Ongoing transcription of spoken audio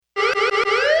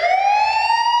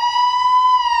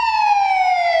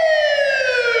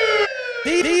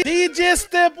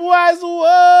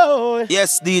boy.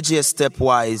 Yes, DJ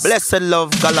Stepwise. Blessed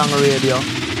love, Galang Radio.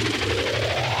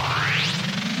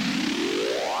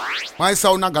 My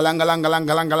sound a galang galang galang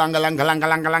galang galang galang galang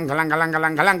galang galang galang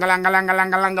galang galang galang galang galang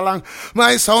galang galang galang.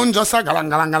 My sound just a galang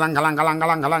galang galang galang galang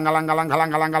galang galang galang galang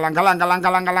galang galang galang galang galang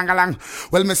galang galang galang.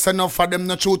 Well, me say enough for them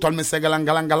no truth when me say galang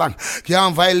galang galang.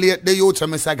 Can't violate the youth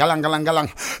when me say galang galang galang.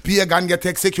 Pagan get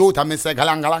executed and me say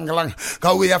galang galang galang.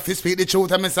 Cause we have to speak the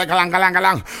truth and me say galang galang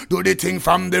galang. Do the thing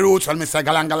from the roots when me say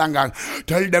galang galang galang.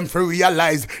 Tell them to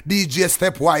realize DJ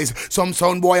Stepwise. Some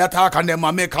sound boy attack and them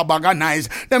a make a bag of nice.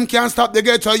 Them can't stop the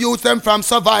ghetto youth from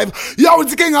survive. Yo,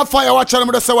 it's the King of Fire. Watch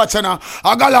them, just watch now.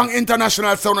 A Galang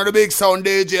International sound of the big sound.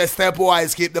 DJ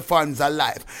Stepwise keep the fans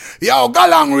alive. Yo,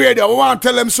 Galang Radio. We want to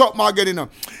tell them something again, you know.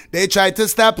 They try to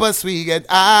stop us, we get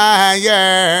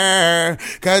higher.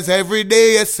 Cause every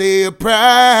day I say a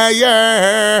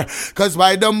prayer. Cause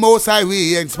by the Most High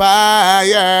we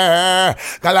inspire.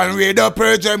 Galang Radio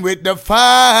purge them with the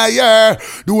fire.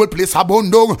 The whole place a burn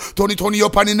down. Tony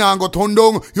up and it now go turn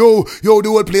down. Yo, the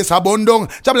whole place a burn down.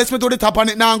 Jah bless me to the top and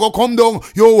it now go come down.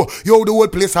 Yo, the whole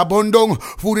place a burn down.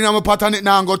 Food in my pot and it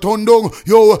now go turn down.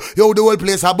 Yo, the whole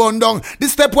place a burn down. The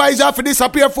Stepwise have to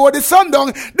disappear for the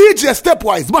sundown. DJ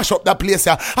Stepwise, mash up the place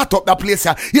here. I top the place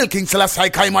here. Hail King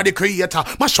Selassie, Kaima the creator.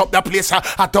 Mash up the place here.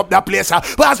 I top the place here.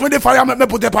 Pass me the fire, make me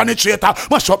put it on the traitor.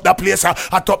 Mash up the place here.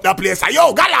 I top the place here.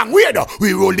 Yo, Galang Radio,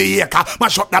 we roll the acre.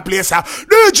 Mash up the place here.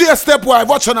 DJ Stepwise,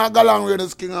 watching our Galang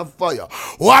Radio's King of Fire.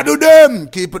 What do them?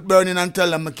 Keep it burning and tell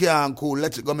them I can't cool.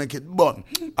 Let it go make it burn.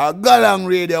 A Galang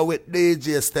Radio with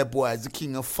DJ Stepwise, the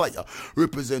King of Fire.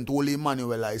 Represent Holy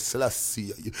Emmanuel I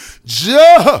Selassie.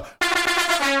 Ja!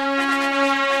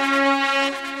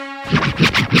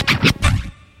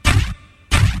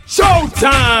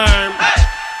 Showtime!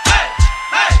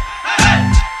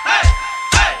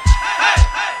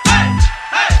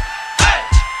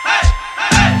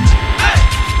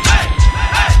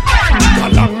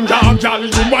 Girl,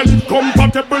 you want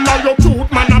compatible and your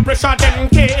cute man a pressure them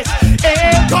case.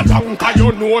 Hey, Galang, cause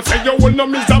you know say you will no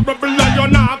miserable and you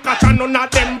not catch none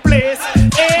of them place.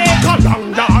 Hey,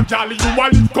 Galang, girl, you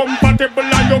want compatible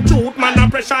and your cute man a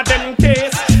pressure them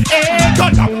case. Hey,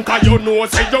 Galang, cause you know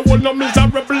say you will no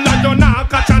miserable and you not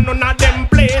catch none of them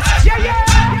place.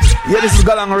 Yeah, this is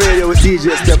Galang Radio with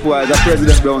DJ Stepwise. The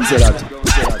President Brown said that.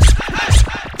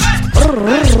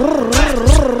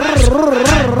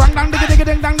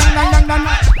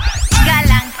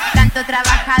 Galang, tanto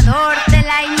trabajador de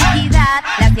la iniquidad,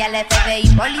 le hacía el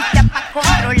FBI policía para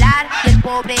controlar, y el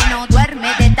pobre no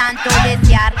duerme de tanto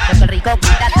desear, porque el rico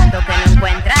oculta tanto que no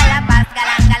encuentra la paz.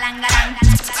 Galang, galang, galang,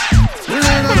 galang.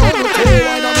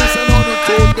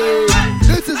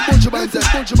 This is Bunch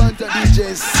Banter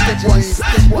DJ Stepwise.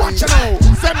 Watch out,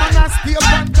 say man a stay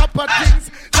on top of things.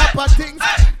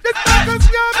 The fuckers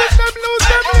can't make them lose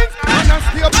them links. Man a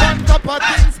stay on top of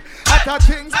things. Other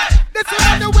things. This is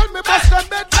the way me bust them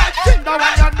bed like king. That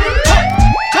one you need.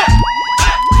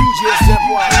 DJ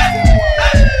Stepwise.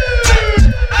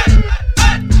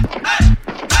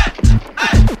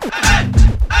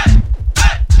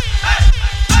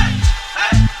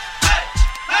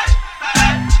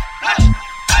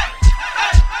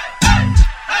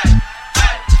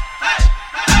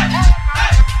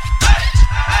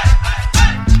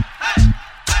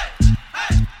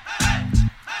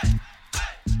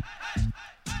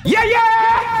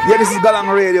 Yeah, this is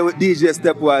Galang Radio with DJ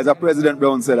Stepwise. The President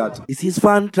Brown said that. This is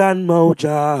Fantan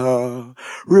Moja,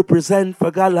 represent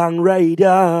for Galang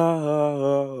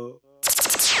Radio.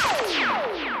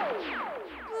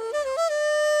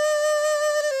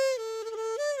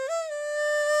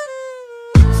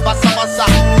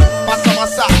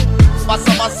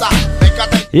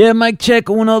 Yeah, mic check,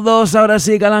 1, 2, ahora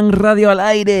sí, Galang Radio al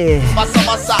aire.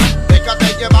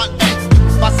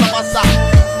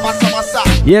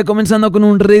 Yeah, comenzando con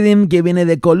un rhythm que viene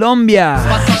de Colombia.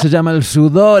 Se llama El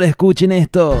Sudor, escuchen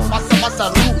esto.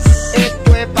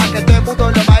 Esto es pa' que todo el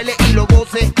mundo lo baile y lo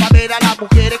goce. Pa' ver a las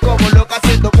mujeres como locas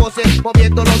haciendo poses,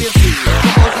 moviéndolo bien sí,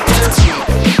 como si fuera un sí.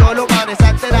 Y todos los manes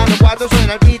alterados cuando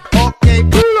suena el beat. Ok,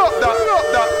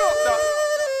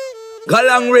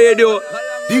 Galang Radio,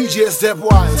 DJ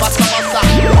Stepwise.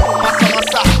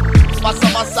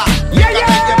 Pasa, yeah, yeah.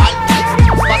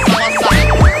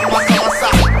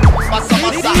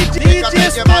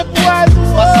 DJ Stepwise.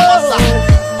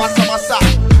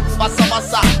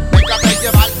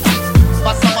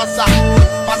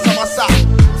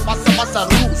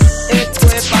 Esto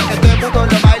es pa' que todo el mundo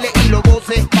lo baile y lo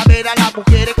goce. Pa' ver a las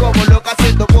mujeres como locas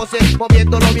haciendo poses,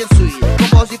 moviéndolo bien sweet,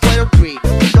 como si fuera un freak.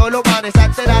 Y todos los manes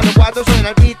alterados cuando suena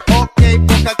el beat. Ok,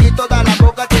 porque aquí toda la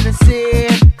boca tiene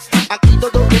sed. Aquí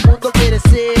todo el mundo quiere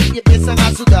ser y empiezan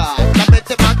a sudar, la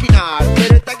mente maquinar.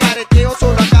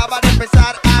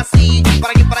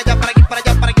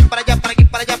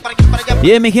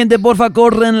 Bien, mi gente, porfa,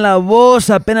 corren la voz.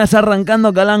 Apenas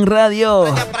arrancando Galán Radio.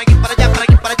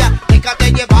 Para allá,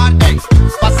 déjate llevar, ey.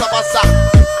 Pasa,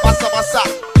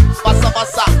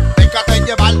 déjate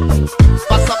llevar.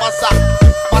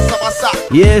 Pasa.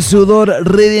 Y es Sudor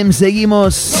Rhythm,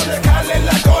 seguimos. No le jalen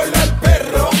la cola al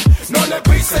perro, no le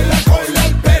pisen la cola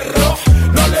al perro,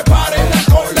 no le paren la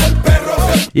cola al perro.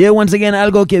 Y once again,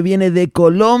 algo que viene de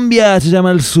Colombia, se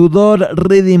llama el Sudor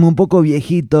Rhythm, un poco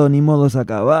viejito, ni modo se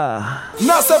acaba.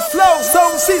 Nace Flow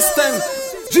Sound System,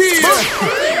 yeah.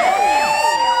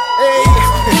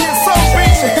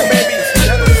 Baby,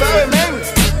 ya lo sabes, man.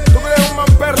 Tú eres un man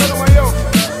perro como yo.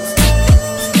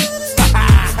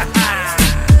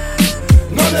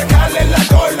 No le jalen la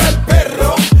cola al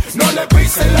perro, no le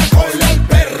pisen la cola al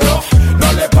perro,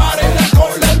 no le paren la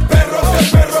cola al perro, que el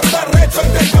perro está recho y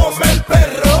te come el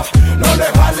perro. No le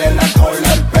jalen la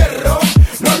cola al perro,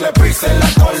 no le pisen la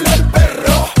cola al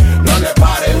perro, no le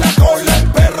paren la cola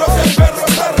al perro, que el perro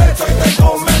está recho y te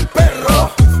come el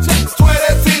perro. Tú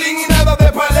eres feeling y nada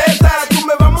de paleta, tú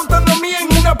me vas montando a mí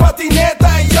en una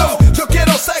patineta y yo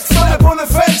quiero sexo, le pone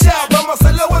fecha, vamos a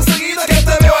hacerlo enseguida que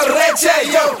te veo arrecha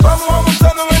y yo, vamos a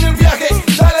montarnos en el viaje,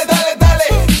 dale,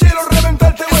 quiero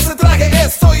reventarte con ese traje,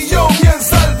 estoy yo bien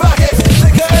salvaje,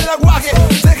 deja el aguaje,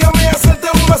 déjame hacerte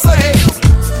un masaje.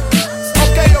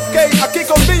 Ok, aquí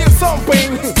con DJ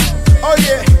Zomping,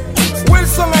 oye,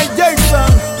 Wilson y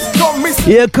Jason, con mis...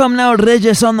 Here come now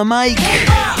Reyes on the mic.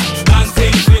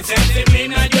 Dancing, sweet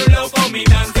disciplina, you love for me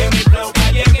dancing, mi flow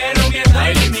callejero, mi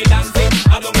style y mi dancing,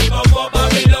 a lo mi bobo,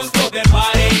 Babylon, so the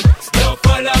party, yo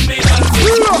follow me dancing.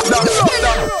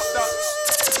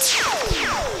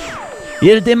 Y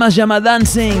el tema se llama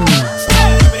Dancing.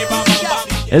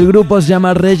 El grupo se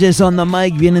llama Reyes on the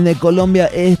mic, vienen de Colombia.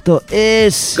 Esto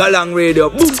es Galán Radio.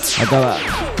 Boom. Acaba.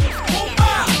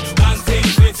 Dancing,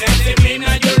 sweet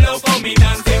disciplina, you love for me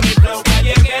dancing, mi flow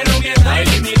callejero, mi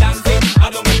style y mi dancing, a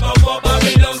lo mi bobo,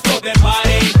 Babylon, so the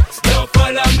party, yo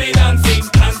follow me dancing,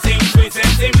 sweet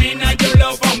disciplina, you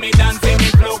love for me dancing, mi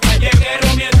flow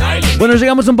callejero, mi style. Bueno,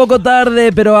 llegamos un poco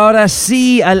tarde, pero ahora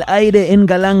sí al aire en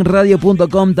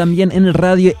galanradio.com, también en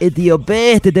Radio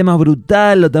Etíope. Este tema es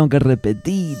brutal, lo tengo que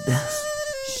repetir.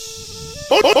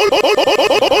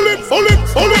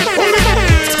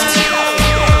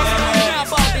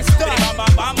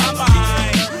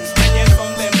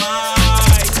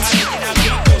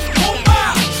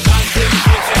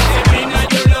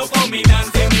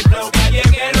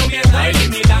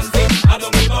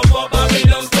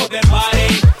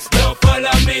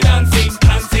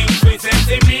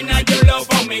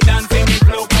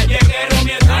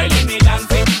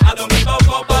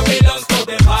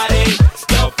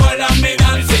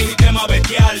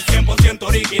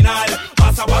 Original,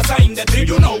 pasa in the trip,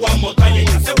 you know one more time.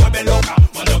 Ella se vuelve loca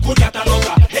cuando escucha esta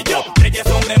nota. Ellos, Reyes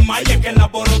son de maíz que en la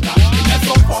borota. Y me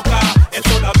sofoca,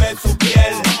 eso la ve su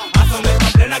piel. A donde está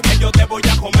plena que yo te voy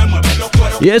a comer, mueve los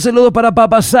cueros. Y el saludo para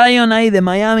Papa Zion ahí de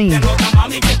Miami. Te nota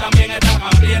mami que también está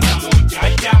hambrienta,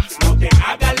 muchacha. No te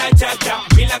hagas la chacha.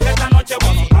 Mira que esta noche voy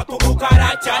a montar tu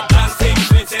cucaracha. Dancing,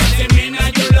 sweet mina,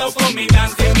 you love for me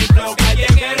dancing. Mi flow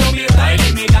callejero, mi style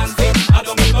y mi dancing. A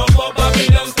domingo por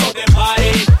Babylon, so the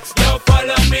party. Yo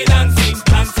follow me dancing,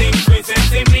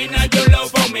 sweet mina, you love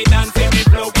for me dancing. Mi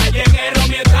flow callejero,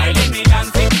 mi style y mi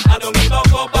dancing. A domingo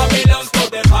por Babylon, so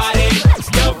the party.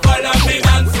 Yo follow me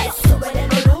dancing. Sube el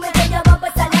volumen que ya va a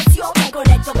empezar la acción. Me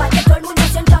conecto para que todo el mundo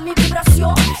sienta mi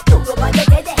vibración. Duro para que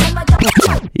te deje matar.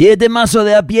 Y este mazo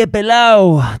de A Pie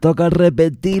Pelao, toca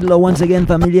repetirlo once again,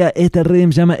 familia. Este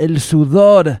rhythm se llama El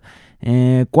Sudor.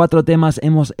 4 temas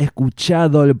hemos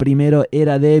escuchado. El primero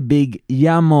era de Big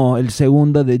Yamo, el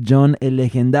segundo de John el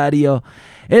Legendario,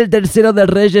 el tercero de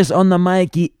Reyes on the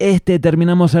mic, y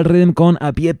terminamos el rhythm con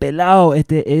A Pie Pelao.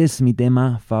 Este es mi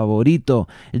tema favorito.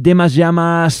 El tema se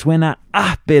llama Suena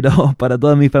Áspero para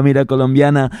toda mi familia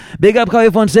colombiana. Big up Javi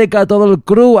Fonseca, todo el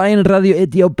crew ahí en Radio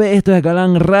Etíope. Esto es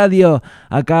Galán Radio.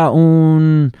 Acá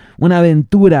una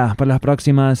aventura para las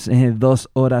próximas 2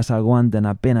 horas. Aguanten,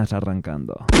 apenas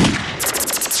arrancando.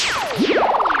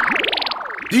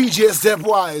 DJ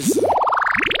Stepwise.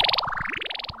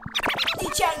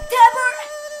 DJ Debor,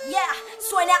 yeah,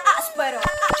 suena áspero.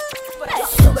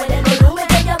 Sube el volumen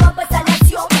que ya va a empezar la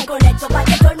acción. Me conecto para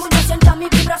que todo el mundo sienta mi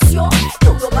vibración.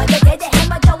 Duro para que te deje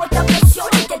matar esta presión.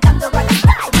 Intentando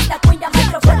relajar esta cuida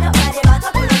micrófono. Me arrebato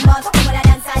con los modos como la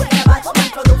danza del grabato. Me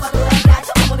introdujo a todo el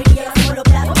gato como mi vieja como los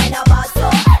platos. Me la paso,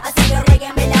 así que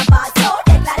reggae me la paso.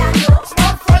 Declarando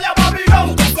por fuera Babylon.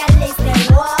 Y que se aliste,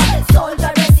 what?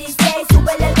 Soldier resiste.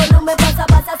 Sube el volumen, pasa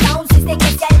sound system.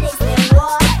 Que se aliste,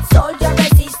 what? Soldier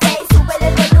resiste. Sube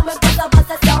el volumen,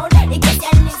 pasa sound. Y que se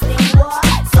aliste,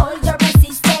 what? Soldier resiste.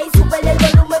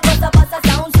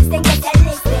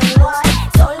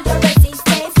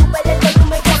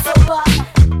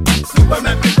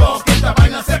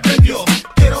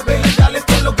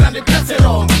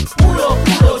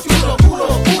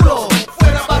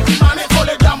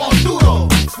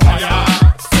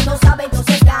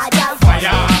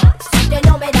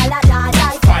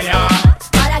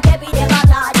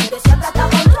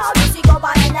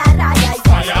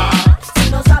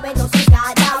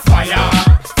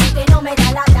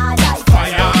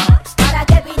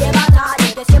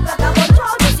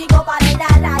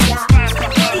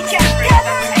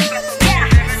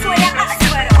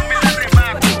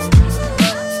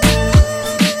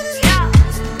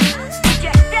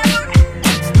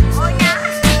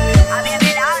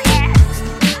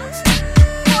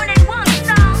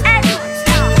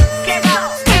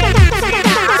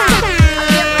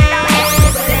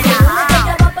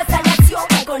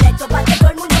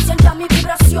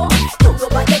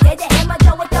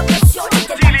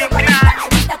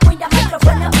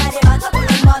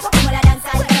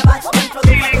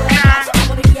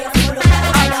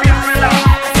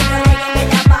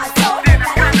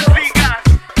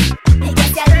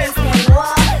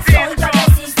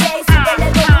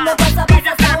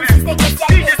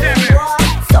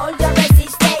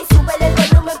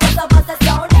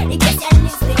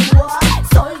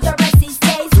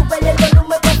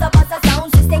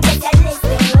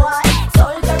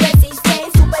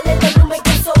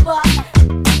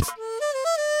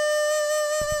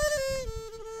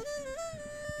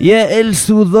 Y el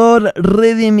sudor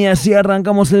Redim, y así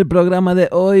arrancamos el programa de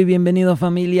hoy. Bienvenido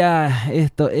familia,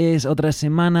 esto es otra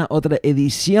semana, otra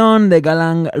edición de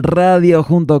Galang Radio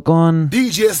junto con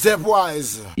DJ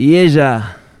Stepwise y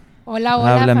ella. Hola,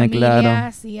 hola Háblame familia,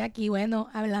 claro. Sí, aquí, bueno,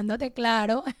 hablándote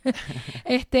claro.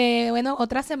 Bueno,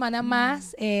 otra semana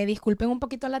más, disculpen un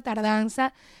poquito la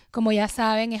tardanza, como ya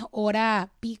saben es hora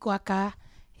pico acá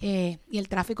y el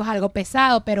tráfico es algo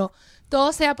pesado, pero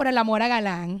todo sea por el amor a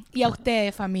Galán y a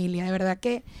ustedes familia, de verdad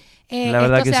que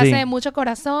esto se hace de mucho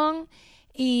corazón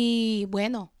y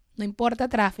bueno, no importa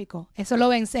tráfico, eso lo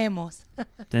vencemos.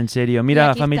 En serio,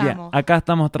 mira familia, estamos. acá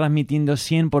estamos transmitiendo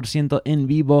 100% en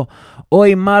vivo.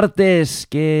 Hoy martes,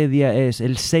 ¿qué día es?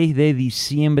 El 6 de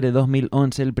diciembre de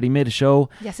 2011, el primer show.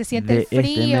 Ya se siente de el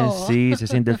frío. Este mes. Sí, se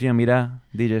siente el frío, mira,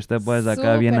 DJ Stepwise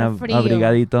acá bien Súper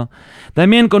abrigadito.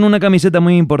 También con una camiseta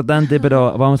muy importante,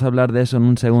 pero vamos a hablar de eso en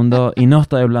un segundo. Y no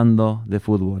estoy hablando de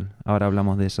fútbol, ahora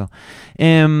hablamos de eso.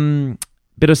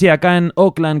 Pero sí, acá en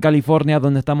Oakland, California,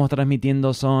 donde estamos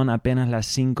transmitiendo, son apenas las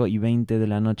 5:20 de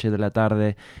la noche de la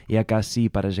tarde. Y acá sí,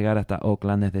 para llegar hasta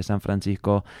Oakland desde San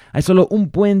Francisco, hay solo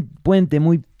un puente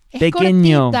muy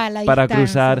pequeño para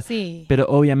cruzar. Sí. Pero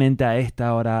obviamente a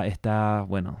esta hora está,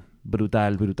 bueno,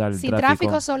 brutal el sí,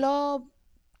 tráfico. Solo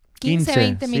 15,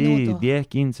 20 minutos. Sí, 10,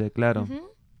 15, claro.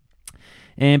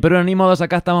 Pero ni modos,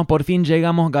 acá estamos, por fin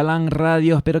llegamos, Galang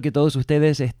Radio, espero que todos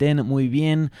ustedes estén muy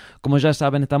bien. Como ya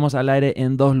saben, estamos al aire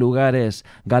en 2 lugares,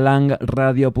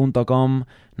 galangradio.com,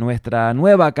 nuestra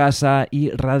nueva casa,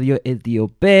 y Radio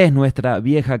Etíope, nuestra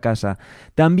vieja casa.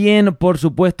 También, por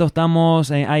supuesto,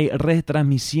 hay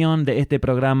retransmisión de este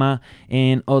programa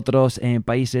en otros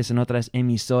países, en otras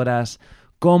emisoras,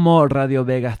 como Radio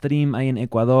Vega Stream ahí en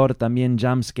Ecuador, también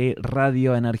Jamskate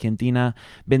Radio en Argentina.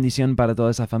 Bendición para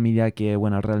toda esa familia que,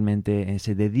 bueno, realmente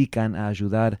se dedican a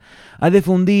ayudar a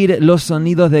difundir los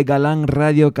sonidos de Galang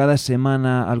Radio cada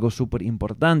semana, algo súper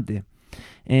importante.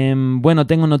 Bueno,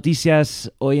 tengo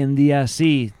noticias hoy en día,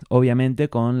 sí, obviamente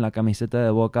con la camiseta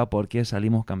de Boca porque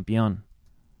salimos campeón.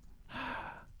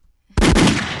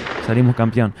 Salimos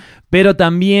campeón. Pero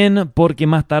también porque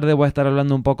más tarde voy a estar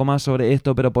hablando un poco más sobre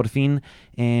esto, pero por fin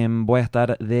voy a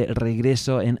estar de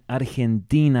regreso en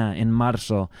Argentina en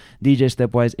marzo. DJ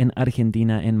Stepwise en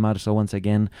Argentina en marzo, once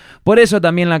again. Por eso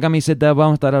también la camiseta,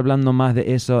 vamos a estar hablando más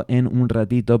de eso en un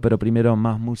ratito, pero primero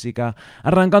más música.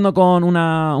 Arrancando con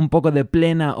un poco de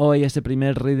plena hoy, ese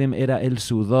primer rhythm era El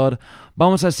Sudor.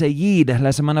 Vamos a seguir.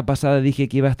 La semana pasada dije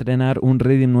que iba a estrenar un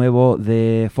rhythm nuevo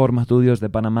de Forma Studios de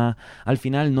Panamá. Al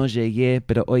final no llegué,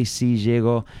 pero hoy sí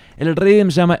llego. El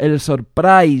rhythm se llama El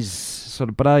Surprise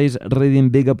Rhythm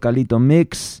Big Up Calito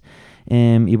Mix.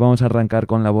 Y vamos a arrancar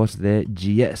con la voz de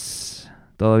GS.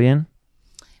 ¿Todo bien?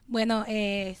 Bueno,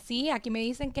 sí, aquí me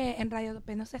dicen que en Radio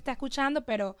P no se está escuchando,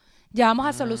 pero ya vamos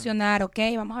a solucionar, ¿ok?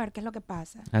 Vamos a ver qué es lo que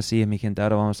pasa. Así es, mi gente,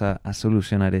 ahora vamos a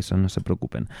solucionar eso, no se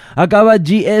preocupen. Acaba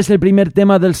GS, el primer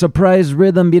tema del Surprise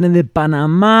Rhythm, viene de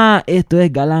Panamá. Esto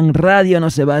es Galang Radio, no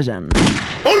se vayan.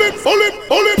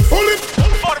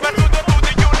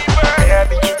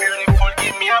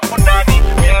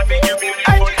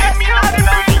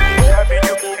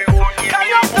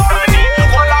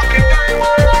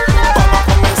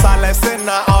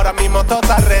 Ahora mismo todo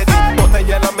está ready.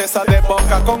 Botella en la mesa de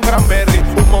Boca con cranberry.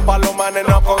 Humo pa' los manes,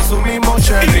 no consumimos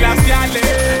cherry.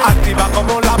 Glaciales, activa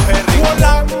como la Perry.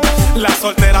 Hola, la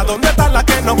soltera, ¿dónde están las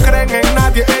que no creen en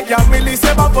nadie? Ella Milly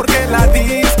se va porque la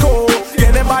disco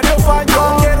tiene varios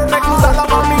fallos. Quiero reclutarla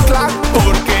pa' mi clan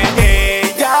porque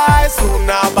ella es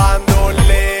una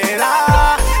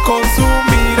bandolera. Con su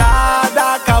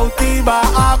mirada cautiva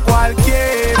a cualquiera.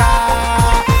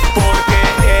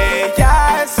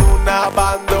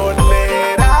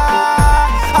 Bandolera,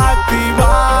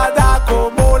 activada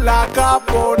como la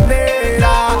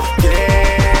caponera.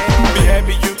 Yeah,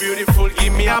 baby, you beautiful,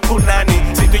 give me a punani.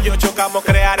 Si tú y yo chocamos,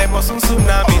 crearemos un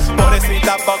tsunami.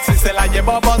 Pobrecita Boxy se la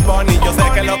llevó Bad Bunny. Yo sé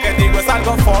que lo que digo es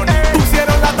algo funny.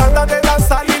 Pusieron la tanda de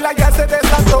danzar y la ya se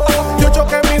desató. Yo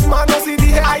choqué mis manos y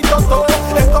dije, ay, toto.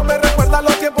 Esto me recuerda a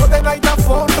los tiempos de Night of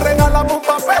Fun. Regálame un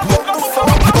papel con tu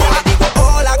foto.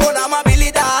 Hola con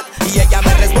amabilidad y ella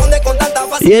me responde con tanta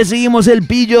facilidad. Y seguimos el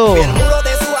pillo.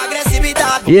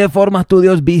 Y de Forma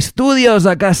Studios, B-Studios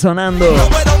acá sonando. No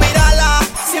puedo mirarla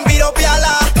sin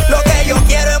piropearla. Lo que yo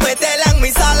quiero es meterla en mi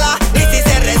sala. Y si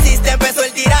se resiste empezó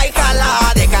el tira y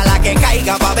jala. Déjala que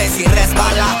caiga pa' ver si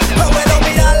resbala. No puedo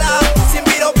mirarla sin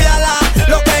piropearla.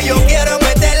 Lo que yo quiero es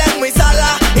meterla en mi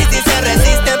sala. Y si se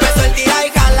resiste empezó el tira y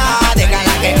jala.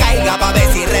 Déjala que caiga pa'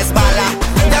 ver si resbala.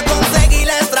 Ya conseguí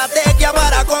la estrategia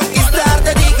para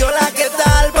conquistarte. Dije hola, ¿qué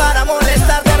tal? Para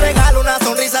molestarte regalo una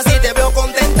sonrisa si te veo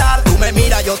contentar. Tú me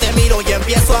miras, yo te miro y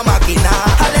empiezo a maquinar.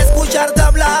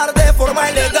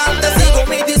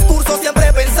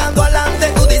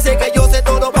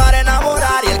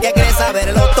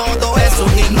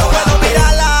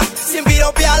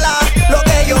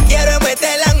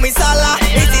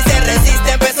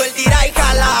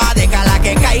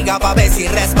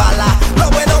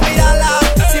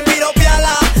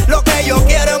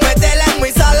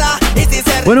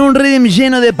 un ritmo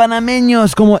lleno de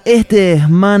panameños como este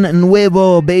man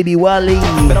nuevo, Baby Wally.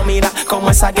 Pero mira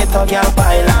cómo esa ghetto girl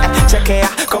baila. Chequea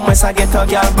cómo esa ghetto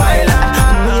girl baila.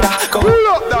 Mira cómo...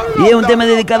 Y es un tema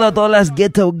dedicado a todas las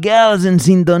ghetto girls en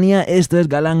sintonía. Esto es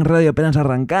Galán Radio, apenas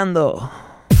arrancando.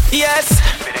 Yes.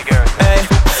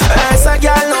 Esa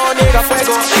girl no niega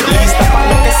fuego. Lista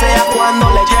para lo que sea cuando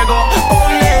le llego.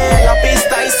 Ponle la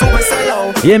pista y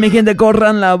súbeselo. Y mi gente,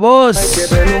 corran la voz.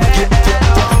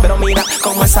 Pero mira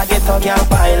cómo esa ghetto girl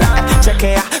baila.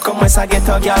 Chequea cómo esa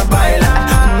ghetto girl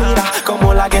baila. Mira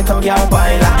cómo la ghetto girl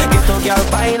baila. Ghetto girl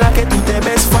baila que tú te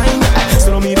ves fine.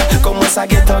 Solo mira cómo esa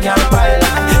ghetto girl baila.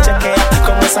 Chequea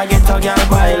cómo esa ghetto girl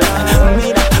baila.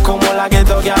 Mira cómo la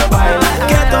ghetto girl baila.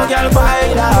 Ghetto girl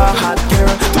baila. Hot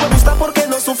girl. Tú me gusta porque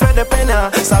no sufre de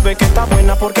pena. Sabe que está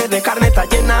buena porque de carne está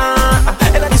llena.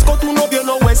 En la disco tu novio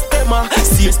no es tema.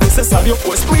 Si es necesario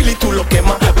pues really tú lo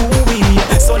quema.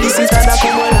 Solicitada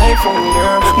como el iPhone,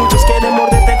 yeah. Muchos quieren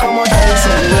morderte como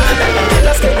Tyson.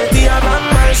 Las que de ti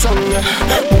hablan mal son, yeah.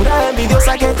 Pura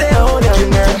envidiosa que te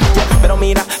odian, yeah. Pero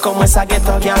mira cómo esa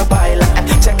ghetto girl baila.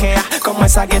 Chequea cómo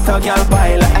esa ghetto girl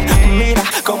baila. Mira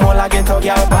cómo la ghetto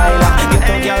girl baila.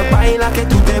 Ghetto girl baila que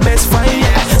tú te ves fine,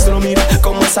 yeah. Solo mira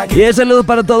cómo esa ghetto. Y un saludo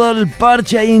para todo el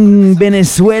parche ahí en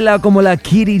Venezuela, como la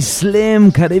Kitty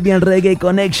Slim, Caribbean Reggae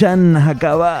Connection.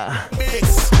 Acá va.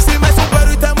 Si me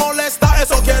supero y te molesta,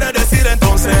 eso quiere decir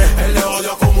entonces el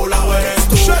odio acumulado eres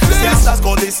tú. Si estás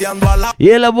codiciando a la...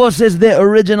 Y en la voz es de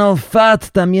Original Fat,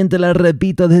 también te la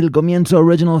repito desde el comienzo.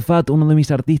 Original Fat, uno de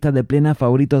mis artistas de plena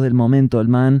favoritos del momento. El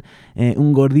man,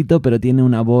 un gordito, pero tiene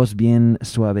una voz bien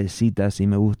suavecita, así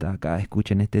me gusta. Acá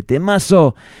escuchen este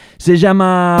temazo, se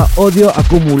llama Odio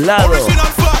Acumulado.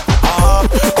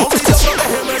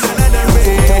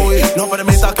 No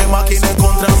permita que maquinen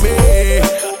contra mí.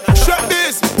 Check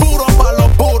this, puro palo,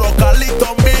 puro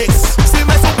Calito Mix. Si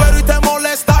me supero y te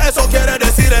molesta, eso quiere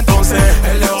decir entonces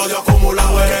el odio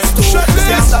acumulado eres tú. Si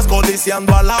estás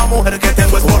codiciando a la mujer que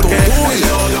tengo es porque el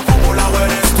odio acumulado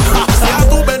eres tú. Si a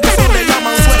tu bendición le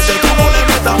llaman suerte, tú no le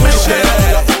metas mente. El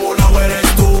odio acumulado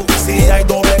eres tú. Si hay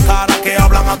doble cara que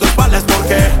hablan a tu espalda es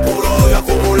porque puro odio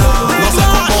acumulado. No sé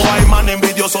cómo hay man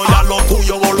envidioso y a lo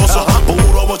tuyo goloso.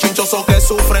 Puro bochinchoso que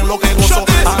sufren lo que gozo.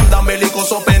 Andan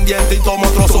belicoso, pendiente y tomo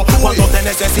trozo. Cuando te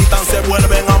necesitan se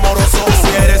vuelven amorosos.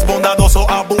 Si eres bondadoso,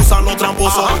 abusan los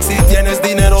tramposos. Si tienes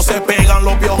dinero se pegan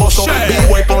los piojosos.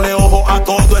 Vivo y ponle ojo a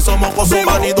todo eso mocoso.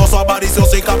 Vanidoso,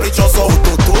 avaricioso y caprichoso.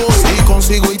 Si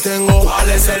consigo y tengo, ¿cuál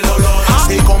es el dolor?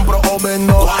 Si compro o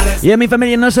vendo, ¿cuál es? Y a mi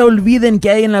familia, no se olviden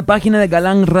que ahí en la página de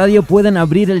Galán Radio pueden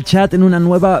abrir el chat en una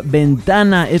nueva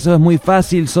ventana. Eso es muy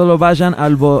fácil, solo vayan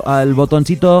al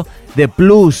botoncito de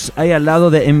plus ahí al lado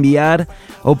de enviar,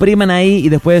 opriman ahí y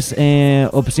después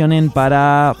opcionen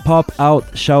para pop out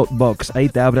shoutbox. Ahí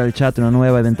te abre el chat, una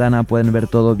nueva ventana, pueden ver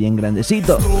todo bien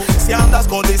grandecito. Si andas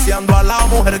codiciando a la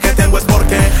mujer que tengo es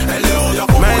porque el odio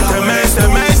mente.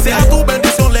 Si a tu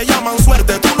bendición le llaman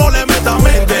suerte, tú no le metas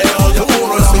mente. El odio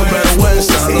puro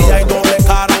sinvergüenza. Si hay doble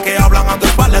cara que hablan a tu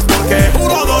espalda es porque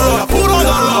puro dolor, puro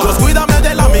dolor. Pues cuídame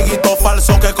del amiguito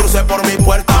falso que cruce por mi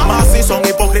puerta. Más si son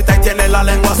hipócritas y tienen la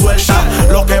lengua suelta.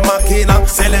 Lo que maquinan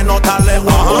se le nota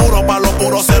lejos. Puro palo,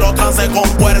 puro cero trance con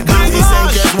puerca. Dicen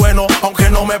que es bueno, aunque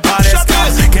no me parezca.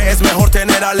 Que es mejor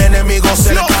tener al enemigo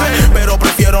cerca. Pero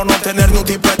prefiero no tener ni un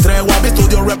tipo de tregua. Mi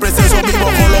estudio represento vivo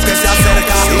con lo que se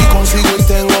acerca. Si consigo y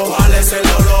tengo, ¿cuál es el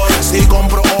dolor? Si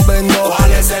compro o vendo,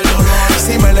 ¿cuál es el dolor?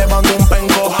 Si me levanto un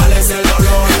penco, ¿cuál es el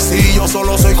dolor? Si yo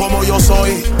solo soy como yo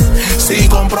soy. Si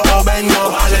compro o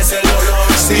vendo, ¿cuál es el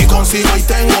dolor? Si consigo y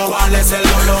tengo, ¿cuál es el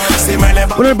dolor? Si me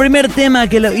levanto. Bueno, el primer tema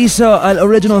que lo hizo al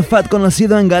Original Fat,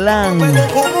 conocido en Galán.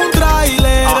 Como un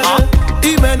trailer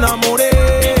y me enamoré.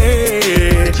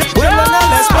 Vuelo en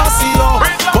el espacio,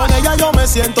 con ella yo me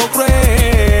siento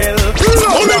cruel.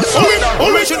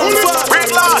 Original Fat,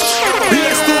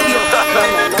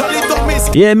 Calito Mix.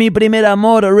 Y es mi primer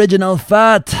amor, Original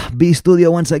Fat,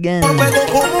 B-Studio once again. Como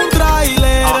un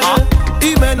trailer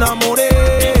y me enamoré.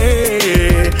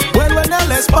 Vuelo en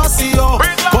el espacio,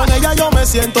 con ella yo me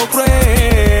siento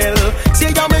cruel. Si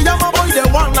ella me llama voy de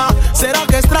Juana, será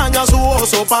que extraña su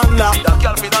oso panda.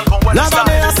 Nada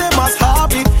me hace más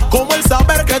happy como el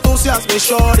saber que tú seas mi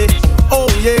shorty. Oh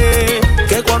yeah,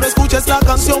 que cuando escuches la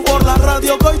canción por la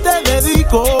radio que hoy te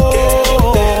dedico,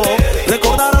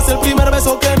 recordarás el primer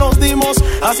beso que nos dimos.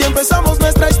 Así empezamos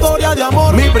nuestra historia de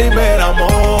amor. Mi primer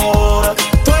amor,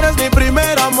 tú eres mi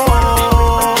primer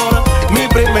amor. Mi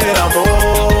primer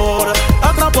amor,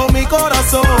 atrapó mi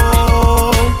corazón.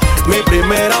 Mi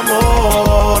primer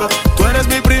amor, tú eres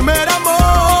mi primer amor.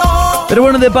 Pero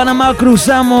bueno, de Panamá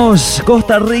cruzamos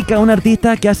Costa Rica, un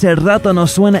artista que hace rato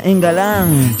nos suena en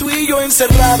Galán. Tú y yo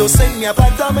encerrados en mi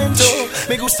apartamento,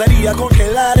 me gustaría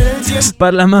congelar el tiempo.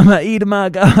 Para la mamá Irma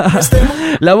acá.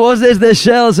 La voz es de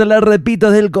Shell, se la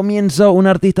repito desde el comienzo. Un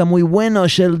artista muy bueno,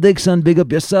 Shell Dixon, Big Up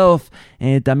Yourself.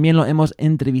 También lo hemos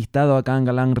entrevistado acá en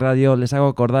Galán Radio. Les hago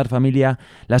acordar, familia,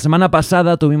 la semana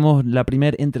pasada tuvimos la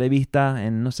primera entrevista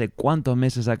en no sé cuántos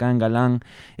meses acá en Galán.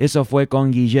 Eso fue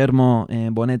con Guillermo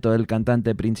Boneto, el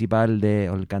cantante principal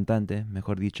o el cantante,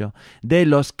 mejor dicho, de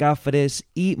Los Cafres.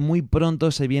 Y muy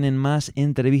pronto se vienen más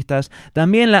entrevistas.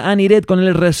 También la Aniret con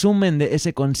el resumen de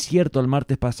ese concierto el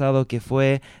martes pasado que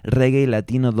fue Reggae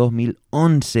Latino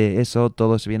 2011. Eso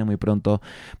todo se viene muy pronto.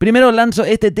 Primero lanzo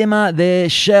este tema de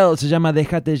Shell, se llama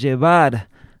Déjate Llevar.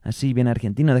 Así bien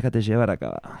argentino, déjate llevar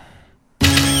acá.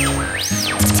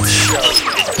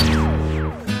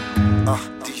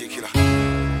 DJ Killer.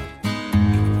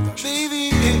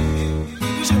 Baby,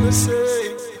 je le sais.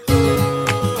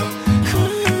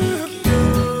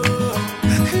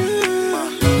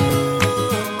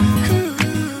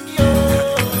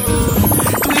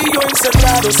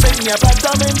 Encerrados en mi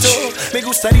apartamento, me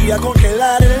gustaría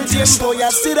congelar el tiempo y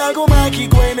hacer algo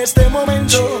mágico en este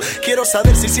momento. Quiero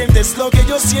saber si sientes lo que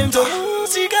yo siento.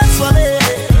 Música suave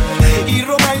y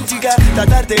romántica,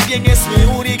 tratarte bien es mi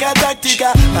única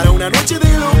táctica para una noche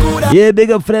de locura. Yeah,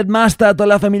 big up Fred Masta, toda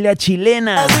la familia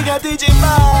chilena. Déjate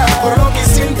llevar por lo que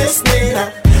sientes,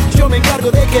 nena. Yo me encargo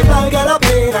de que valga la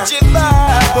pena.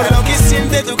 Llevar por lo que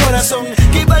siente tu corazón,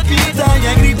 que palpita y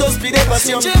a gritos pide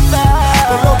pasión. Llevar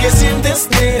por lo que sientes,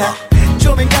 nena.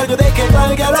 Yo me encargo de que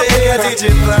valga la pena. Déjate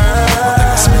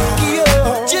llevar.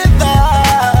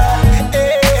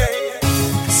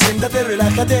 Siéntate,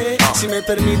 relájate. Si me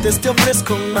permites te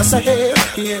ofrezco un masaje.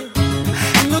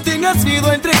 No tengas miedo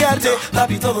a entregarte,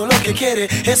 papi, todo lo que quiere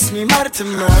es mimarte,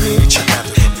 mami.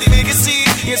 Dime que sí,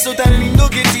 y eso tan lindo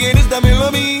que tienes, dámelo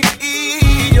a mí.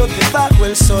 Y yo te bajo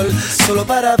el sol, solo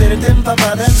para verte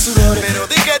empapada en sudor. Pero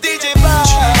déjate llevar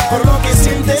por lo que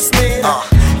sientes, nena.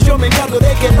 Yo me encargo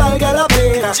de que valga la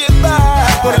pena.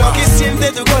 Llevar por lo que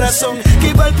siente tu corazón,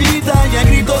 que palpita y a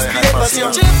gritos pide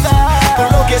pasión. Llevar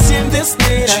por lo que sientes,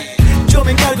 nena. Yo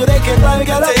me encargo de que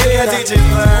valga la pena. Déjate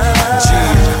llevar.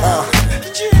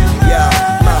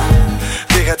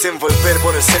 Déjate envolver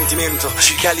por el sentimiento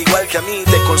que al igual que a mí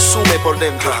te consume por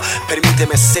dentro.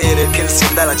 Permíteme ser el que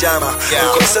encienda la llama.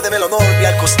 Concédeme el honor de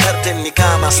acostarte en mi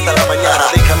cama hasta la mañana.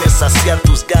 Déjame saciar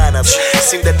tus ganas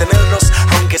sin detenernos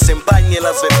aunque se empañen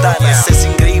las ventanas. Es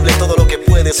increíble todo lo que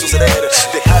puede suceder.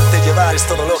 Dejarte llevar es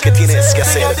todo lo que tienes que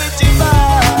hacer. Déjate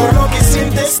llevar por lo que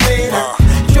sientes, nena.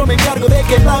 Yo me encargo de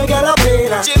que valga la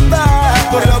pena.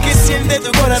 Llevar por lo que siente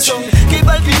tu corazón, que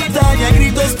palpita y a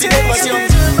gritos pide pasión.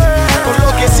 Por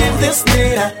lo que sientes,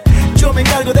 nena. Yo me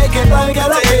encargo de que valga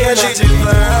la pena.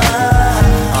 Llevar.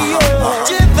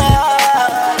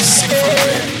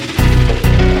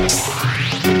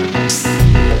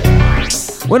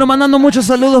 Bueno, mandando muchos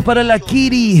saludos para la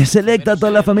Kiri Selecta,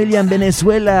 toda la familia en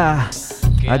Venezuela.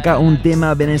 Acá un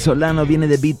tema venezolano viene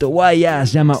de Vito Guaya,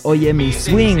 se llama Oye Mi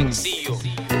Swing.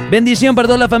 Bendición para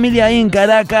toda la familia ahí en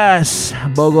Caracas,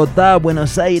 Bogotá,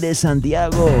 Buenos Aires,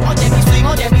 Santiago. Oye mi swing,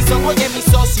 oye mi son, oye mi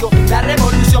socio. La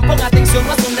revolución, pon atención,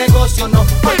 no es un negocio, no.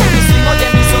 Oye mi swing, oye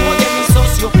mi son, oye mi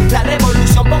socio. La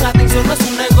revolución, pon atención, no es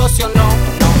un negocio, no.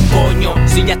 Coño,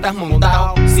 si ya estás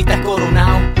montado, si estás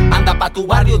coronado, anda pa' tu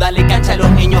barrio, dale cancha a los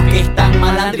niños que están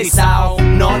malandrizados.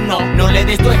 No le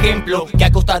des tu ejemplo, que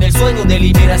a costa del sueño de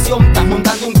liberación estás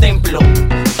montando un templo.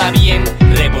 Está bien,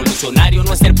 revolucionario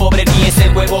no es ser pobre ni es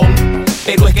ser huevón,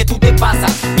 pero es que tú te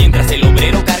pasas, mientras el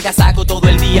obrero carga saco todo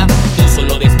el día, tú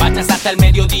solo despachas hasta el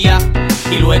mediodía,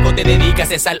 y luego te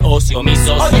dedicas es al ocio, mi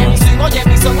socio. Oye mi swing, oye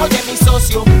mi son, oye mi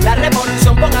socio. La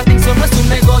revolución, pon atención, no es un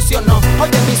negocio, no.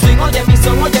 Oye mi swing, oye mi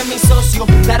son, oye mi socio.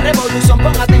 La revolución,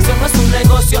 pon atención, no es un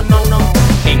negocio, no.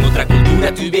 En otra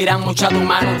cultura te hubieran mochado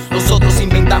manos. Nosotros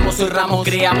inventamos, cerramos,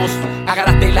 creamos.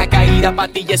 Agarraste la caída, pa'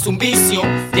 ti ya es un vicio.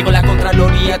 Llegó la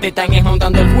contraloría, te están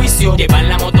montando el juicio. Llevan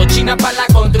la moto china pa' la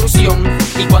construcción,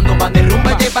 y cuando van de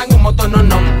rumba llevan un moto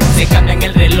no. Se cambian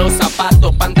el reloj,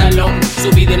 zapatos, pantalón.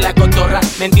 Subir en la cotorra,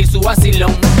 mentir su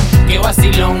vacilón. Qué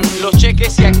vacilón. Los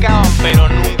cheques se acaban, pero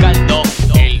nunca el don.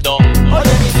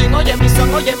 Oye mi swing, oye mi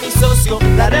son, oye mi socio.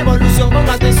 La revolución, pon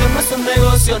atención, no es un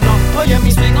negocio, no. Oye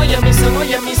mi swing, oye mi son,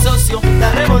 oye mi socio.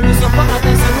 La revolución, pon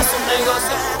atención, no es un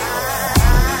negocio.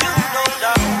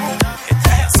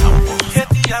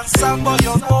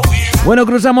 Bueno,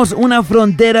 cruzamos una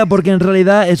frontera porque en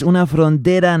realidad es una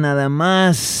frontera nada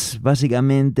más,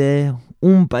 básicamente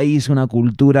un país, una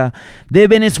cultura. De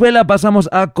Venezuela pasamos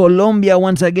a Colombia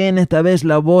once again, esta vez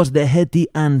la voz de Hetty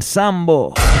and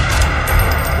Sambo.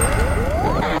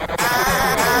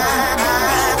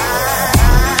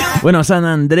 Bueno, San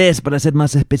Andrés, para ser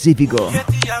más específico.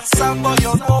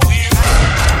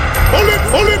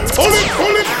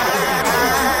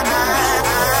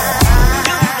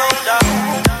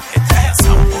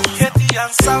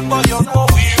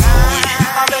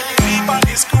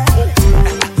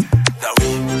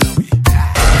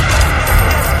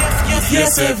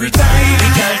 Yes, every time the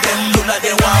girl them look like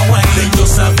they want wine. They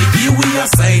just have to be we are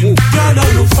saying. Girl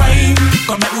don't look fine,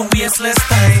 come make we waste less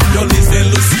time. Your lips they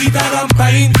look sweeter than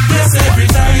pine. Yes, every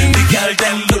time the girl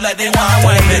them look like they want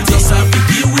wine. They just have to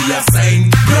be we are saying.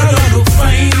 Girl don't look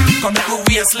fine, come make we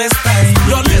waste less time.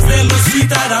 Your lips they look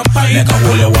sweeter than pine. Make a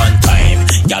hold you one time,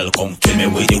 girl come kill me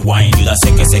with the wine. You da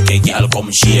seke, girl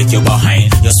come shake you behind.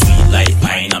 You're sweet like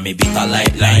pine and me bitter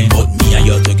like lime. But me and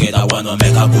you together wanna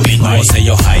make a good night. Me know say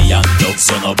you high and drugs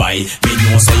you no buy. Me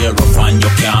know say you rough and you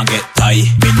can't get tight.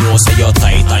 Me know say you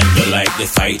tight and you like the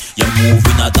fight. You move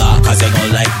in the dark cause you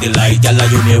don't like the light. Girl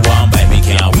you me want by me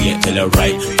can't wait till you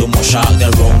right. Too much shark the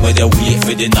wrong way they wait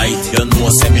for the night. You know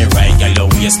say me right, girl your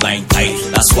waistline tight.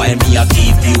 That's why me I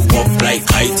keep you up like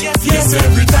kite. Yes,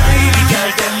 every time the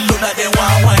girl them look like they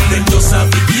want wine. They just have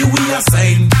to be we are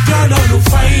saying. Girl don't look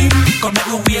fine, come make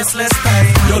we waste less time.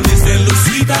 Your lips they look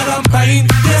sweeter than pine.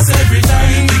 Yes, every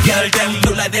time the girl them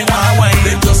look like they want wine.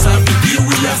 They just have to be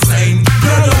we are saying.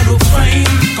 Girl don't look fine,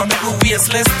 come make we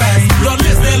waste less time. Your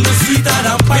lips they look sweeter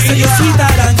than pine. Say you're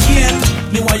sweeter than cane.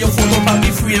 Me want you full up on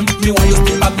me frame. Me want you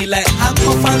step on me like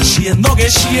handcuff and chain. No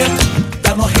get shame.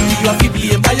 That no help you have to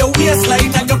blame. By your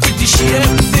waistline and your pretty shape.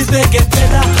 This day get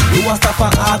better. You want stuff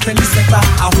and art and listen better.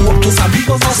 I hope those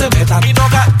amigos no se metan. Me no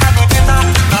got canoneta.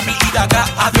 Na mi ida got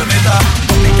avioneta.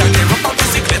 No me can get up on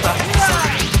bicicleta.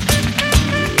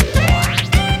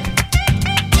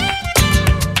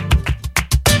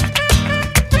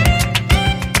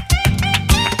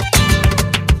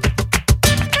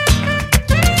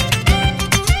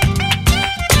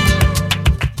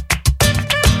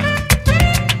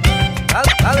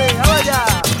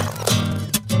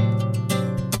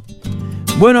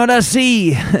 Bueno, ahora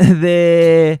sí,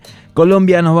 de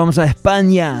Colombia nos vamos a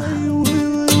España.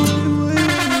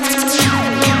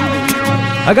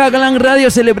 Acá Galang Radio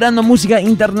celebrando música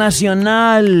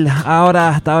internacional.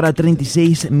 Hasta ahora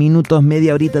 36 minutos,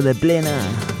 media horita de plena.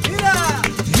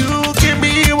 You can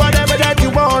be whatever that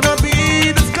you wanna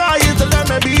be. The sky is the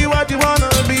limit, be what you wanna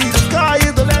be. The sky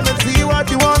is the limit, see what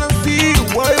you wanna see.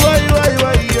 Why.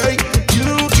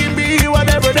 You can be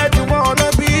whatever that you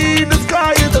wanna be. The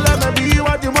sky is the limit, be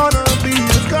what you wanna be.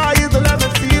 The sky is the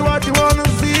limit, see what you wanna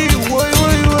see. Why.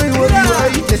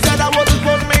 They said I wasn't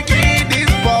supposed to make it this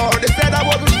far. They said I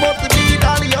wasn't supposed to be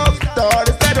down the upstart.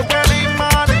 They said I'm really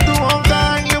mad, it's too long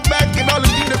time. You back and all the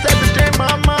things they said to change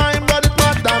my mind, but it's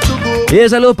my time to go. Y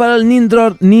saludos para el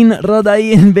Ninrod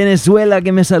ahí en Venezuela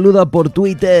que me saluda por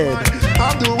Twitter.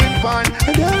 I'm doing fine.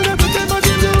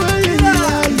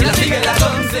 Si la siguen, la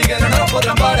consiguen, no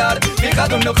podrán parar.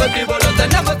 Fijado un objetivo, lo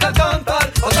tenemos que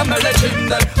alcanzar. O sea, me le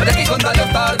chinden, por aquí con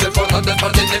tal tarde. Por no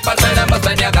participar, tenemos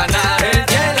venir a ganar. El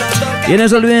cielo. Y no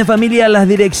se olviden, familia, las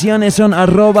direcciones son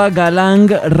 @Galang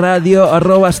Radio,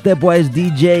 @Stepwise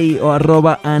DJ o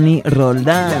 @Ani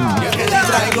Roldán. Yo que te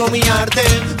traigo mi arte,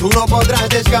 tú no podrás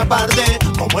escaparte.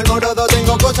 Como el morodo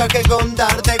tengo cosas que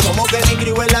contarte. Como que mi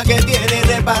crew es la que tiene y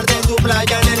reparte en tu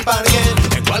playa, en el parque,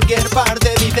 en cualquier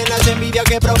parte. Dicen las envidias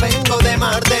que provengo de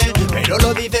Marte, pero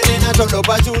lo dicen nena solo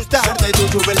para asustarte. Tú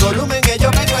sube el volumen que yo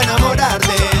vengo a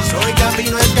enamorarte. Soy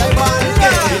Camino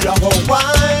Skywalker y lo hago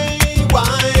guay.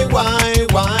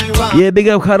 Y el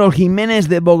Big Up Harold Jiménez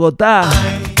de Bogotá.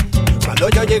 Cuando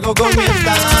yo llego con mi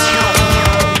style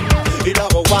y lo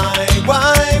hago guay.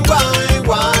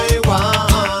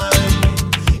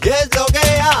 Y es lo que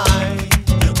hay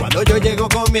cuando yo llego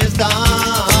con mi style.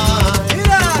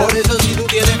 Por eso si tú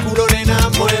tienes culo, nena,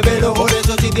 muévelo. Por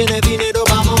eso si tienes dinero,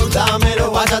 vamos,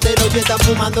 dámelo. Pásatelo si estás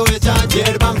fumando esa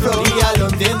hierba en Florida. Lo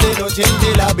entiende, lo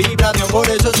siente la vibración. Por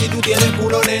eso si tú tienes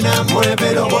culo, nena,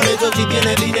 muévelo. Por eso si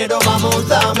tienes dinero, vamos,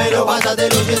 dámelo.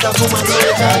 Pásatelo si estás fumando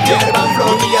esa hierba en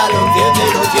Florida. Lo entiende,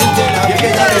 lo siente la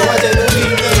vibración.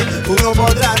 Tú no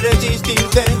podrás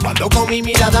resistirte cuando con mi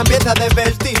mirada empiezas a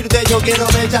desvestirte. Yo quiero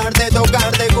besarte,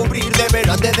 tocarte, cubrirte,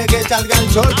 pero antes de que salga el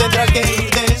sol tendrás que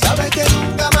irte. Sabes que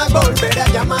nunca más volveré a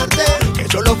llamarte, que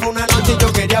solo fue una noche y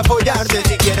yo quería follarte.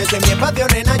 Si quieres en mi espacio,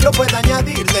 nena, yo puedo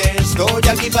añadirte. Estoy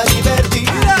aquí para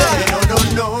divertirte.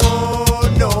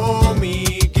 No,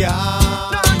 Miquia.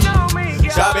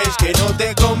 Sabes que no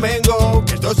te convengo,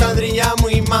 que esto saldría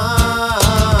muy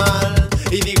mal.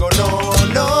 Y digo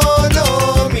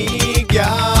no, Miquia.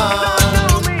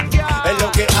 Es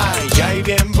lo que hay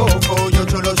bien poco. Yo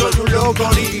solo soy un loco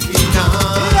original.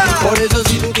 Por eso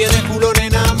si tú tienes culo,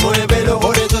 nena, muévelo.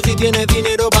 Por eso si tienes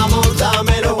dinero, vamos,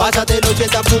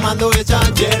 están fumando esa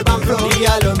hierba en flor. Y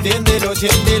ya lo entiende, lo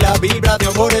siente la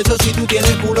vibración. Por eso si tú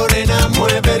tienes culo, nena,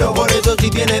 muévelo. Por eso si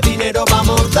tienes dinero,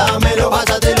 vamos, dámelo.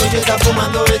 Pásatelo y están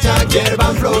fumando esa hierba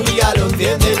en flor. Y ya lo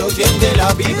entiende, lo siente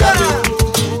la vibración.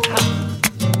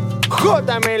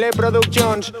 JML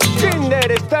Productions,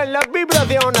 Kinder está en la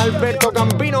vibración, Alberto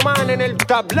Campino Man en el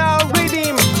tablao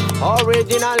Rhythm,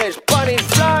 Original Spanish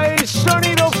Fly,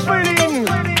 sonido feeling.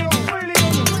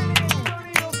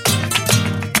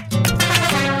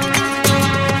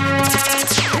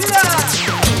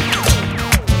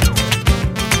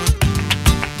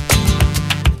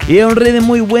 Y un rhythm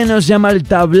muy bueno se llama el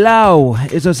tablao,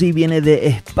 eso sí viene de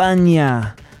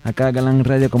España. Acá Galang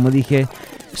Radio, como dije,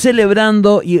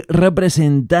 celebrando y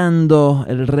representando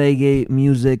el reggae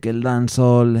music, el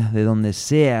dancehall, de donde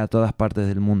sea, a todas partes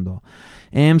del mundo.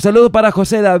 Saludos para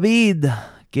José David,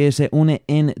 que se une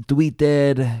en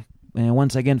Twitter.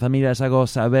 Once again, familia, les hago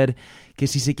saber que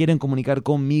si se quieren comunicar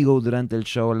conmigo durante el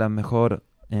show, la mejor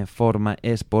forma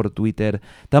es por Twitter.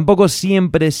 Tampoco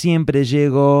siempre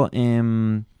llego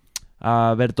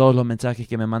a ver todos los mensajes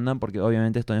que me mandan, porque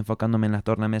obviamente estoy enfocándome en las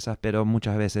tornamesas, pero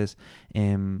muchas veces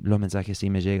los mensajes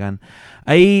sí me llegan.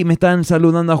 Ahí me están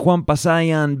saludando a Juan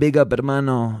Pasayan, big up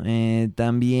hermano.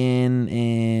 También,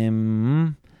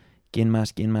 ¿quién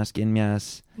más?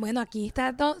 Bueno, aquí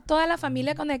está toda la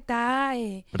familia conectada.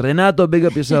 Renato, big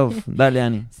up yourself. Dale,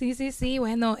 Ani. Sí,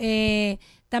 bueno,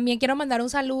 también quiero mandar un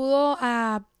saludo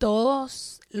a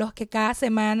todos los que cada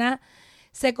semana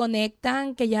se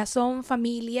conectan, que ya son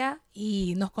familia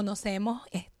y nos conocemos.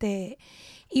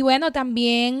 Y bueno,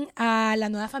 también a la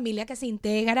nueva familia que se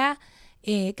integra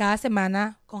cada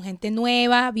semana con gente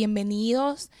nueva.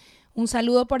 Bienvenidos. Un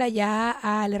saludo por allá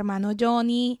al hermano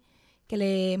Johnny, que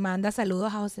le manda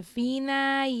saludos a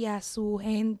Josefina y a su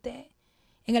gente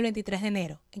en el 23 de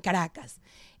enero en Caracas.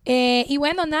 Y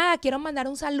bueno, nada, quiero mandar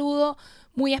un saludo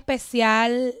muy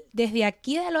especial desde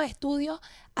aquí de los estudios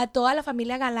a toda la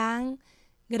familia Galán.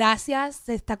 Gracias,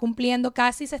 se está cumpliendo,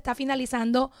 casi se está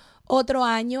finalizando otro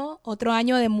año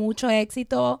de mucho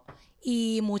éxito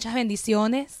y muchas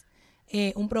bendiciones.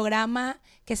 Un programa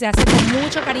que se hace con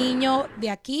mucho cariño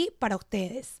de aquí para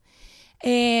ustedes.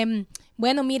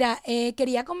 Bueno, mira,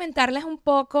 quería comentarles un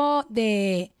poco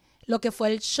de lo que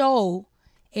fue el show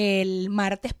el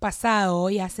martes pasado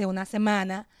y hace una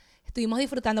semana. Estuvimos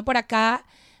disfrutando por acá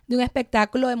de un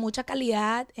espectáculo de mucha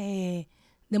calidad, de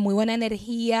muy buena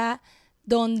energía,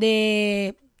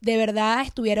 donde de verdad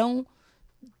estuvieron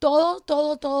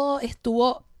todo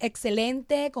estuvo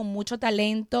excelente, con mucho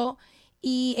talento.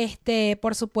 Y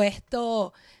por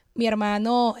supuesto, mi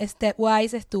hermano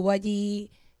Stepwise estuvo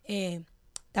allí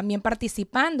también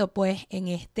participando pues en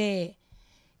este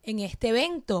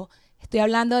evento. Estoy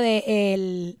hablando de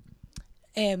el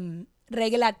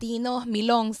Reggae Latino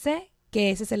 2011,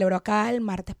 que se celebró acá el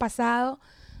martes pasado,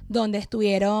 donde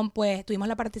tuvimos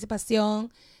la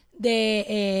participación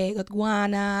de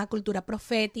Godwana, Cultura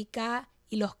Profética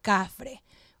y Los Cafres.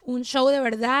 Un show de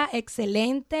verdad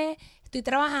excelente. Estoy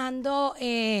trabajando,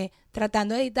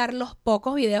 tratando de editar los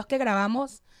pocos videos que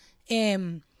grabamos.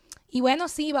 Y bueno,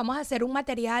 sí, vamos a hacer un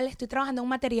material. Estoy trabajando en un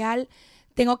material.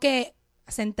 Tengo que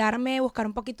sentarme, buscar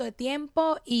un poquito de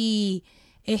tiempo y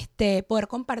poder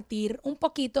compartir un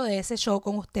poquito de ese show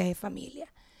con ustedes, familia.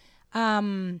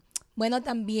 Bueno,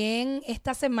 también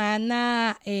esta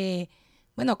semana,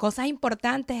 cosas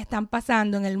importantes están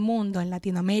pasando en el mundo, en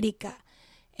Latinoamérica,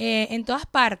 en todas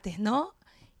partes, ¿no?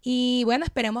 Y bueno,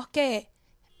 esperemos que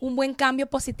un buen cambio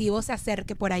positivo se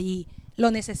acerque por allí.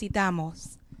 Lo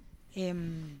necesitamos.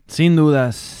 Sin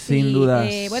dudas.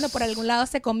 Bueno, por algún lado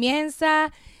se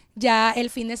comienza. Ya el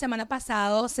fin de semana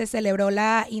pasado se celebró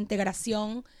la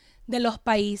integración de los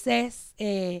países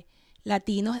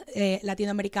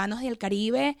latinoamericanos y el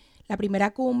Caribe. La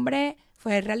primera cumbre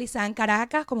fue realizada en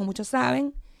Caracas, como muchos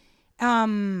saben.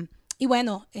 Y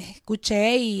bueno,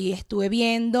 escuché y estuve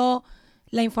viendo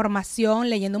la información,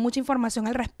 leyendo mucha información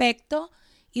al respecto.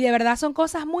 Y de verdad son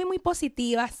cosas muy, muy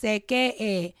positivas. Sé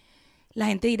que la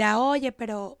gente dirá, oye,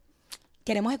 pero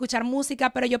queremos escuchar música.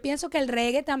 Pero yo pienso que el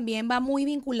reggae también va muy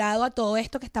vinculado a todo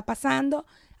esto que está pasando,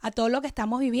 a todo lo que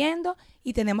estamos viviendo.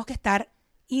 Y tenemos que estar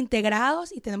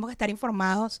integrados y tenemos que estar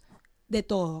informados de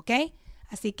todo, ¿ok?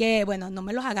 Así que, bueno, no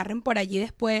me los agarren por allí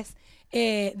después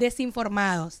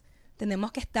desinformados.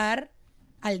 Tenemos que estar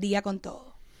al día con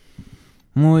todo.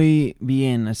 Muy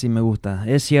bien, así me gusta.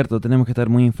 Es cierto, tenemos que estar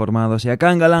muy informados. Y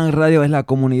acá en Galán Radio es la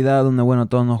comunidad donde, bueno,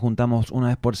 todos nos juntamos una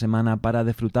vez por semana para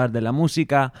disfrutar de la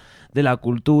música, de la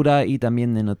cultura y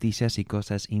también de noticias y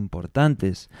cosas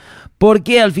importantes.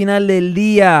 Porque al final del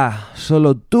día,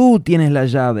 solo tú tienes la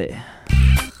llave.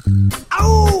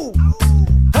 ¡Au!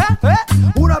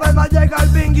 Una vez más llega el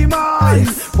Bingy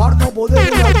Man, cuarto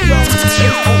poder en acción.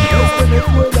 Es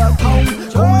Venezuela Town,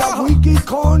 con la Wiki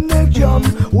Connection.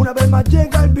 Una vez más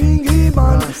llega el Bingy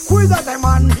Man.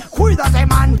 Cuídate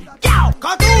man, ¡yao!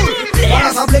 ¡Catur!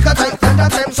 Ahora aplícate,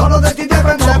 céntrate, solo de ti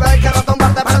depende. Quiero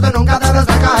tumbarte, pero tú nunca debes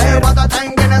de caer.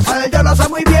 Guárdate, quién es él, yo lo sé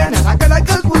muy bien. Es aquel hay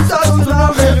que expulsar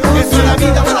una vez. Eso es la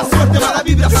vida, mala suerte, mala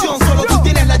vibración. Solo tú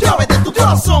tienes la llave de tu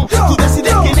corazón. Tú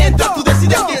decides quién entra, tú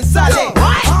decides quién sale.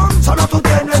 Solo tú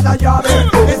tienes la llave.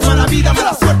 Es mala vida,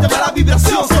 mala suerte, mala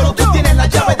vibración. Solo tú tienes la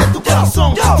llave de tu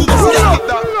corazón. Tú decides.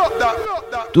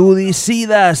 Tú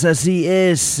decidas, así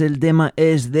es. El tema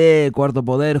es de Cuarto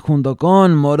Poder junto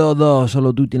con Morodo.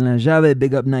 Solo tú tienes la llave.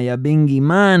 Big Up Naya, Bingy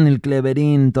Man, el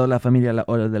Cleverín, toda la familia La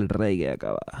Hora del Reggae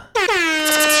acaba.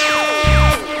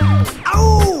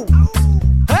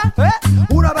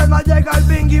 Una vez más llega el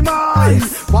Bingy Man,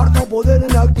 cuarto poder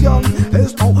en acción.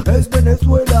 Esto es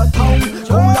Venezuela Town,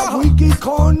 con la Wiki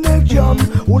Connection.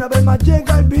 Una vez más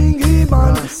llega el Bingy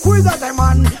Man. Cuídate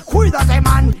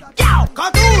man, ¡yao!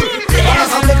 ¡Catur! Ahora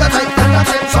aplícate,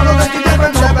 céntrate, solo de ti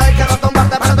depende. Quiero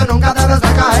tumbarte, pero tú nunca debes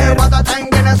de caer. Guárdate,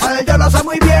 quién es él, yo lo sé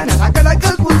muy bien. Es aquel hay que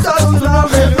expulsar una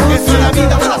vez. Eso es la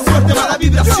vida, mala suerte, mala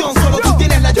vibración. Solo tú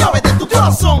tienes la llave de tu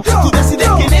corazón. Tú decides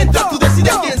quién entra, tú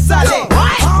decides quién sale.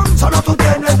 Solo tú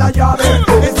tienes la llave.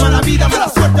 Es mala vida, mala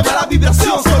suerte, mala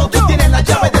vibración. Solo tú tienes la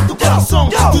llave de tu corazón.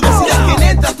 Tú decides quién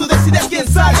entra, tú decides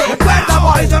quién sale. Recuerda,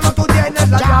 boy, solo tú tienes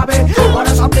la llave. Por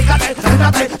eso aplícate,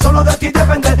 céntrate, solo de ti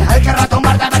depende. El que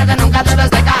retumbarte, pero que nunca debes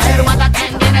de caer. Guárdate,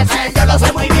 quién es él, yo lo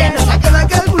sé muy bien. Es aquel hay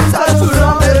que expulsar su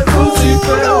nombre.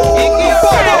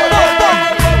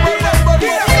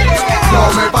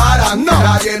 No me paran, no,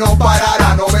 nadie nos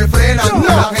parará, no me frenan,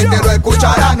 no, la gente lo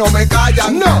escuchará, no me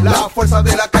callan, no, la fuerza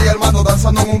de la calle hermano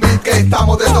danzando en un beat que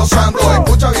estamos destrozando,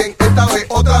 escucha bien, esta vez,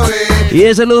 otra vez. Y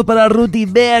el saludo para Ruti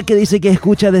Bea que dice que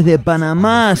escucha desde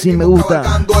Panamá, si me gusta.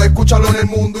 Escúchalo en el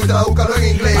mundo y tradúcalo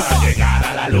en inglés. Para llegar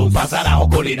a la luz pasará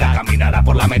oscuridad, caminará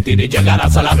por la mentira y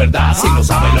llegarás a la verdad. Si no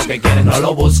sabes lo que quieres no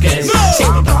lo busques, si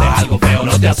encontraste algo feo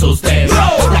no te asustes.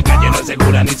 La calle no es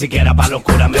segura ni siquiera para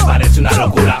locura, me parece una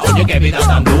locura, oye qué vida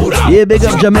tan dura. Y el Big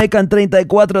Up Jamaican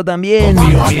 34 también.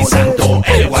 Confío en mi santo,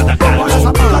 el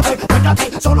Guatacardo.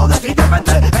 Solo de ti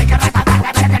depende. Hay que recatarte,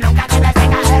 pero que nunca debes de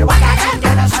caer. Guárdate,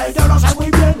 quién es él, yo lo sé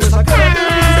muy bien. Es aquel hay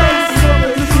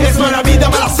que es mala vida,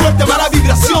 mala suerte, mala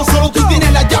vibración. Solo tú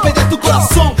tienes la llave de tu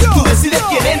corazón. Tú decides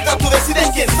quién entra, tú decides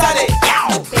quién sale.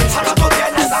 Solo tú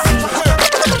tienes la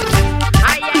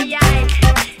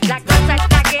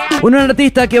Un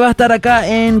artista que va a estar acá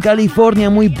en California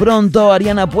muy pronto,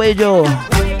 Ariana Puello.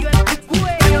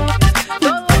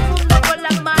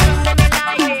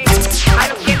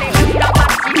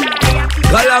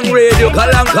 Galang Radio,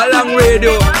 Galang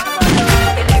Radio.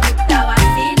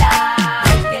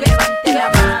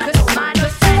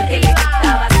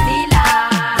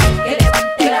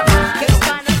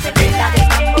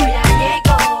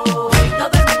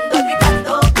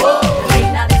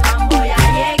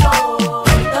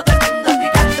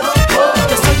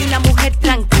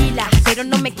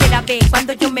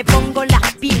 Cuando yo me pongo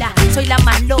las pilas, soy la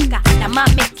más loca, la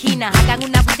más mezquina. Hagan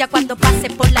una bulla cuando pase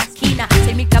por la esquina.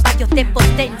 Soy mi caballo de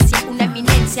potencia, una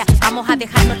eminencia. Vamos a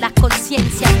dejarnos las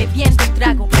conciencias, bebiendo un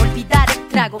trago, olvidar el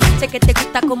trago. Sé que te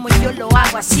gusta como yo lo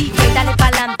hago, así que dale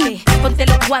pa'lante, ponte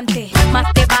los guantes.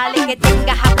 Más te vale que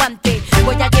tengas aguante.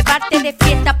 Voy a llevarte de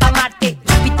fiesta pa' amarte,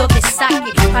 chupito de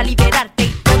saque pa' liberarte.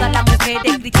 Y todas las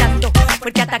mujeres gritando,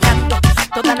 fuerte atacando.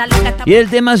 Y el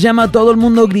tema se llama Todo el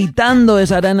mundo gritando.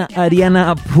 Es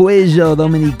Ariana Puello,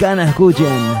 dominicana, escuchen.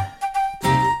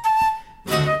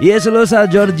 Y saludos a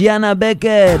Georgiana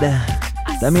Becker,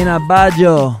 también a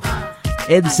Bayo,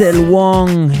 Edsel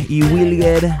Wong y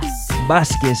Wilger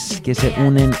Vázquez, que se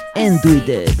unen en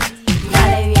Twitter.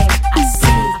 Dale bien, así,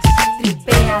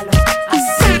 tripéalo,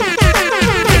 así.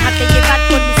 Déjate llevar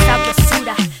por mi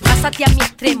sabrosura. Pásate a mi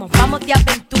extremo, vamos de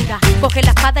aventura. Coge la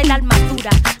espada y la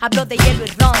armadura. Hablo de hielo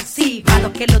y ron, sí, para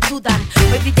los que lo dudan.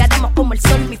 Hoy brillaremos como el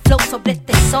sol, mi flow sobre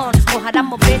este son. Ojalá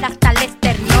mover hasta el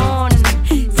esternón.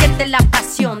 Siente la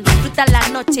pasión, disfruta la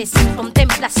noche sin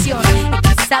contemplación.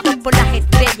 Hechizados por las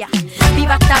estrellas.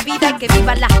 Viva esta vida y que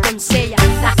vivan las doncellas.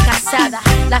 Las casadas,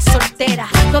 las solteras,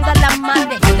 todas las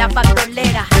madres y las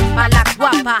bandoleras. Pa' la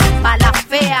guapa, pa' la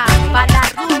fea, pa' la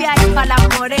rubia y pa' la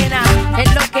morena.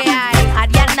 Es lo que hay,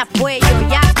 Ariana Puello,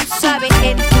 ya tú sabes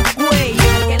en tu cuello.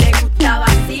 Al que le gusta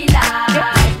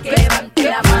vacilar, que levante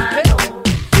la mano.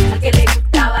 Al que le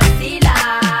gusta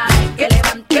vacilar, que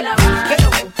levante la mano.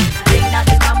 Reina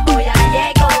del mambo ya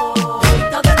llegó y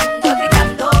todo el mundo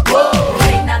gritando.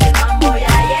 Reina del mambo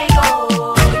ya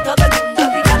llegó y todo el mundo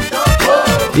gritando.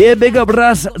 Yeah, big up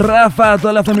Rafa,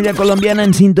 toda la familia colombiana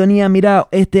en sintonía. Mira,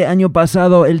 este año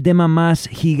pasado el tema más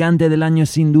gigante del año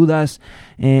sin dudas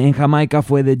en Jamaica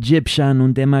fue The Egyptian,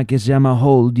 un tema que se llama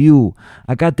Hold You.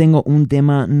 Acá tengo un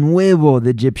tema nuevo de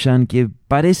Egyptian que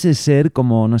parece ser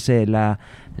como, no sé, la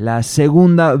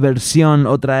segunda versión,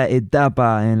 otra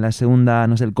etapa en la segunda,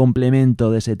 no sé, el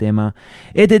complemento de ese tema.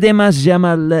 Este tema se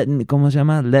llama ¿cómo se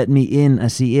llama? Let Me In,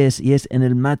 así es, y es en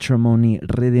el Matrimony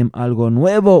Rhythm, algo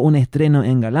nuevo, un estreno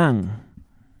en Galán.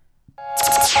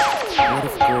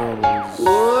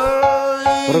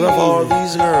 What about all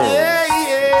these girls? Yeah,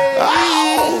 yeah.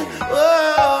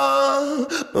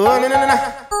 Oh, no.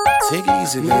 Take it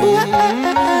easy, baby.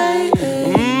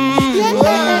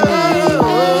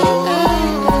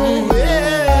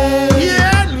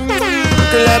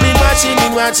 Girl, I've been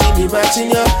watching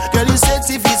you. Girl, you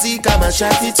sexy physique, I'm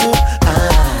attracted to.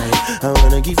 I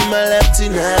wanna give you my love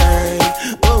tonight.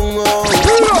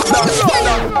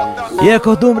 Y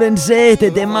acostúmbrense, este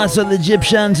temazo de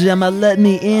Egyptian se llama Let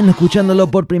Me In, escuchándolo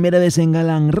por primera vez en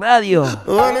Galán Radio.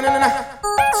 Oh, no.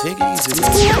 Take it easy,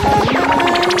 baby.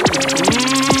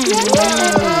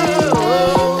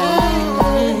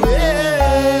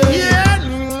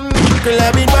 Girl,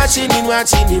 I've been watching you.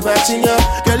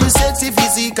 Girl, you sexy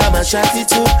physique, I'm attracted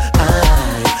to.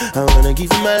 I wanna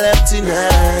give you my love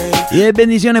tonight. Y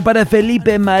bendiciones para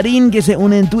Felipe Marín que se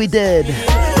une en Twitter.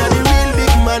 You're the real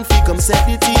big man, fi come set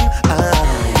the team.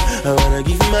 I wanna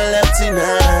give you my love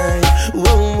tonight.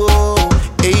 Whoa.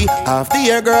 Hey, after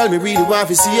your girl, me really want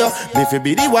to see you. Me fi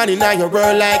be the one in your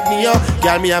world like me, yo.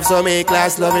 Girl, me have some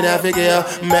A-class love in Africa, yo.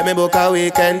 Make me book a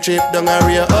weekend trip down a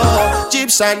Rio. Oh,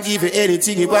 Gypsy give you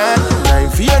anything you want.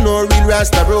 Time for you, no real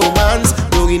Rasta romance.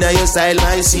 Looking at your style,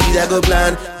 my seed I go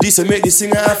plan. This will make the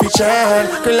singer happy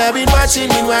chant. Girl, I've been watching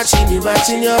you.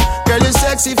 Girl, you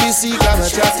sexy physique, I'm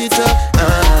attracted to.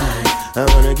 I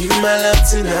wanna give you my love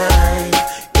tonight.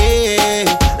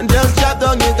 Just drop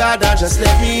down your guard and just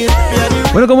let me in.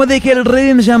 Bueno, como dije, el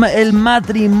rhythm se llama El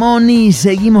Matrimony.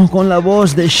 Seguimos con la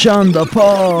voz de Sean Da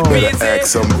Paul.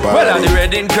 Well, on the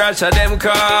wedding crash of them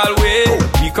call we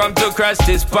come to crash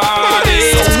this party.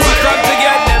 We come to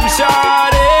get them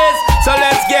shorties. So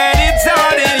let's get it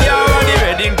started, yo. On the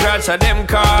wedding crash of them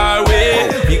call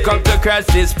we come to crash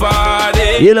this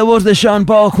party. Y la voz de Sean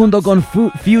Paul junto con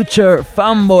Future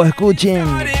Fambo.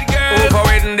 Escuchen.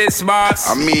 This boss.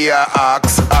 And me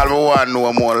ask, all I want to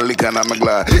know more liquor than my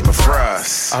glass. My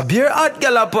frost. A beer hot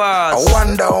gallopers. I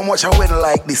wonder how much I win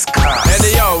like this car.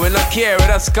 Hey yo, we not care, we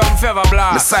just come fever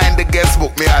blast. Me sign the guest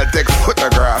book, me I'll take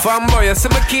photograph. Fanboy, you see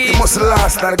my key. You must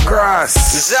last on the grass.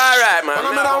 It's alright, man.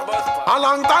 A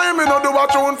long time me no do a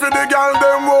tune for the girl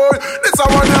them boy. This a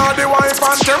one yard the wife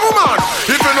and them woman.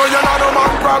 If you know you're not a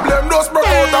man problem, just broke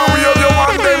out and wave you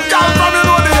want them. Girl from you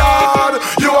know the yard.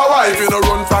 You a wife, you know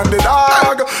run from the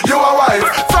dog. You a wife.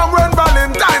 From when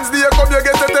Valentine's Day come, you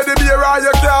get a teddy bear on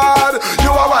your card. You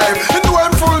a wife. You know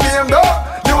him full name though.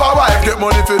 You a wife. Get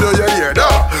money for do your ear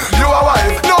though. You a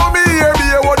wife. No me here be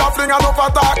a word of fling and no for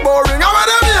talk boring. I'm with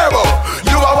them here but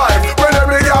you a wife. When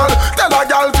every girl tell a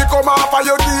girl to come off of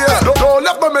your gear. Don't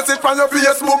left my message from your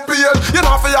Facebook page. You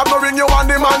know if you have no ring you want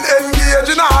the man engage.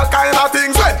 You know all kind of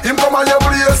things when him come on your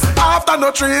place. After no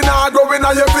tree now growing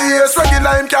on your face.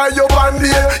 Regular him carry your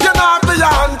band-aid. You know if you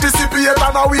anticipate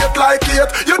and a wait like it.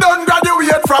 You don't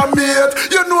graduate from it.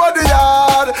 You know the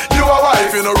yard. You a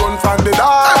wife, you know run from the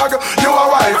dog. You a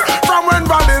wife. From when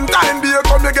Valentine Day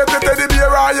come you get the teddy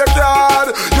bear on your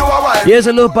card. You a wife. Y un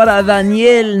saludo para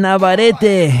Daniel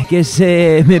Navarrete que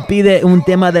se me pide un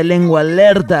tema de lengua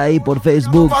alerta ahí por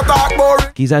Facebook.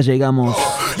 Quizás llegamos.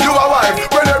 You a wife.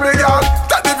 When every girl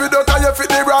take the video can you fit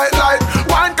the bright light.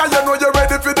 Wine can you know you're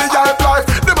ready for the hype life.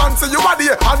 The man say you are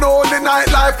there and only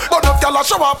night life. But no girl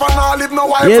show up and all live no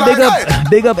wife Yeah, like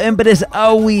big up Empress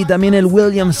Aui, también el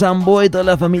William Samboy, toda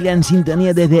la familia en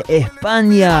sintonía desde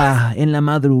España. En la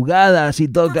madrugada, así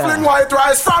toca. Fling white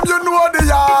rice from you know the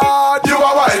yard. You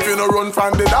a wife, you know run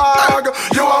from the dog.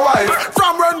 You a wife,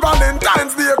 from when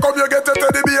Valentine's Day come you get a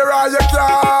teddy bear on your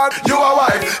card. You a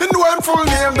wife, you know him full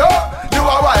name though. You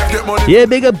a wife, get money. Yeah,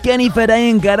 big up Kenny Feray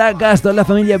en Caracas, toda la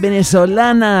familia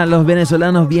venezolana, los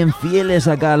venezolanos bien fieles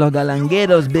acá, los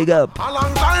galangueros, big up. A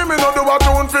long time me no do a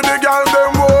tune for the girl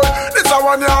them boy. This a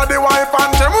one yard the wife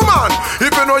and them woman.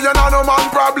 If you know you're not no man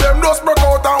problem, just broke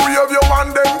out and wave you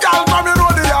want them. Girl from you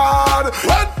know the yard.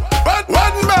 What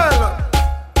man?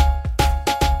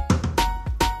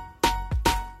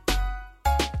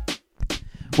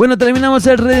 Bueno, terminamos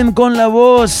el rhythm con la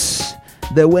voz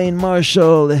de Wayne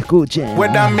Marshall, escuchen.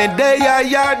 Whether midday or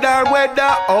yard or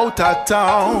whether out of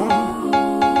town.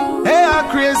 Hey, a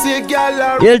crazy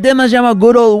girl. Y el tema se llama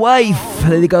Good Old Wife.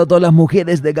 dedicado a todas las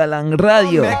mujeres de Galang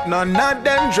Radio. Make none of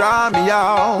them draw me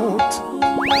out,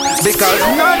 because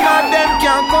none of them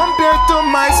can compare to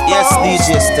my spouse. Yes,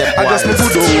 DJ Step I just my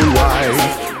good old wife.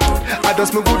 I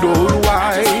just my good old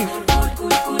wife.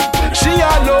 She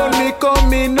alone me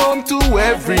coming home to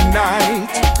every night.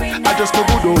 I just my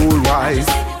good old wife.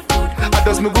 I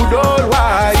just my good old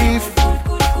wife.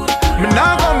 Me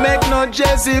not gonna make no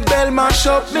Jezebel mash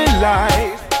up me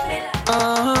life.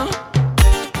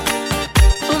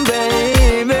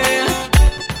 Baby.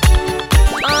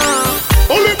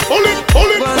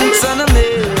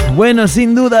 Bueno,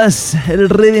 sin dudas, el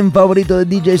rhythm favorito de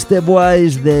DJ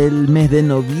Stepwise del mes de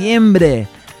noviembre.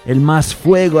 El más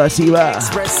fuego, así va.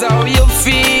 Express how you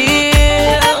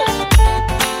feel.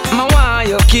 Ma why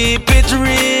you keep it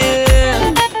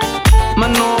real. Ma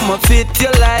know ma fit you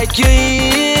like you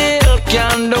heal.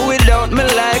 Can't do without me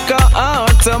like a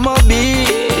automobile.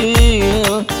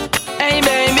 Hey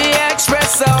baby,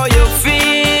 express how you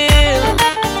feel.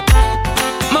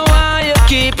 Ma why you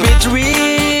keep it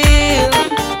real.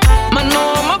 Ma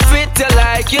know ma fit you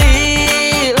like you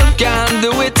heal. Can't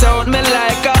do without me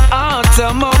like a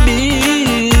automobile.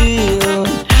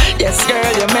 Yes,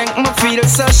 girl, you make me feel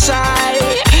so shy.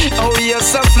 Oh, you're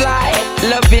so fly,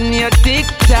 loving your thick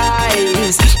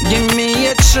thighs. Give me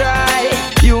a try,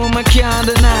 you me can't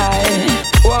deny.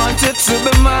 Want it to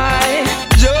be mine,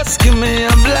 just give me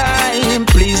a blind.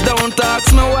 Please don't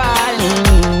ask me why.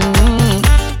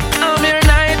 I'm your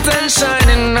knight and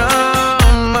shining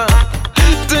armor.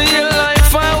 To your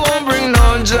life I won't bring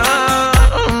no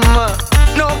drama.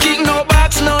 No kick, no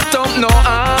box, no thump, no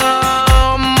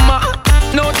arm.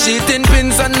 No cheating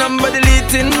pins and number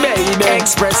deleting, baby.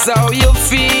 Express how you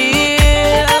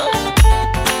feel.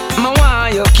 Ma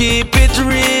why you keep it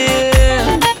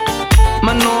real.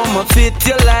 Ma know ma fit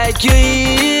you like you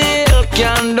heal.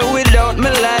 Can't do without me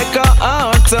like a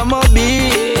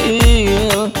automobile.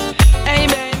 Hey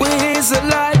baby, we is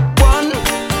like 1,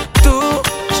 2,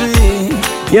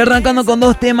 3. Y arrancando con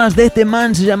dos temas de este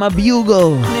man, se llama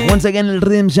Bugle. Once again, el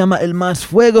rhythm se llama El Más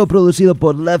Fuego, producido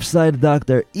por Left Side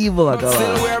Dr. Evil. Acaba.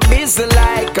 We're busy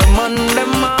like a Monday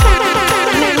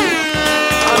morning.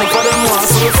 And for them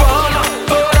once we fall,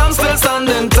 but I'm still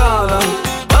standing taller.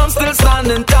 I'm still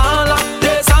standing taller.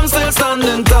 Yes, I'm still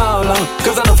standing taller.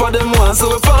 Cause I know for them once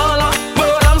we fall,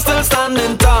 but I'm still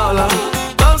standing taller.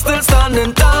 I'm still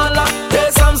standing taller.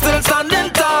 Yes, I'm still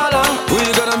standing taller.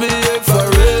 We're gonna be here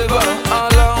forever.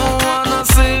 All I wanna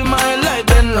see my light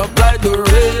bend up like the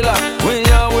railer. We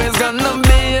always gonna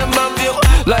be above you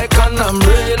like an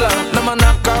umbrella. No man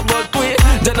knock our but we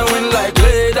genuine like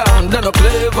leather. They're no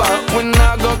clever. We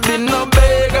not go be no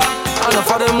beggar. I know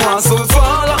for them once we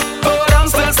fall, but I'm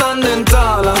still standing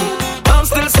taller. I'm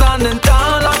still standing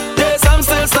taller. Yes, I'm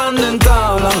still standing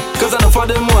taller. Cause I know for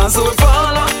them once we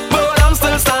fall, but I'm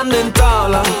still standing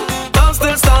taller. I'm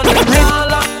still standing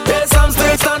taller. Yes, I'm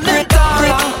still standing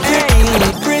taller. Hey,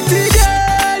 pretty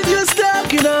girl, you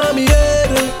stuck in my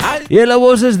head. Y en las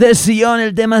voces de Sion,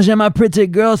 el tema se llama Pretty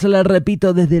Girl, se la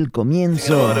repito desde el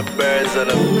comienzo.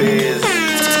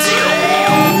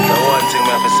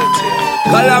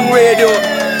 Galang Radio.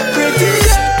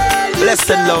 Bless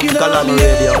and love, Galang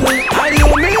Radio. I do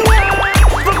me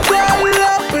for crawling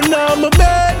up and on my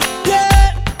bed.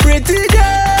 Yeah, pretty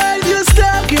girl, you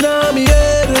stuck in on me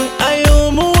head. I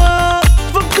am a one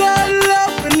for crawling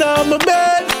up and on my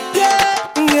bed. Yeah,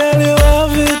 girl, you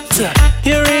have it.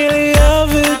 You really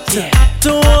have it.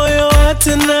 Don't want you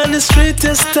acting on the street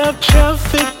to stop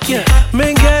traffic. Yeah,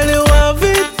 man, girl, you have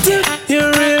it.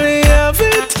 You really have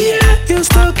it. Yeah, you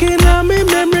stuck in on me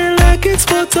memory like it's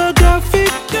photographic.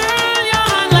 Girl, you're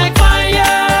hot like fire.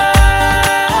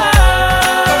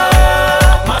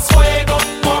 Más fuego,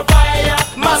 more fire.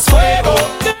 Más fuego.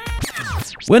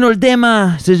 Bueno, el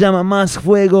tema se llama Más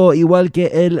Fuego, igual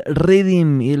que el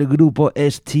rhythm y el grupo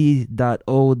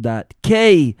ST.O.K.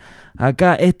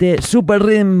 Acá este super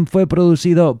rhythm fue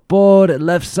producido por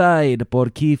Left Side,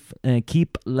 por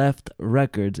Keep Left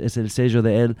Records, es el sello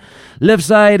de él. Left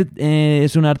Side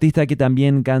es un artista que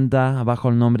también canta bajo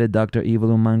el nombre Dr.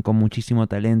 Evil, un man con muchísimo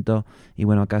talento. Y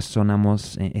bueno, acá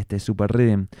sonamos este super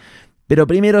rhythm. Pero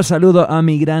primero saludo a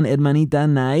mi gran hermanita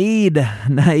Nair.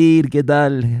 Nair, ¿qué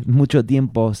tal? Mucho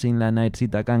tiempo sin la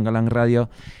Naircita acá en Galang Radio.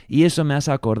 Y eso me hace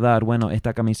acordar, bueno,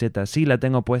 esta camiseta sí la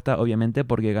tengo puesta obviamente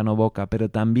porque ganó Boca, pero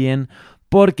también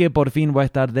porque por fin voy a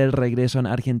estar del regreso en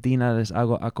Argentina. Les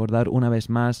hago acordar una vez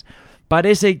más.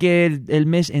 Parece que el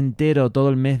mes entero, todo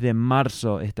el mes de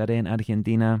marzo estaré en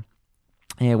Argentina.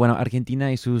 Bueno,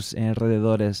 Argentina y sus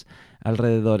alrededores,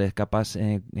 capaz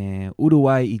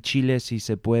Uruguay y Chile si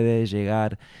se puede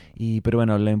llegar, pero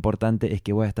bueno, lo importante es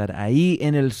que voy a estar ahí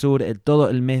en el sur todo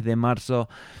el mes de marzo,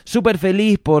 súper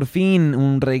feliz, por fin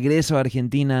un regreso a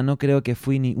Argentina. No creo que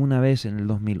fui ni una vez en el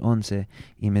 2011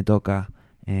 y me toca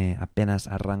apenas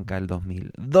arranca el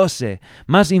 2012.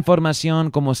 Más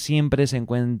información, como siempre, se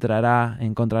encontrará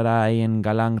ahí en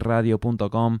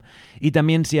galanradio.com. Y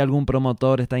también si algún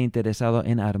promotor está interesado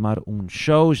en armar un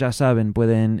show, ya saben,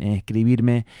 pueden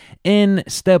escribirme en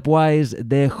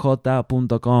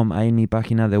stepwisedj.com. Ahí en mi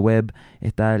página de web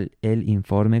está el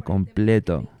informe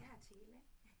completo.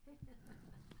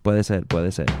 Puede ser.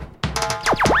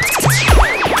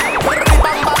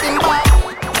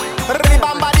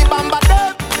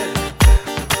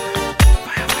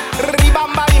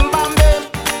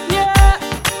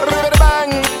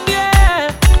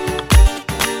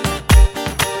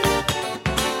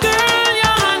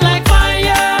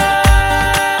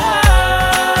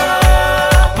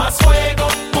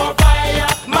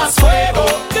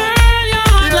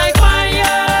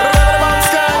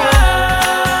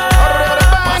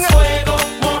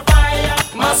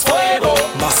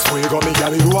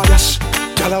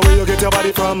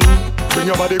 Bring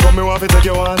your body, come me want to take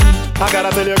you on. I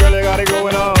gotta tell you, girl, you got it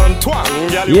going on. Twang,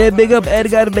 girl, yeah, big up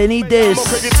Edgar Benitez.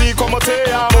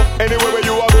 Anywhere where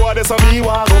you are, go, that's on me,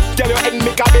 walk up. Girl, you end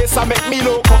me cabeza, make me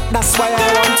look up. That's why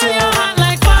I want you. Hot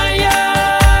like fire.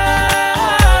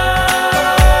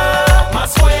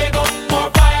 Más fuego, more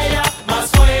fire,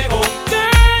 más fuego.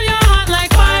 Girl, you're hot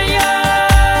like fire.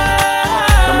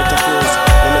 No metaphors.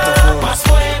 Más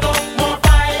fuego, more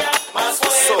fire, más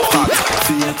fuego. So hot.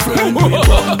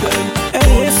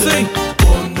 Hey, see,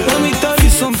 let me tell you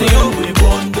something, yo.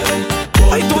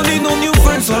 I don't need no new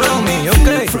friends around me,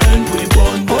 okay?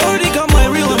 Already got my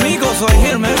real amigos right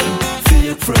here, man.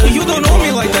 You don't know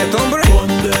me like that, hombre.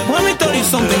 Let me tell you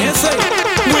something, hey, say.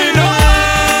 We know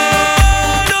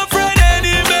no friend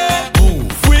anymore.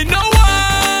 We know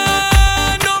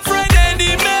no friend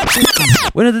anymore.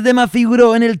 Bueno, este tema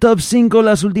figuró en el top 5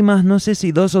 las últimas, no sé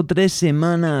si 2 o 3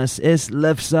 semanas. Es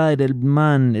Leftside, el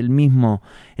mismo.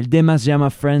 El tema se llama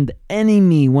Friend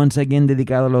Enemy, once again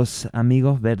dedicado a los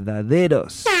amigos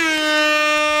verdaderos.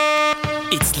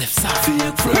 It's Leftside.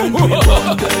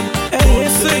 Hey,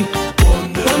 see,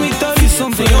 let me tell you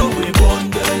something, yo.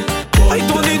 I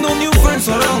don't need no new friends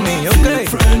around me, okay?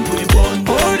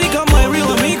 Already got my real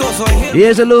amigos right here. Y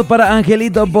el saludo para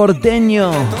Angelito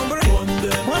Porteño.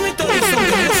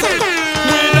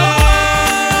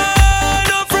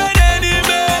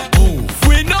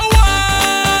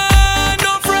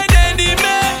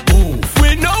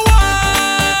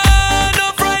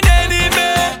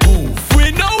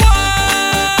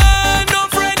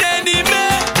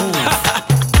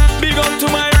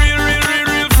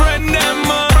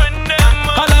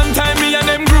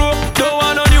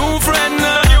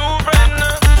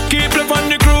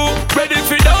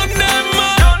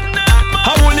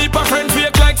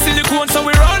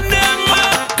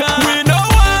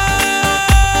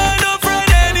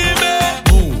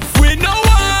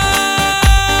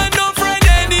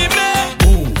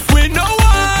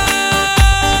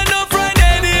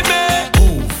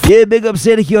 Yeah, big up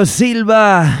Sergio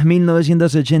Silva,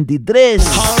 1983.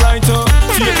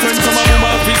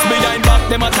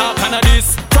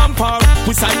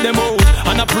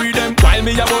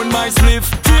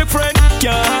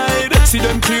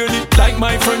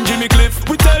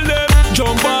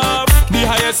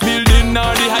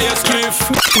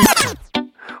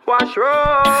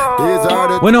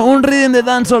 Bueno, un rhythm de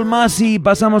dancehall más y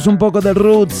pasamos un poco de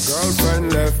roots.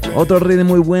 Otro rhythm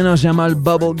muy bueno se llama el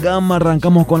Bubblegum.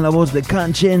 Arrancamos con la voz de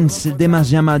Conscience. El tema se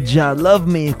llama Ya Love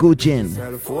Me. Escuchen.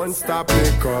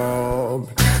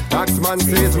 Taxman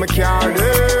says me care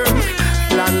them.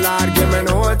 Landlord give me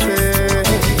notice.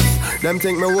 Them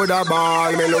think me woulda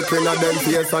ball. Me looking at them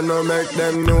face and no make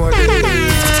them know this.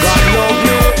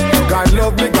 God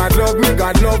love me, God love me,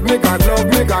 God love me, God love me, God love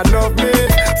me, God love me.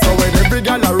 So when every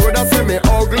girl a road a say me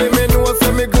ugly, me know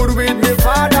say me good with me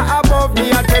Father above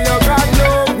me. I tell you God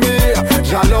love me,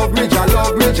 Jah love me, Jah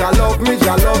love me, Jah love me,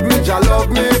 Jah love me, Jah love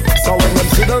me. So when them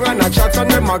sit down and a chat and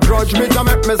them a grudge me, Jah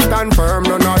make me stand firm.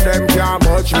 None of them can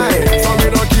budge me. So me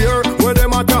no care what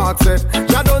them a talk say.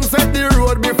 Jah done set the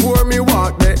road before me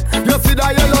walk there. You see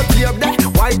that yellow tape there,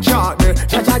 white chalk there.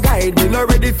 Jah guide me, no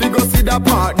ready fi go see the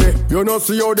part there. You know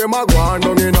see how them a go on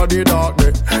down inna the dark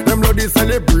there. Them bloody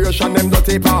celebration, them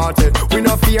dirty party. We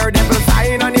no fear devil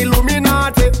sign and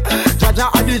Illuminati. Jah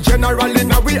are the general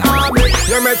inna we army.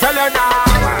 You me tell you now,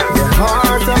 the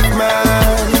heart of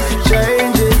man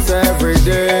changes every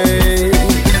day,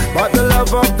 but the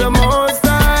love of the Most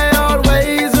High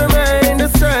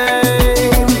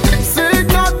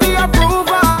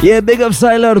Yeah, big up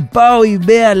Sailor Pau y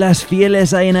vea las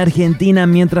fieles ahí en Argentina.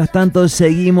 Mientras tanto,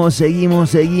 seguimos.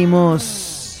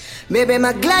 Baby,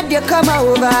 I'm glad you come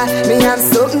over. Me have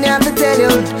something I have to tell you.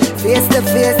 Face to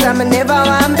face, I'm never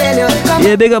want to tell you.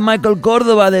 Yeah, big up Michael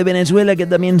Córdoba de Venezuela, que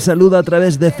también saluda a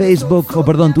través de Facebook,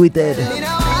 Twitter.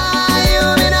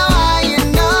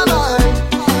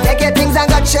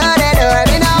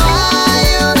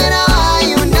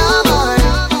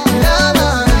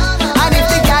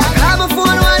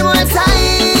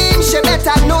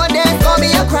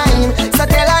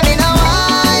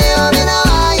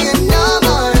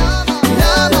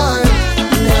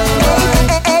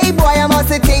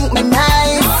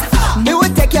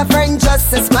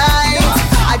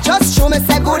 I just show me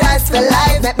say good eyes for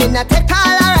life. Make me not take all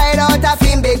a ride out of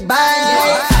him big bike.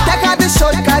 Take out the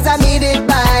short cause I need it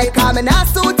bike. Come and I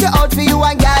suit you out for you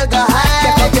and girl go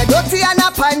high. Take your dirty and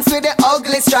a pants with the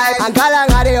ugly stripe. And girl I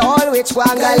got the whole which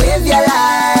one go live your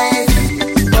life.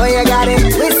 Oh you got it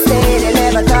twisted. You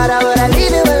never thought I would have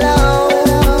leave you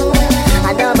alone.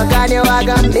 I know my God you are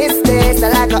gonna miss this. I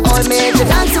like an old man to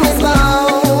dance to his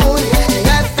bone.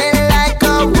 Nothing like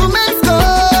a woman's gold.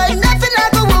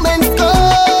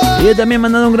 Y también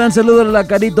mandando un gran saludo a la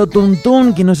Carito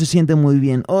Tuntún, que no se siente muy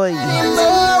bien hoy.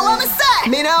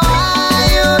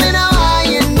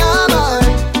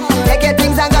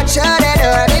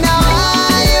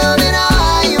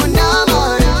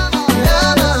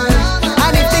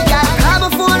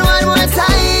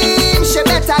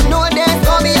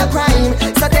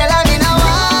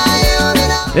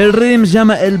 El rhythm se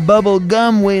llama el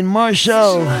Bubblegum, Wayne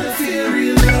Marshall.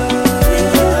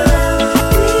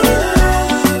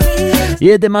 Y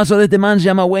el temazo de este man se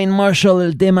llama Wayne Marshall,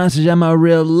 el tema se llama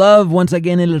Real Love. Once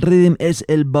again, el rhythm es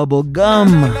el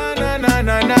Bubblegum.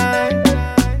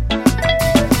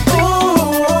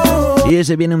 Y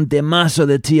ese viene un temazo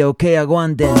de TOK,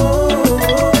 aguanten.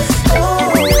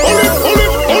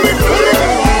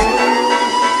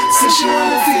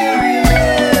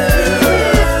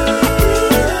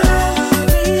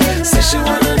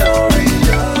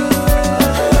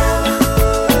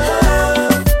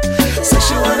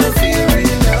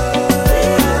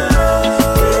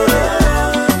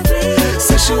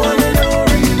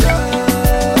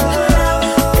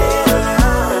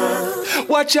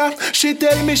 She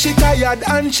tell me she tired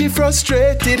and she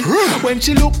frustrated when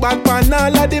she look back on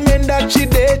all of the men that she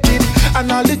dated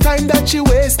and all the time that she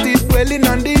wasted dwelling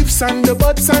on the ifs and the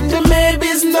buts and the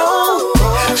maybes. No,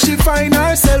 she find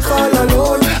herself all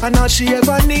alone and all she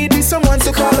ever need is someone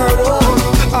to call her own.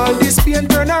 All this pain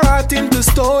turn her heart into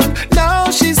stone. Now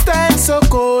she stands so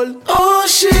cold. All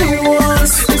she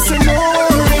wants is to know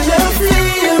her love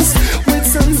feels with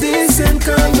some decent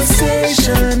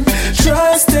conversation,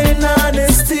 trust and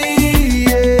honesty,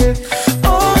 yeah.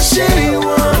 All she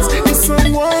wants is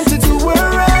someone to do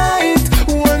her right,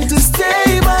 one to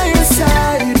stay by her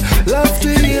side, love to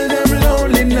heal them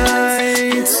lonely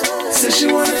nights. Says she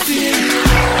wanna feel you.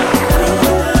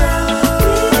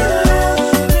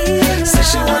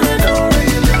 Says she wanna know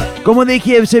real love. Como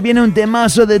dije, se viene un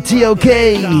temazo de TOK.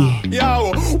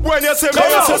 Yo, when you say me,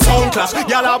 you say sound class.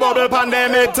 Y'all a bubble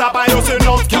pandemic top and you say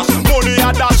enough cash. Money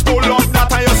a dash full of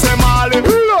that and you say Mali.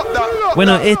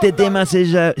 Bueno, este tema se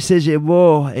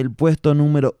llevó el puesto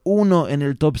número 1 en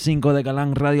el top 5 de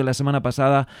Galang Radio la semana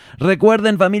pasada.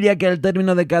 Recuerden, familia, que al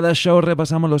término de cada show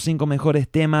repasamos los 5 mejores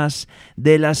temas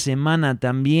de la semana.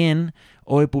 También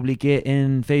hoy publiqué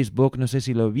en Facebook, no sé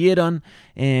si lo vieron,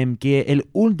 que el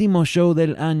último show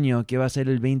del año, que va a ser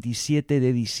el 27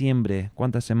 de diciembre.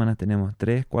 ¿Cuántas semanas tenemos?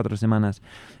 3, 4 semanas.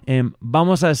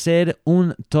 Vamos a hacer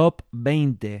un top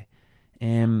 20.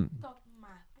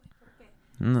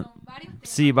 No,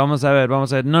 sí, vamos a ver.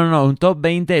 No, un top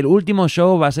 20. El último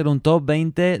show va a ser un top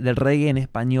 20 del reggae en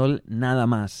español nada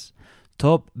más.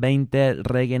 Top 20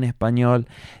 reggae en español.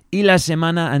 Y la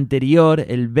semana anterior,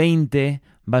 el 20,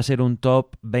 va a ser un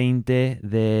top 20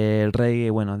 del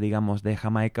reggae, bueno, digamos, de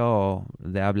Jamaica o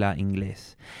de habla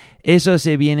inglés. Eso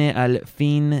se viene al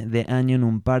fin de año en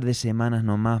un par de semanas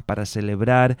nomás para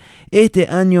celebrar este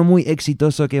año muy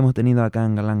exitoso que hemos tenido acá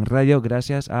en Galang Radio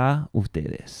gracias a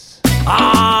ustedes.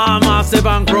 Massive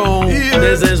and Chrome, yeah.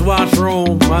 This is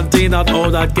Washroom, and Tina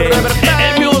all that game.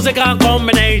 Music and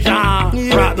combination,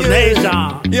 rock the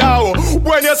nation. Yo,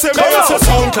 when you say me, you say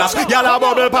sound class. Y'all a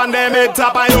bubble pandemic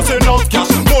top and you say enough cash.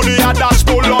 Money a dash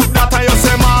full of that and you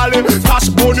say Mali. Cash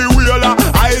Bunny Wheeler,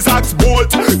 Isaac's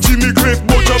Bolt, Jimmy Cliff,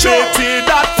 Butcher Betty.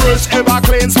 That fresh ever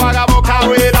clean swagger book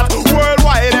away. That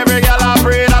worldwide every girl a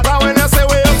pray that. And when you say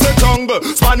we you say jungle,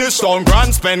 Spanish town,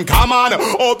 Grand Spend, come on.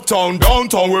 Uptown,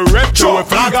 downtown, we rep to a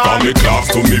flag on. From me class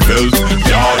to me belt,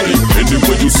 yardy.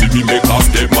 Anyway you see me make a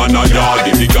step, man a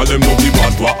yardy. The girl them know the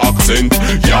bad what accent.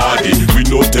 Yardy, we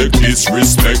no take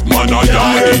disrespect, man a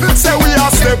yardy. Say we a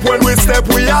step when we step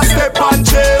on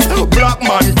chase. Black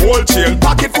man, gold chain,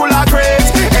 pocket full of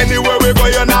crates. Anywhere we go,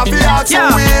 you not be asked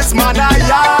who is man a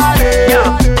yardy.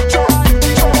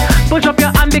 Push up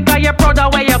your hand because you're proud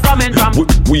of where you're coming from.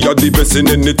 We are the best in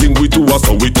anything we do,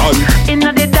 so we done.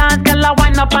 Inna the dance, girl a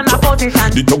wind up on a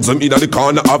position. The dogs them inna the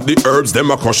corner of the herbs,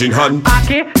 them a crushing hand.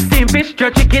 Okay, steam fish,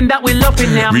 jerk chicken that we love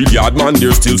in there. Real yard man,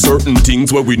 there's still certain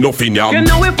things where we nothing yam. You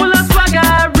know we full of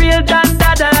swagger, real dan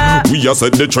dada. We a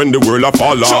set the trend, the world a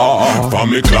follow.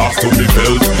 From me class to me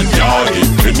belt, yardy.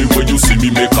 Anywhere you see me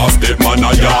make a step, man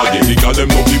a yardy. The girl them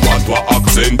know me want to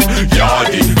accent,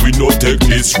 yardy. We no take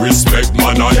disrespect,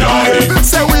 man a yardy.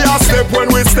 Say we a step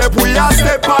when we step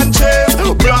on chase.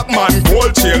 Black man,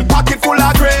 gold chain, pocket full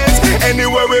of crates.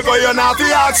 Anywhere we go, you not be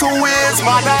asked who is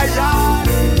man a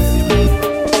yardy.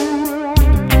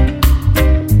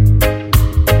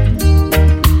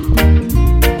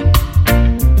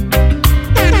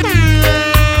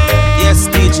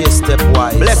 DJ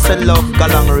Stepwise. Bless and love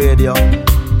Galang Radio.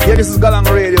 Yeah, this is Galang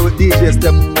Radio with DJ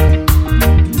Step.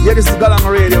 Yeah, this is Galang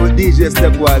Radio with DJ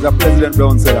Stepwise. President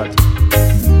Brown said that.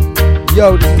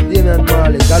 Yo, this is Damian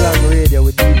Marley, Galang Radio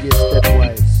with DJ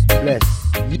Stepwise. Bless.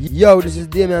 Yo, this is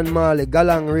Damian Marley,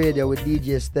 Galang Radio with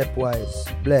DJ Stepwise.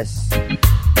 Bless.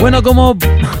 Bueno, como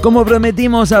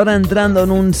prometimos, ahora entrando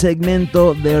en un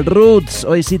segmento de Roots.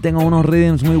 Hoy sí tengo unos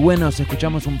rhythms muy buenos.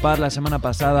 Escuchamos un par la semana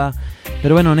pasada.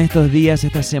 Pero bueno, en estos días,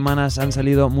 estas semanas han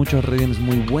salido muchos rhythms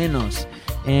muy buenos.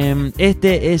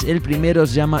 Este es el primero,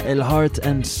 se llama el Heart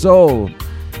and Soul.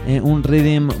 Un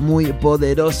rhythm muy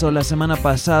poderoso. La semana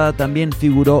pasada también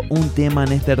figuró un tema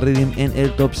en este rhythm en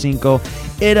el top 5.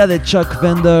 Era de Chuck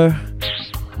Fender.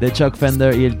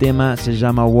 Y el tema se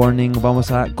llama Warning.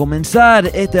 Vamos a comenzar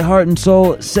este Heart and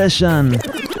Soul Session,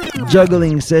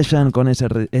 Juggling Session, con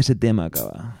ese tema acá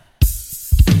va.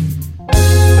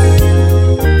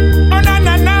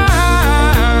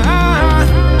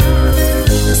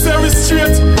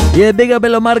 Y el Big Up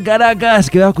el Omar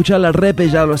Caracas, que va a escuchar la repe,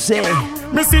 ya lo sé.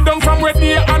 Me sit down from where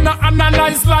they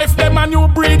analyze life. Them a new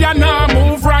breed and now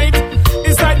move right.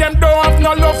 It's like them don't have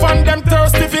no love and them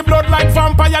thirsty for blood like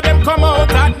vampire. Them come out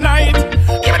at night.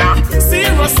 You know,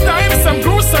 serious time, some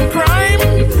gruesome crime.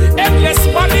 Endless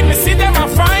body, me see them a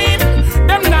fine.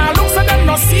 Them now look so them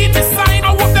no see the sign. I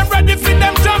hope them ready for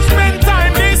them judgment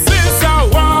time. This is a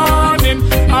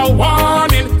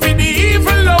warning for the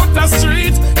evil out the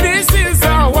street. This is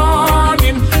a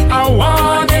warning.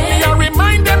 Me a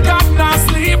remind them God not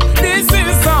sleep. This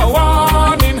is a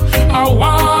warning.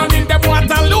 Them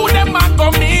Waterloo, them a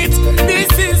go meet. This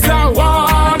is a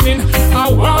warning. The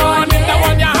one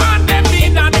you hand them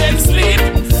in and them sleep.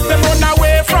 Them run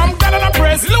away from God and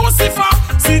praise Lucifer.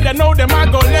 See they know them a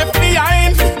go left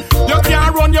behind. You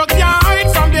can't run, you can't hide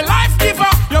from the life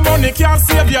giver. Your money can't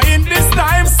save you in this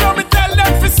time. So me tell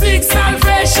them to seek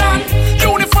salvation.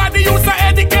 Unify the youth and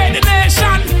educate the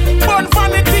nation. Burn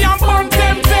vanity and burn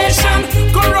temptation.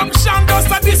 Corruption does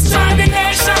to destroy the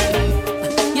nation.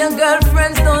 Your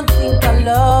girlfriends don't think I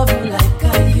love you like I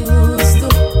used to.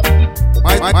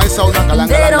 My sound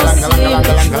they don't seem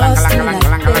to trust me like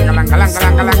they used to.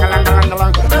 And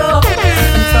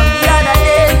from the other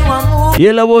day you are moving.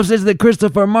 Y la voz es de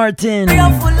Christopher Martin.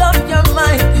 You're full of your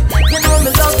mind. You know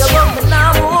me love you but me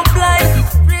now move blind.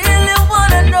 Really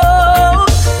wanna know,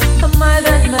 am I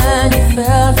that man you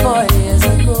fell for years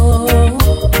ago?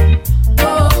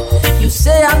 Oh, you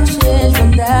say I'm changed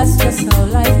and that's just how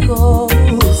life goes.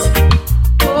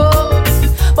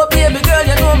 But baby girl,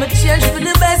 you know me change for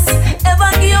the best.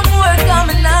 Ever give you more, come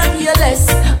and not give you less.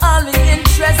 All me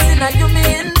interest in and you me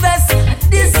invest.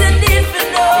 This you need to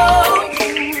know.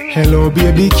 Hello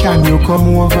baby, can you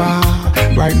come over?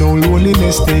 Right now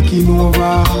loneliness taking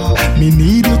over. Me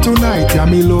need you tonight, yeah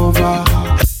me lover.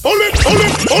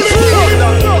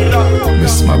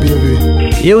 Miss my baby.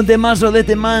 Y un temazo de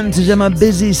este man se llama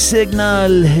Busy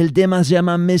Signal. El tema se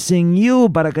llama Missing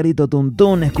You para Carito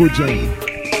Tuntún. Escuchen.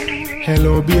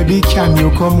 Hello baby, can you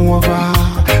come over?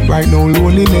 Right now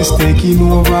loneliness taking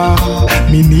over.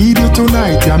 Me need you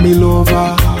tonight, yeah me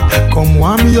lover. Come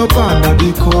warm me up under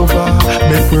the cover.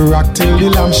 Make we rock till the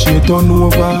lampshade turn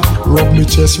over. Rub me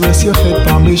chest, rest your head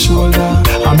on me shoulder.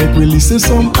 And make we listen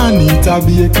some Anita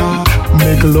Baker.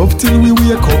 Make love till we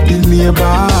wake up the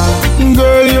neighbor.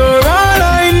 Girl, you're all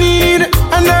I need,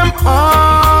 and I'm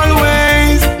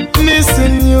always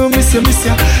missing you. Miss you,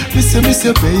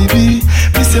 baby.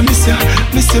 Miss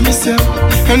you.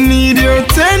 I need your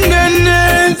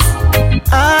tenderness.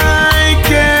 I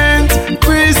can't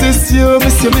resist you.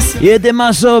 Miss you. Y este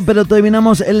mazo, pero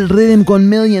terminamos el rhythm con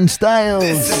Million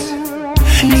Styles.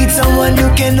 Need someone who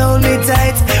can hold me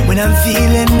tight when I'm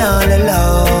feeling all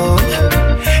alone.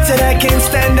 Said I can't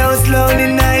stand those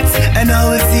lonely nights and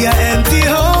always see an empty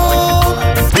home.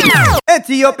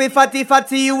 Ethiopia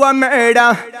fatty, you a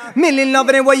murder. Million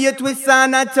loving the way you twist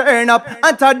and I turn up.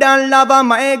 Hotter than lava,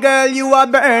 my girl, you a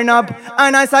burn up.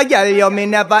 And I say, girl, you me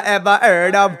never ever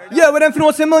heard of. Yeah, with them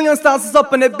from million stars is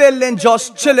up in the building,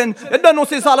 just chilling. You don't know,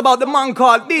 it's all about the man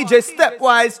called DJ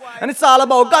Stepwise. And it's all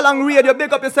about Galang Radio.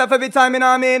 Big up yourself every time, you know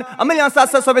what I mean? A million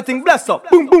stars says everything, bless up.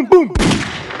 Boom, boom, boom.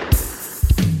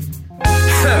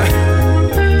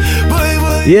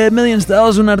 Yeah, Million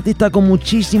Styles, un artista con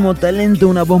muchísimo talento,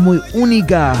 una voz muy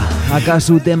única. Acá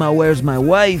su tema Where's My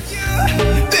Wife.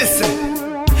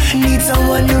 Need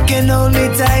someone who can hold me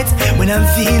tight when I'm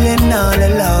feeling all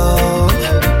alone.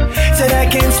 Said I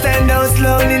can't stand those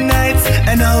lonely nights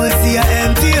and always see an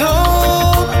empty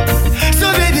home.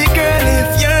 So baby girl,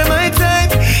 if you're my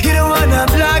type, you don't wanna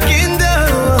block it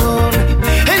down.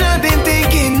 And I've been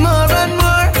thinking more and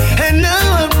more, and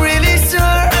now I'm really sure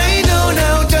I know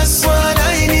now just what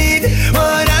I need,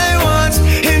 what I want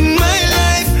in my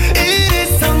life. It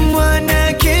is someone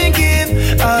I can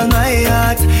give all my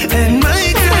heart and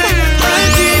my time. I'll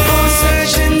keep on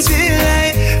searching till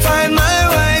I find my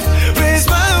wife. Where's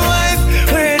my wife?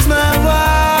 Where's my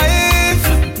wife?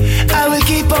 I will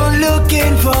keep on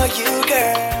looking for you,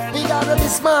 girl. We gotta be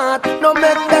smart, no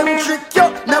make them trick you.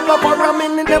 Never for a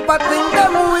minute, never think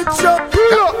them with you.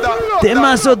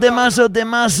 Temazo, temazo,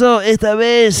 temazo. Esta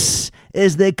vez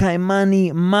es de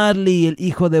Ky-Mani Marley, el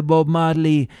hijo de Bob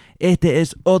Marley. Este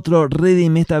es otro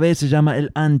rhythm, esta vez se llama el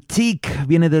Antique.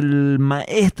 Viene del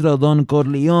maestro Don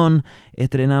Corleone.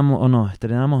 Estrenamos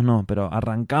no, pero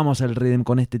arrancamos el rhythm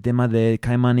con este tema de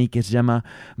Ky-Mani que se llama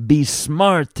Be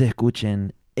Smart.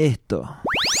 Escuchen esto.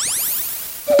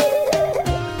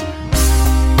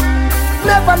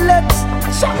 Never let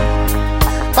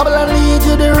Babylon lead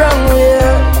you the wrong way.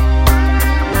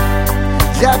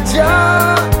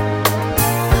 Ja,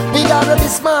 we gotta be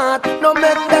smart, no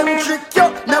make them trick you.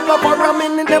 Never for a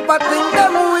minute, never think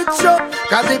them with you.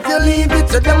 Cause if you leave it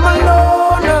to them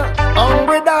alone,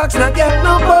 hungry dogs not get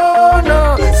no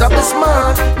bone. So be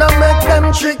smart, no make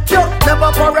them trick you.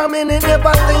 Never for a minute,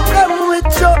 never think them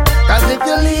with you. Cause if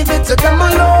you leave it to them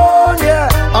alone, yeah,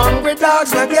 hungry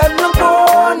dogs not get no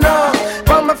bone.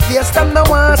 From my face, them no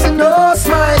want to no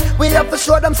smile. We have to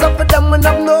show them stuff for them when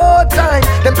have no time.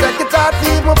 Them take it out,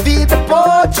 people feed the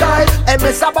poor child. And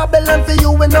miss a Babylon for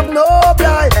you when have no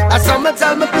blind. As some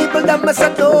tell me people, them me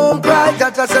say don't cry.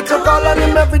 Just said to call on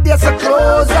him every day, so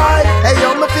close eye. Hey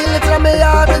yo, me feel it from my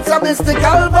heart, it's a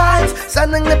mystical vibes.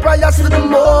 Sending the prayers to the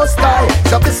Most High.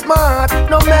 So be smart,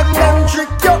 no make them trick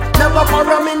you. Never for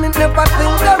a minute, never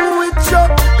think them with you.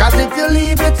 Cause if you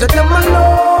leave it to them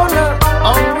alone,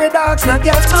 hungry dogs not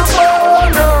get no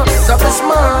bone. So be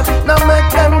smart, no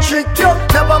make them trick you.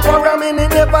 Never for a minute,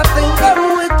 never think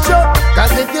them with you.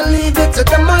 Cause if you leave it to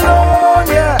them alone,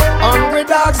 yeah, hungry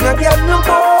dogs not get no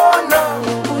bone.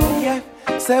 Yeah.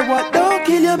 Say what don't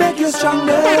kill you, make you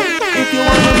stronger. If you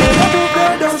wanna make a move,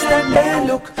 girl, don't stand there,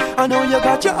 look. I know you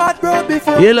got your heart broke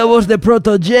before. Y la voz de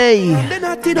Proto J. Then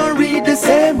I don't read the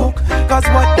same book. Cause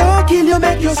what don't kill you,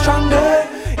 make you stronger.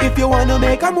 If you wanna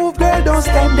make a move, girl, don't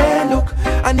stand there, look.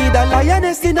 I need a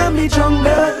lioness in a me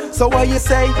jungle. So what you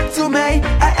say to me?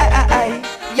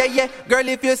 Yeah, yeah, girl,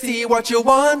 if you see what you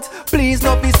want, please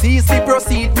not be CC,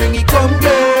 proceed, bring it, come,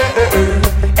 girl.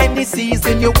 Any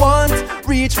season you want,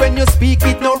 reach when you speak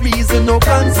it, no reason, no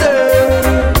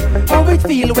concern. How it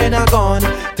feel when I gone,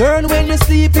 turn when you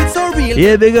sleep, it's so real. Y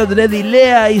el big up Reddy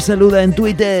Lea y saluda en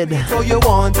Twitter. So you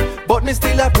want, but me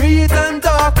still a breathe and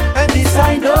talk, and this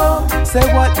I know. Say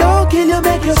what don't kill you,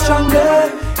 make you stronger.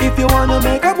 If you wanna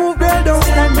make a move, girl, don't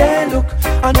stand there, look.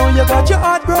 I know you got your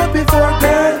heart broke before,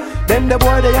 girl. Them the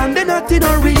boy they and the naughty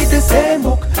don't read the same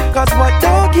book. Cause what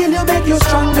don't kill you, make you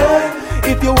stronger.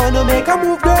 If you wanna make a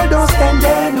move, girl, don't stand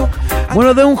there, look.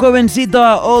 Bueno, de un jovencito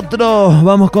a otro,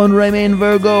 vamos con Remain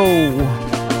Virgo.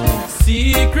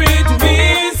 Secret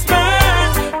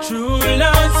whispers, true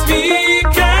love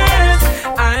speakers,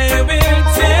 I will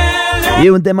tell her. Y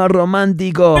un tema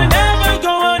romántico. Never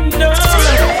go under.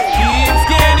 Keeps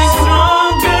getting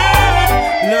stronger.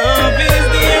 Love is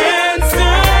the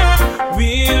answer.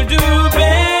 We'll do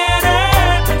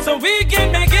better, so we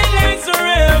can make it last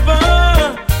forever.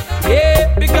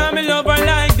 Yeah, become a lover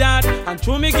like that. And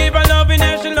true me give her loving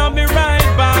and she love me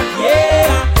right back.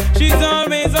 Yeah, she's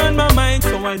always on my mind,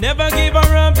 so I'll never give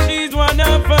her up. She's one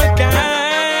of a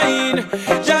kind.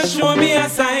 Just show me a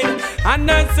sign, and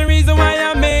that's the reason why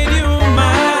I made you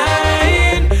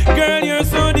mine. Girl, you're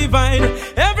so divine.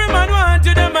 Every man wants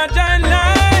you, them a giant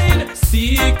line.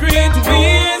 Secret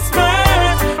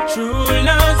whispers,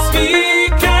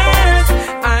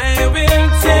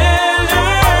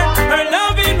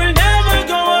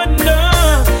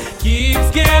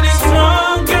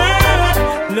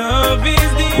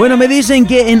 Bueno, me dicen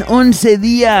que en 11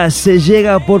 días se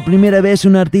llega por primera vez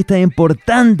un artista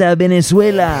importante a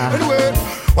Venezuela.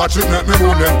 Watch it make me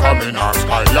move them coming on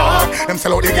Skylark. Them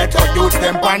sell out the ghetto youth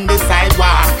them on the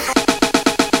sidewalk.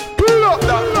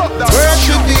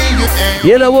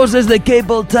 Y la voz es de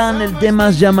Capleton, el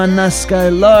tema se llama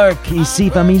Nazca Lark. Y sí,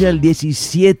 familia, el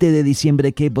 17 de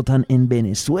diciembre Capleton en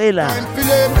Venezuela.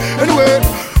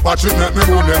 Watch it make me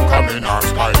move them coming on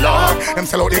Skylark. Them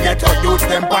sell out the ghetto youth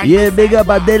them on Y el Big Up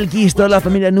a Delkis, toda la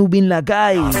familia Nubin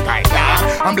Lakai.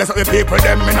 And bless up the people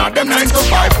them in them 9 to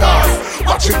 5 stars.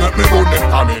 Watch it make me move them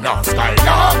coming on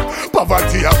Skylark.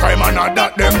 Poverty a crime and not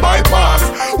that them bypass.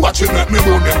 Watch it make me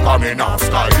move them coming on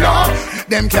Skylark.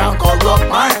 Them can't corrupt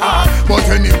my heart. But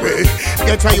anyway,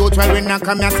 get a youth when we not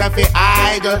come yourself a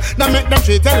idol. Don't make them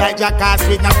treat you like jackass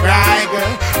with no pride.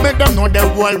 Make them know the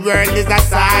whole world is a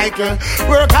cycle.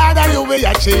 Work hard and you will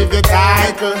achieve your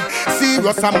title.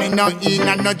 Serious and me no in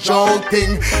and no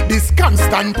joking. This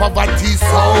constant poverty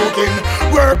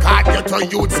soaking. Work hard, get your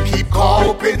youths keep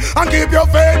coping. And keep your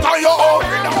faith on your own.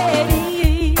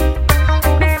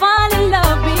 Me fall in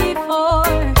love before.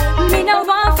 Me no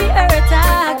want to hurt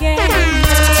again.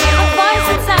 A voice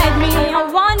inside me, I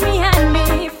want me and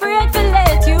me afraid to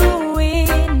let you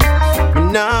in.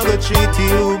 Now I treat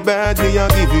you badly, I'll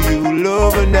give you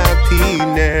love and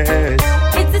happiness.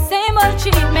 It's the same old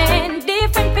treatment,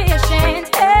 different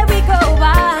patient. Here we go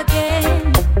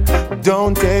again.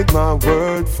 Don't take my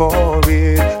word for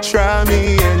it. Try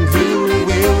me and you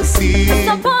will see.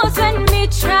 Suppose when me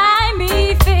try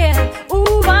me fail,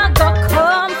 ooh, I go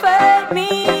comfort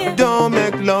me. Don't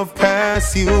make love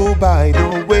pass you by.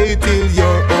 Don't wait till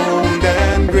you're old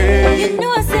and gray. You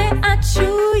know say I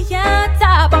chew your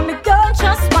top, but me don't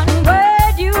trust one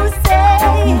word you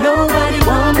say. Nobody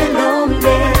want me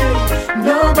lonely.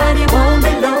 Nobody want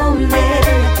me lonely.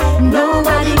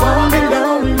 Nobody want me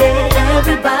lonely.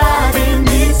 Everybody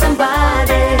needs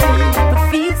somebody. But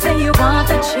feet say you want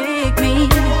to trick me.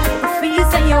 But feet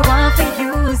say you want to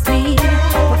use me.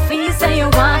 But feet say you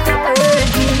want to hurt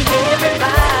me. Everybody.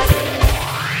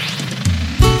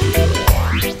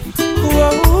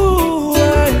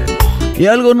 Y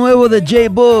algo nuevo de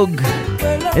J-Boog.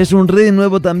 Es un rhythm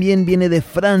nuevo también, viene de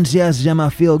Francia, se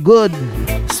llama Feel Good.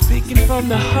 Speaking from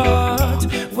the heart,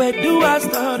 where do I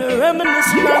start?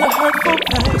 Reminiscing on a hurtful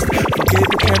past. Forgive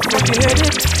it, can't forget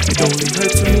it. It only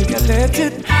hurts me, I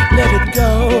let it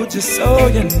go, just so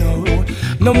you know.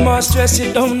 No more stress,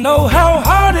 you don't know how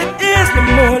hard it is. No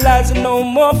more lies and no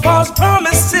more false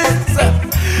promises.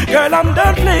 Girl, I'm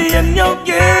done playing your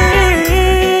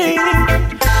game.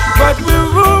 But we're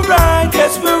alright,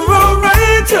 yes, we're alright.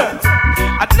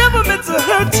 I never meant to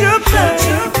hurt you,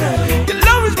 babe. You'll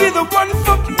always be the one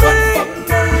for me.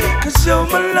 Cause you're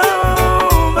my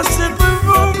love. I said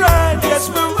we're alright, yes,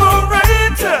 we're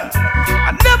alright.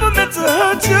 I never meant to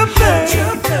hurt you,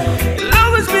 babe. You'll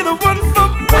always be the one for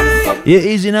me. Yeah,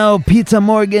 easy now, Peter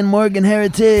Morgan, Morgan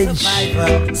Heritage.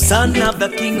 Survivor, son of the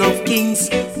King of Kings,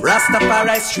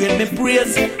 Rastafari straight me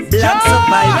praise. Black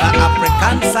survivor,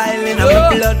 African style in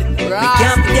my blood. We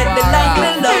can't forget the life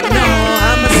we love. No,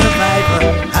 I'm a survivor.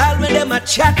 All of them a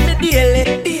chat me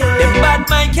daily. Them bad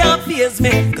mind can't face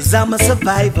me, cause I'm a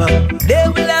survivor. They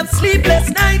will have sleepless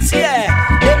nights,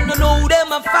 yeah. Them don't know who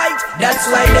them a fight. That's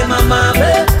why them a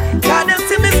marvel. Cause them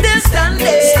see me still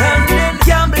standing.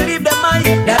 Can't believe them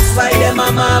mind. That's why them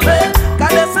a marvel. Cause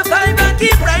they survive and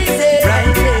keep rising.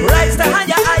 Rise to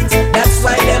higher heights. That's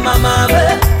why them a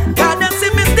marvel. Cause them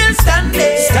see me still standing.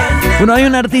 Bueno, hay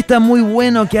un artista muy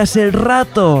bueno que hace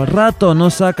rato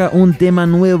nos saca un tema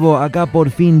nuevo. Acá por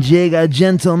fin llega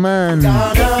Gentleman.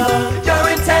 Your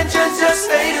intentions just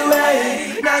fade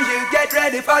away. Now you get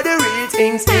ready for the real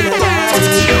things in life.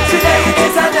 Today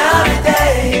is another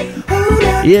day.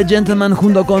 Y el Gentleman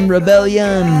junto con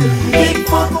Rebellion.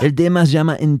 El tema se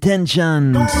llama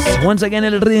Intentions. Once again,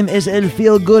 el rhythm es el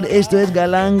Feel Good. Esto es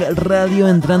Galang Radio,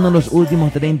 entrando en los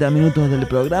últimos 30 minutos del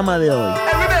programa de hoy.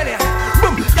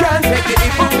 Can't take the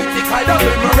hypocritical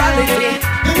double morality.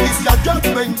 It's your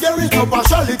judgment, there is no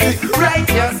partiality.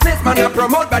 Righteousness, man, I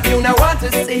promote, but you not want to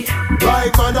see.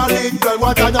 Right man, I lead, girl,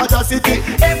 what another city.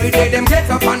 Every day them get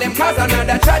up and them cause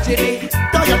another tragedy.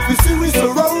 Tired we see we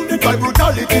surrounded by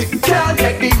brutality. Can't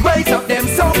take the weight of them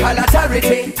so-called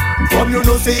authority. From you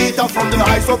know see it up from the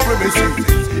high supremacy.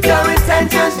 Your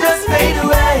intentions just fade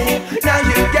away. Now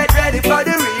you get ready for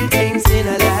the real things in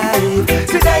a life.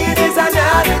 Today it is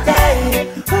another day.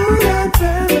 Hold on,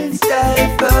 parents,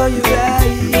 die for you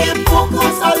right. Keep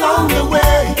focus along the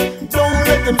way. Don't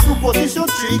let them superstition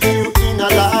trick you in a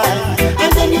lie.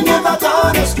 And then you never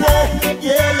gone astray.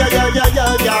 Yeah.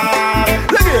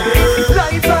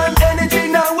 Life and energy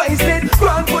now wasted. Go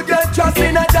and put your trust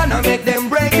in a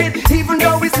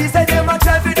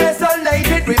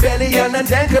and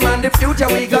gentlemen, the future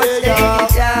we got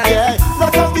yeah.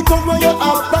 Not have the come where you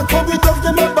up, not come with of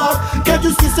them back. Get you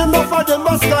see enough of them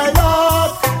a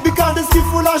skylark. Because they still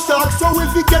full of shock, so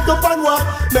if you get up and walk,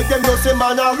 make them know say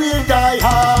man a real die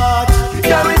hard.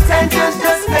 Your intentions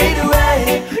just fade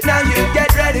away. Now you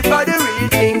get ready for the real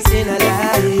things in a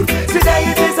life. Today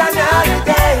it is another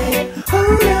day.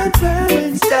 Hold on,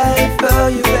 parents, die for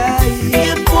you right.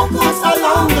 Keep focus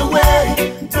along the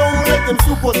way. Don't let them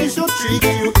superstition trick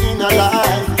you in a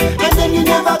life. And then you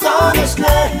never gonna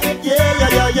stray. Yeah.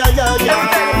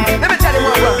 Let me tell you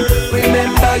what.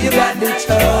 Remember you got the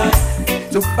choice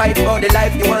to fight for the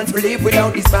life you want to live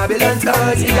without these Babylon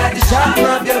toys. You got the sharpen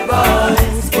of your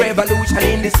voice. Revolution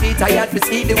in the street, I had to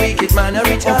see the wicked man a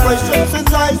reach out. Oppressions and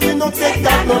lies, we don't take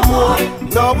that no more.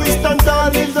 Now we stand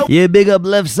tall in the Yeah, big up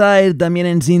Left Side, también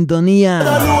en sintonía.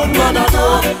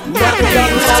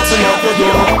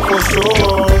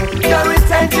 Your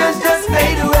intentions just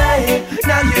fade away.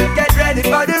 Now you get ready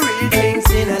for the real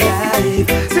things in a life.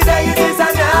 Today it is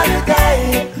another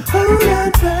day. Hold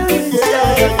on, parents,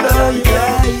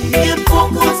 keep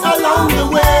focus along the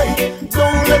way.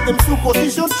 Don't let them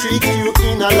superstition trick you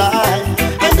in a life.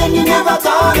 And then you never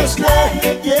gonna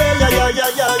stray. Yeah.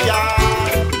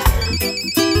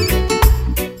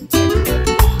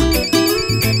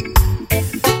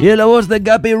 Y la voz de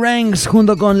Guppy Ranks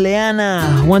junto con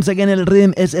Leana. Once again el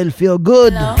rhythm es el Feel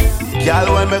Good.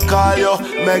 Girl, when me call you,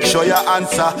 make sure you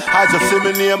answer. I just see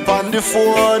me name on the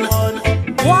phone.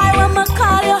 Why when me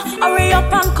call you, hurry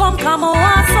up and come I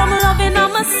want some loving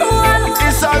on my soul.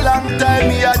 It's a long time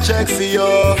me a check for you.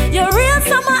 You're real,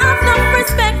 so I have no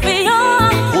respect for you.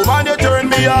 Woman, you turn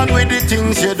me on with the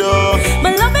things you do.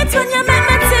 Me love it when you make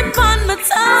me tip on my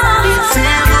tongue. It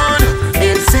feel good,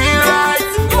 it feel right.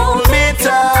 Hold me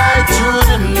tight through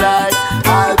the night.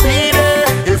 I'll be there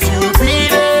if you'll be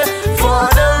there for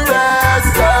the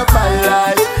rest of my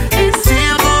life. It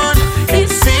feel good, it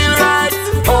feel right.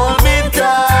 Hold me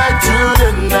tight through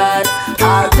the night.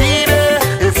 I'll be there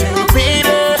if you'll be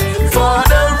there for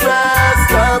the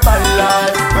rest of my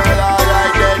life. Well,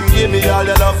 alright then, give me all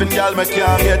the loving, girl, me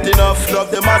can't get enough.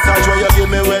 Love the massage where you give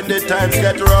me when the times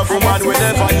get rough. Woman, we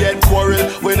never yet quarrel,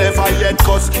 we never yet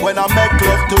cuss. When I make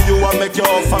love to you, I make you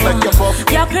off, I make you puff.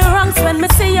 Your appearance when me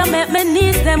see you make me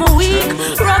knees them weak.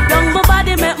 Rub down my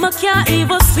body make me can't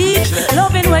even speak.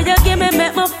 Loving where you give me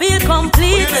make me feel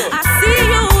complete. I see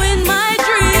you in my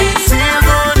dreams. It feel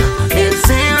good, it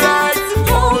feel right.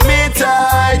 Hold me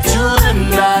tight through the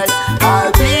night.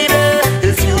 I'll be there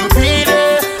if you'll be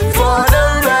there for the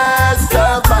rest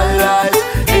of my life.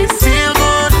 It feel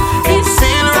good, it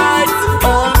feel right.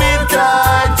 Hold me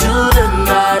tight through the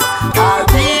night. I'll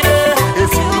be there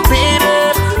if you'll be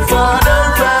there for the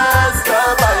rest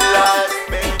of my life.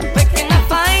 Where can I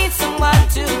find someone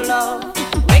to love?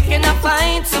 Where can I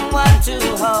find someone to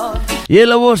hold? Y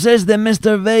la voz es de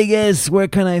Mr. Vegas. Where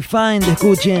can I find?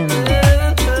 Escuchen.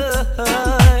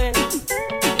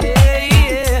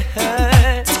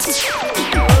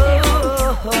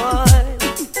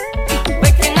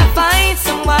 Where can I find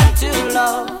someone to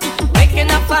love? Where can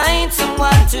I find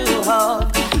someone to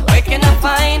hold? Where can I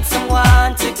find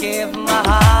someone to give my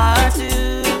heart to?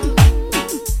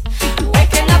 Where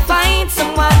can I find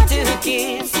someone to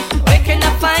kiss? Where can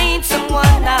I find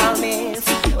someone I'll miss?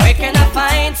 Where can I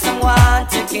find someone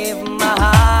to give my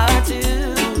heart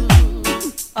to?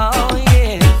 Oh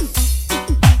yes,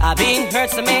 I've been hurt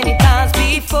so many times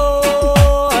before.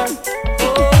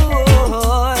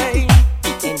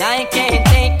 And I can't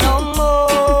take no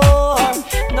more,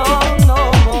 no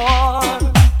more.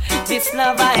 This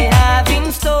love I have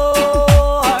in store.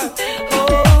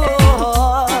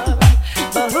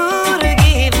 But who to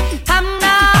give, I'm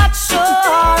not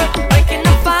sure. Where can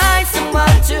I find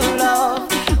someone to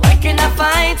love? Where can I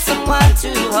find someone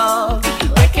to hold?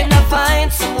 Where can I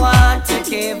find someone to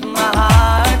give my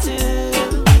heart to?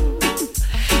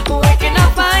 Where can I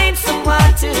find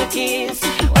someone to kiss?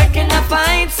 Where can I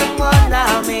find someone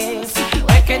I'll miss?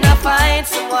 Where can I find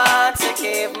someone to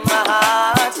give my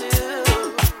heart to?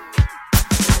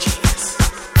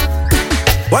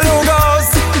 Well, who goes?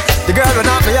 The girl will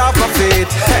knock me off my feet.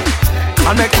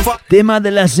 I'll make you Tema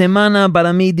de la semana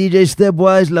para mí, DJ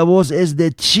Stepwise. La voz es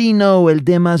de Chino. El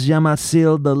tema se llama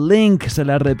Seal the Link. Se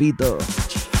la repito.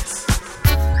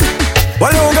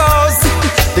 Well, who goes?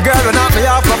 The girl will knock me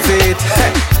off my feet.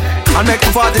 I'll make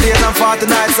you 40 days and 40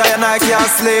 nights and I can't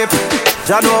sleep.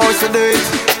 Jah know how to do it.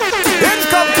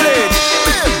 Incomplete.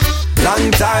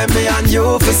 Long time me and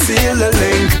you for seal the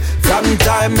link. From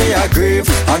time me I grieve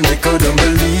and I couldn't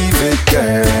believe it,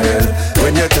 girl.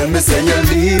 When you tell me say you're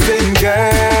leaving,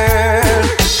 girl.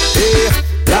 Hey,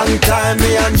 long time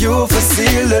me and you for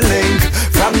seal the link.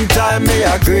 From time time me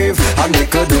a grieve, and me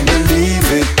couldn't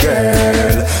believe it,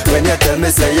 girl. When you tell me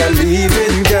say you're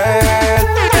leaving, girl.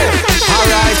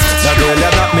 Alright, that girl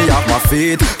you knock me off my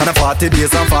feet, and a 40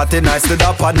 days and 40 nights stood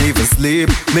up and even sleep.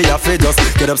 Me have to just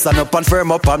get up, stand up and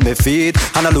firm up on my feet,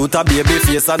 and a loot a baby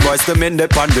face and voice to me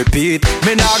up and repeat.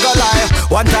 Me nah go lie,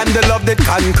 one time the love did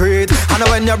concrete, and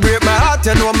when you break my heart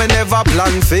you know me never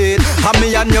plan fate. And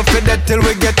me and you fit that till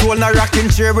we get old in a rocking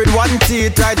chair with one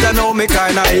teeth. Right I know me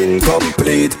kinda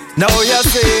incomplete. Now you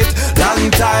see it,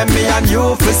 long time me and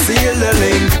you for seal the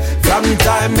link. From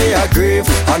time me a grieve,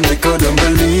 and me couldn't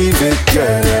believe it,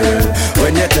 girl.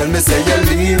 When you tell me say you're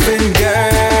leaving,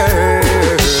 girl.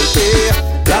 Yeah.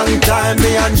 Long time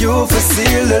me and you for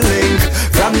seal the link.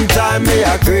 From time me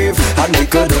a grieve, and me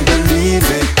couldn't believe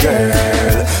it,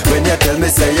 girl. When you tell me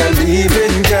say you're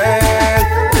leaving, girl.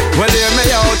 Well, hear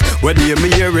me out, well, hear me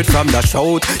hear it from the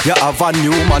shout. You have a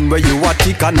new man where you are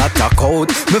thick and not a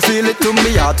coat. Me feel it to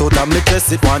me heart out and me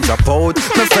chest it one drop out.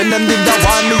 My friend them did that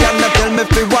want me and they tell me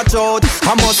fi watch out.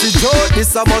 I must see joke,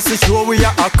 this I must see show we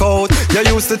a account. You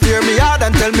used to tear me hard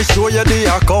and tell me show you the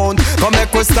account. Come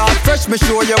make we start fresh, me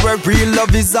show you where real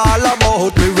love is all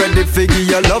about. Me ready fi give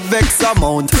your love X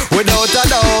amount, without a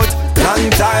doubt. Long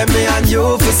time me and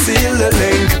you for seal the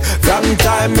link. From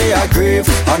time me a grieve,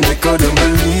 and me couldn't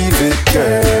believe it,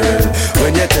 girl.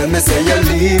 When you tell me say you're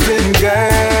leaving,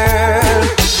 girl.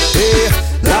 Hey,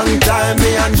 long time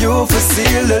me and you for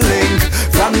seal the link.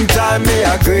 From time me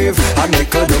a grieve, and me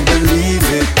couldn't believe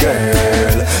it,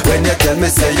 girl. When you tell me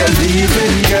say you're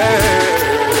leaving, girl.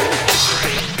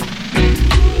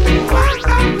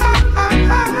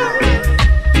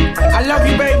 I love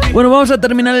you, baby. Bueno, vamos a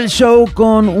terminar el show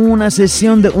con una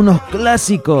sesión de unos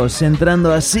clásicos,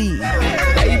 entrando así.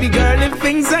 Baby girl, if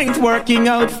things ain't working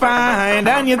out fine,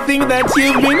 and you think that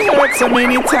you've been hurt so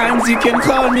many times, you can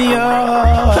call me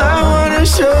up. I wanna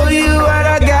show you what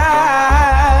I got.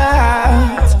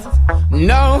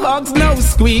 No hugs, no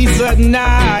squeeze at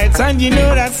night, and you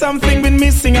know that's something been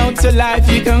missing out to life,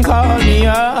 you can call me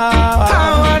up.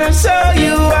 I wanna show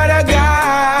you what I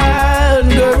got,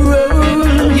 girl.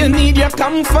 You need your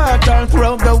comfort all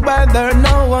throughout the weather.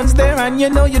 No one's there and you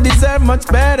know you deserve much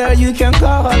better. You can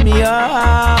call me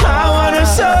up. I wanna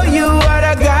show you what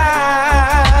I got.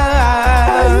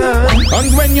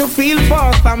 And when you feel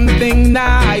for something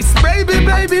nice, baby,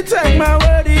 baby, take my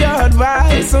word of your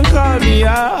advice and call me up.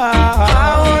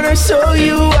 I wanna show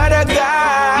you what I got.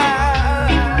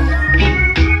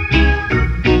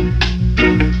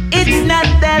 It's not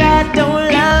that I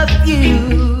don't love you.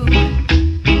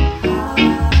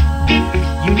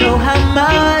 Know how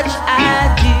much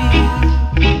I do.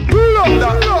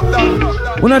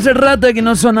 Bueno, hace rato que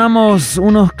no sonamos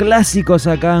unos clásicos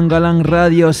acá en Galang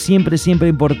Radio. Siempre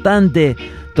importante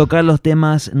tocar los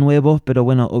temas nuevos, pero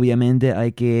bueno, obviamente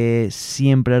hay que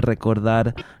siempre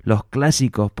recordar los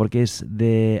clásicos, porque es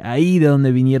de ahí de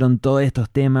donde vinieron todos estos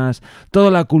temas,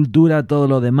 toda la cultura, todo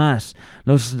lo demás.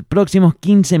 Los próximos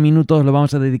 15 minutos los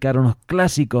vamos a dedicar a unos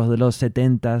clásicos de los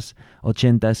 70s,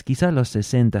 80s, quizás los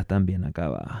 60s también. Acá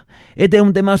va. Este es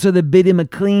un temazo de Betty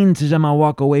McLean, se llama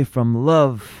Walk Away From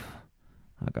Love.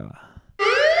 Acá va.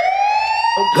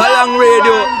 Galang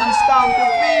Radio.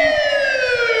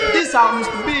 This happens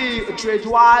to be a trade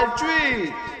wild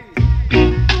treat.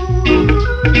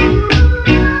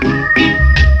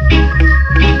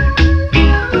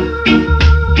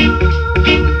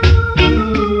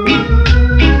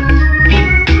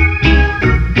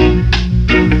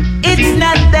 It's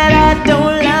not that I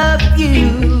don't love you.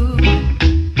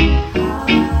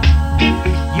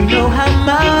 You know how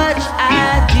much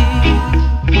I do.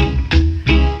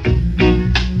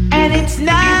 And it's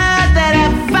not that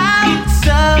I found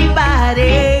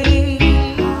somebody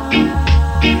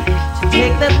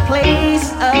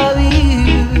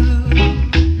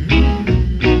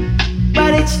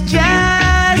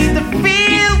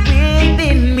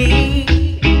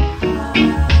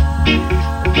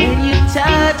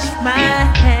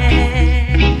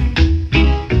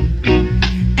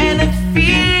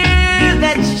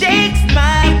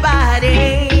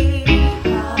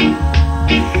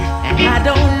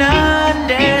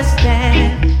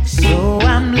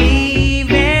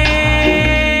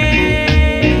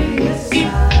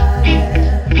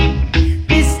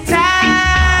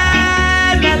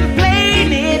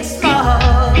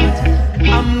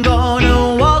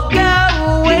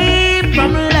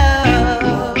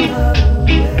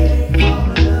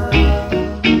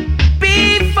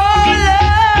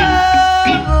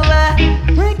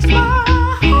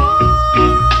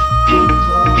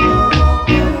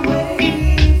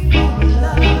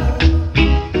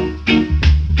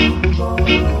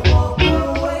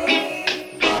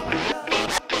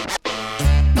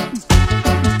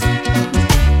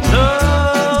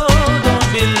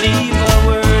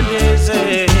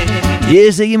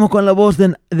Y seguimos con la voz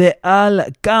de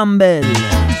Al Campbell.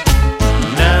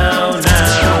 Now,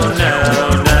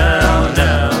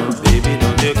 baby,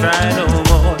 don't you cry no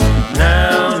more.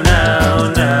 Now,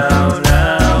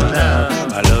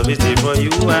 I love it for you,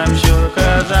 I'm sure,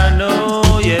 'cause I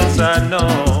know, yes I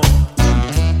know,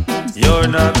 you're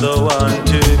not the one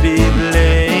to be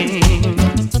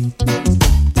blamed.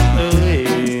 Oh,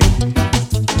 yeah.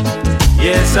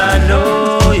 Yes I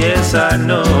know,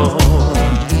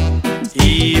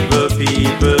 evil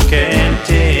people can't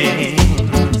tame.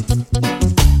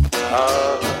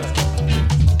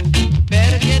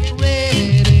 Better get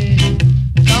ready,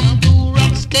 come to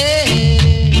rock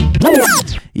steady.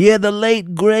 Yeah, the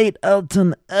late great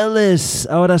Elton Ellis.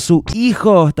 Ahora su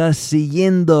hijo está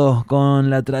siguiendo con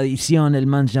la tradición. El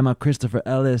man se llama Christopher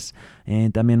Ellis.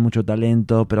 También mucho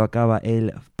talento, pero acaba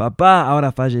el papá,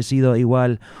 ahora fallecido,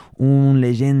 igual un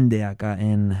leyenda acá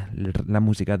en la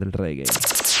música del reggae.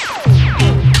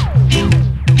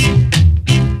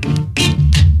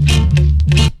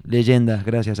 Leyenda,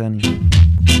 gracias Ani.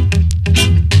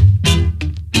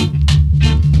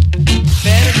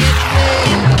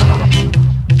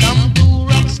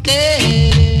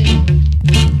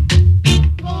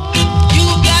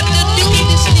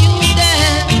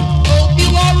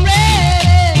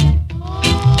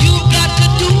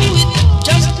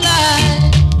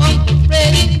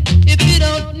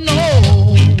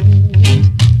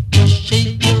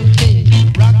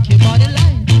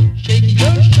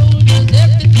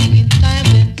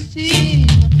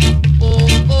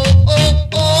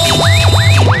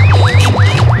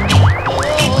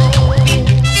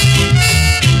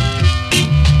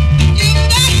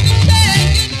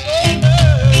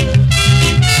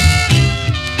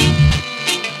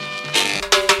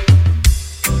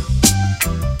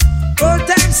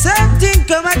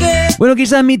 Bueno,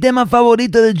 quizás mi tema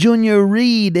favorito de Junior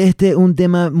Reid, un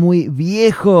tema muy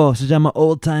viejo, se llama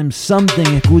Old Time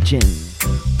Something, escuchen.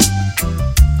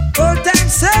 Old time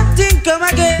something, come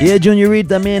again. Y es Junior Reid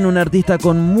también un artista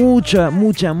con mucha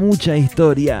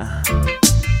historia.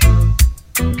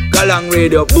 Galang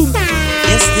Radio, boom.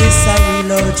 Yes, this a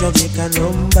real old Jamaican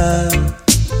rumba.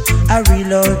 A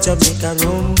real old Jamaican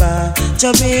rumba.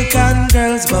 Jamaican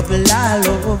girls bubble all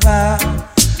over.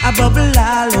 I bubble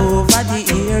all over the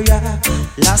area.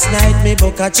 Last night me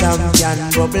book a champion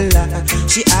bubbler.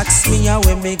 She asked me how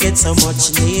when me get so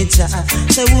much nature.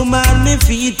 Say woman me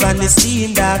feet on the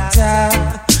steam doctor.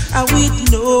 I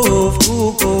with no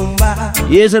cucumber.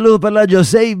 Y el saludo para la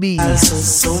Josebi. Also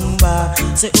zumba.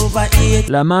 Say over here.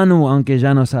 La Manu, aunque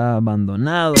ya nos ha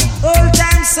abandonado. Old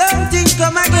time something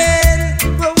come again.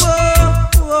 Whoa, whoa,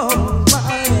 whoa, whoa,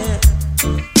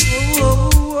 whoa, whoa.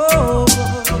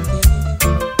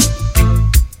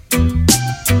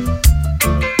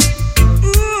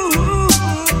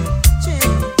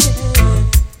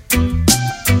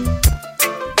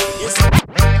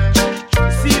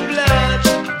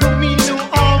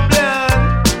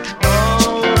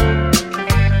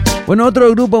 Bueno, otro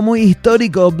grupo muy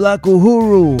histórico, Black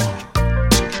Uhuru.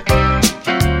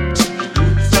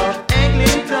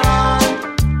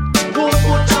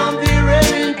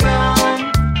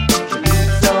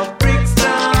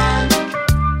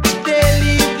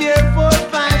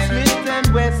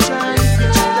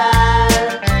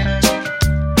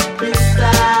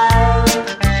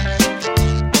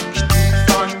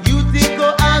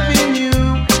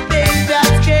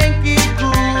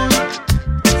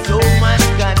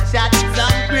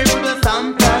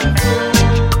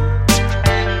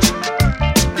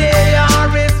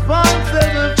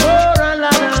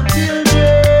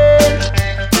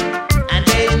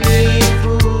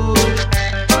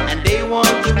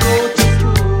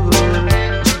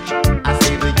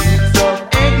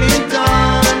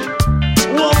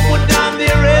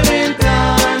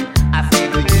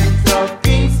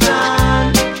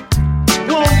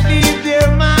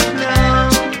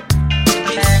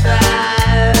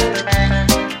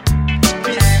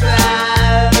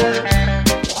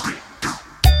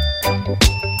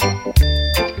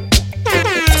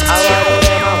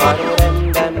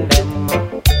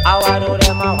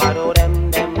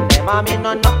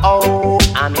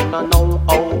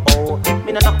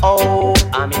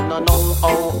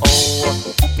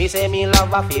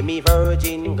 For me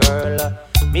virgin girl,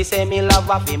 me say me love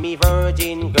her for me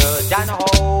virgin girl. Jana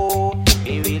ho,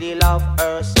 me really love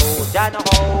her so. Jana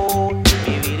ho,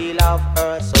 me really love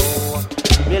her so.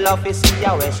 Me love to see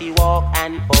her when she walk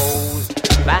and pose.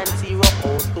 Fancy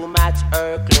ruffles to match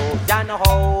her clothes. Jana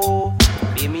ho,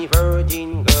 be me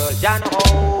virgin girl. Jana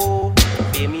ho,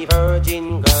 be me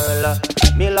virgin girl.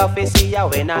 Me love love to see her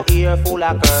when her ear full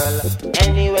of curl.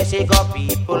 Anyway she got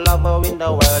people love her in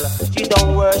the world. She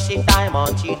don't worship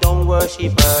diamond, she don't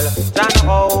worship pearl. John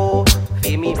Ho,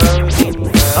 be me virgin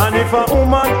girl. And if a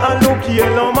woman a look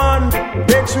yellow man,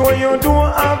 make sure you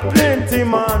don't have plenty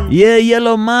man. Yeah,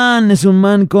 Yellow Man es un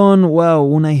man con, wow,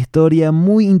 una historia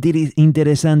muy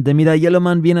interesante. Mira, Yellow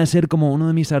Man viene a ser como uno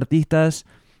de mis artistas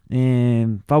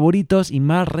favoritos y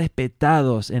más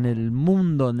respetados en el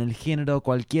mundo, en el género,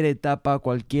 cualquier etapa,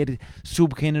 cualquier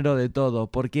subgénero de todo.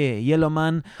 ¿Por qué? Yellow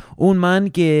Man, un man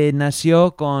que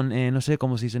nació con, no sé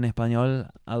cómo se dice en español,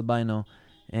 albino.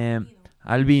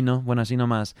 Albino, bueno, así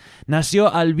nomás.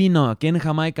 Nació albino, que en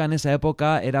Jamaica en esa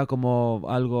época era como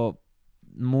algo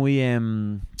muy...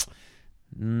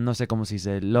 no sé cómo se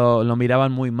dice, lo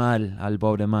miraban muy mal al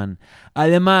pobre man.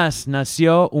 Además,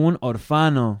 nació un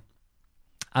orfano,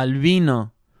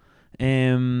 albino.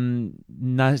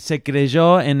 Se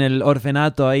creyó en el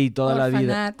orfanato ahí toda la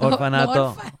vida.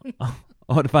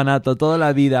 Orfanato, toda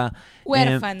la vida.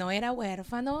 Huérfano, era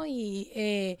huérfano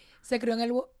y se crió en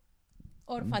el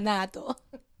orfanato.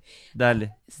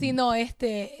 Dale. Sí, no,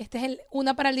 este es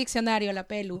una para el diccionario, la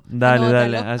pelu.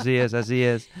 Dale, así es.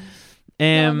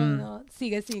 No.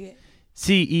 Sigue.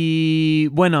 Sí, y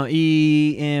bueno,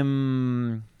 ¿qué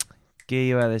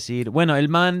iba a decir? Bueno, el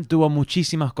man tuvo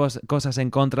muchísimas cosas en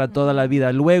contra toda la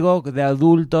vida. Luego, de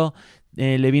adulto,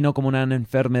 le vino como una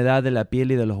enfermedad de la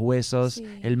piel y de los huesos. Sí.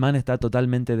 El man está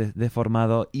totalmente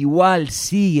deformado. Igual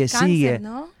sigue.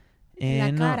 ¿No?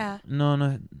 La cara.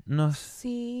 No.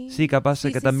 Sí, capaz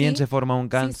que también se forma un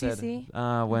cáncer. Sí.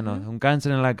 Ah, bueno, un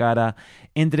cáncer en la cara.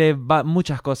 Entre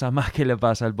muchas cosas más que le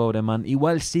pasa al pobre man.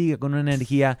 Igual sigue con una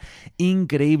energía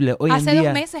increíble. Hoy Hace en día...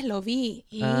 2 meses lo vi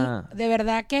y de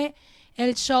verdad que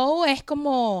el show es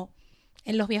como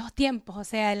en los viejos tiempos. O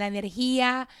sea, la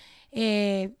energía,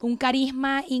 un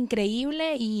carisma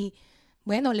increíble y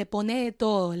bueno, le pone de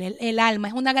todo. El alma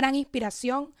es una gran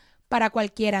inspiración para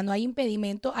cualquiera, no hay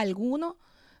impedimento alguno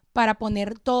para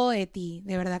poner todo de ti,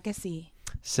 de verdad que sí.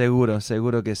 Seguro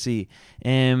que sí.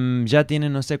 Ya tiene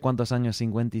no sé cuántos años,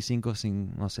 55 o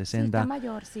 60. Sí, está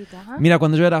mayorcita. Ajá. Mira,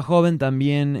 cuando yo era joven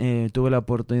también tuve la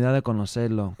oportunidad de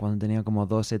conocerlo, cuando tenía como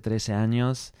 12, 13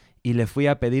 años, y le fui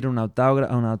a pedir un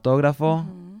autógrafo,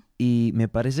 y me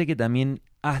parece que también,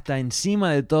 hasta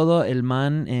encima de todo, el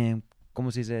man,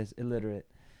 ¿cómo se dice? Es illiterate.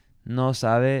 No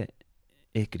sabe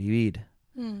escribir.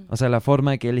 O sea, la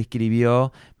forma que él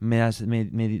escribió me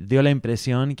dio la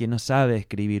impresión que no sabe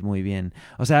escribir muy bien.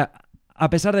 O sea, a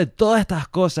pesar de todas estas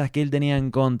cosas que él tenía en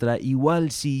contra,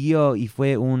 igual siguió y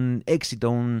fue un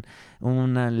éxito,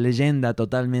 una leyenda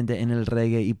totalmente en el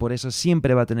reggae, y por eso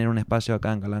siempre va a tener un espacio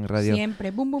acá en Galang Radio.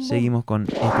 Siempre. Boom, boom, boom. Seguimos con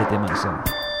este temazo.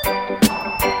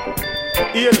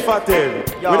 Ian Fatel,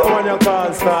 with the one you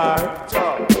call star.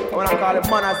 I wanna call it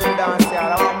manners in dance,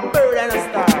 y'all. I'm a bird and a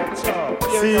star.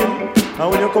 See, and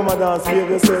when you come and dance, behave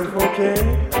yourself, okay?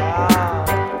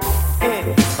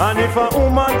 And if a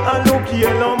woman a look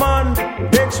yellow man,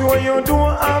 make sure you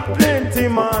don't have plenty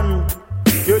man.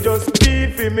 You just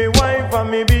be for me wife and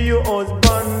me be your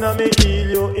husband, and me heal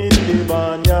you in the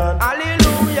barnyard.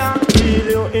 Hallelujah. Heal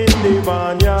you in the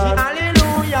barnyard.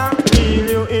 Hallelujah. Heal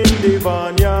you in the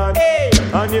barnyard. Hey.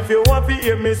 And if you want to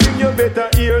hear me sing, you better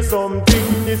hear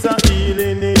something. It's a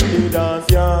healing in the dance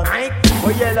yard. Oh,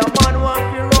 yellow man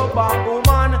want to rub a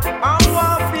woman, and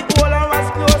want to hold her as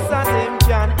close as him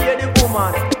can. Hear the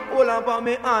woman hold on for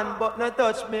me hand, but not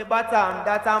touch me bottom.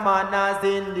 That a man as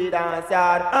in the dance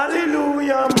yard.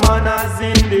 Hallelujah, man as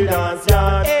in the dance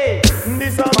yard. Hey,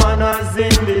 this a man as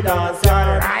in the dance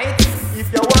yard. Right?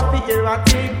 If you want to hear a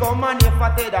thing, come on, you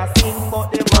fated a sing,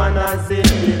 but the man as in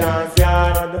the dance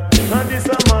yard. And this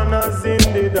a man as in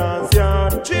the dance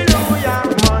yard. Hallelujah,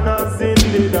 man as in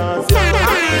the dance yard.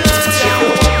 If you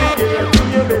want to hear a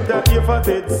thing, you better hear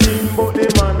fated sing, but the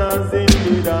man as in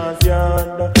the dance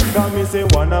yard. Come me say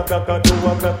 1 o'clock, 2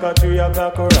 o'clock, 3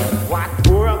 o'clock, what?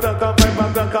 4 o'clock,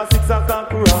 5 o'clock, 6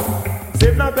 o'clock,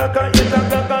 7 o'clock, 8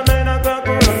 o'clock, 9 o'clock,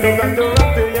 you got to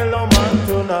rock the yellow man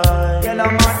tonight. Yellow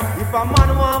man, if a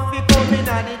man want to come in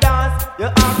and the dance, you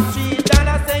have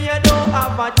 $3, say you don't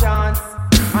have a chance.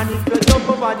 And if you jump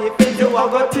over the fence, you are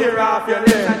going to tear off your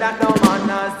leg. And that no man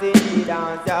has in the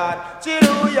dance yard.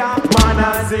 Hallelujah, man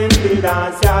has in the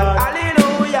dance yard.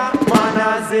 Hallelujah, man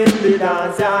has in the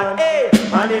dance yard. Hey,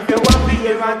 and if you want to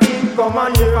hear a thing, come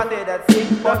on, you got that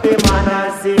sing. But the man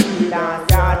has in the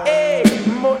dance yard. Hey,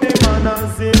 but the man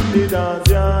has in the dance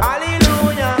yard.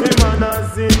 Hallelujah, the man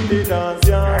has in the dance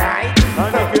yard. Right.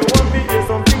 And if you want to hear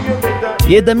something, you better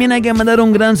Y también hay que mandar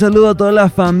un gran saludo a toda la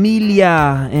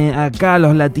familia acá,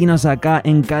 los latinos acá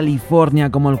en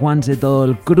California, como el Juanse, todo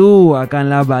el crew acá en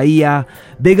la Bahía.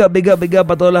 Big up, big up, big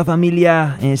up a toda la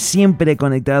familia, siempre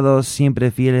conectados, siempre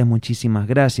fieles, muchísimas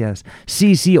gracias.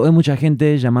 Sí, hoy mucha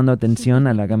gente llamando atención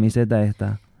a la camiseta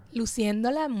esta.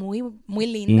 Luciéndola muy, muy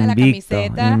linda la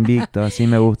camiseta. Invicto, así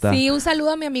me gusta. Sí, un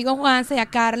saludo a mi amigo Juanse y a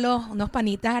Carlos, unos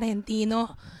panitas argentinos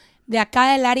de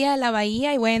acá del área de la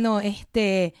Bahía. Y bueno,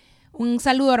 un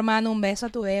saludo, hermano, un beso a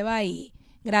tu Eva y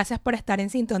gracias por estar en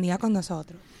sintonía con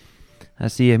nosotros.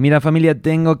 Así es. Mira, familia,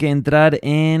 tengo que entrar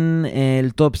en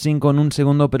el top 5 en un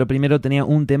segundo, pero primero tenía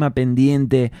un tema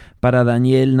pendiente para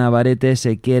Daniel Navarrete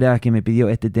Sequera, que me pidió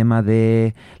este tema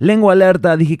de Lengua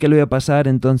Alerta. Dije que lo iba a pasar,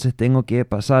 entonces tengo que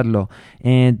pasarlo.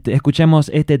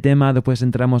 Escuchemos este tema, después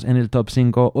entramos en el top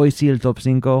 5. Hoy sí el top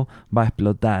 5 va a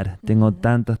explotar. Tengo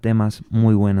tantos temas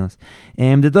muy buenos.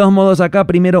 De todos modos, acá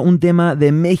primero un tema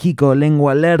de México,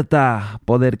 Lengua Alerta,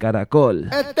 Poder Caracol.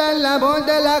 Esta es la voz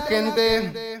de la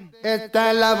gente.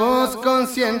 Esta es la voz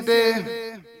consciente.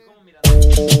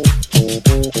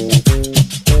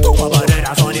 Tu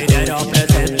camarera sonidero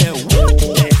presente.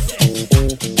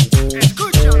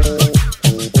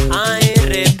 Hay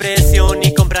represión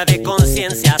y compra de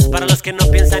conciencias para los que no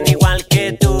piensan igual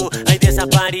que tú. Hay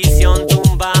desaparición,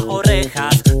 tumba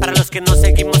orejas para los que no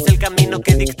seguimos el camino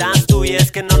que dictas tú. Y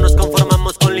es que no nos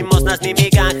conformamos con limosnas ni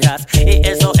migajas, y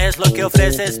eso es lo que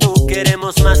ofreces tú.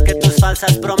 Queremos más que tus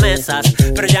falsas promesas,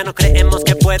 pero ya no creemos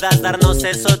que puedas darnos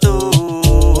eso tú.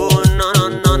 No, no,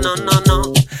 no, no, no,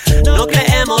 no. No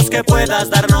creemos que puedas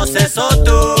darnos eso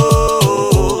tú.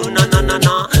 No, no, no,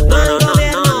 no, no, no, no,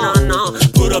 no, no, no.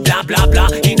 Puro bla, bla, bla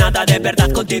y nada de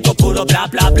verdad contigo. Puro bla,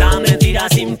 bla, bla, mentira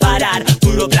sin parar.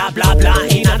 Puro bla, bla, bla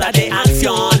y nada de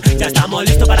acción. Ya estamos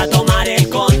listos para tomar el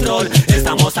control.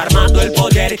 Estamos armando el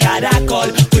poder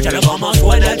caracol. Escúchalo como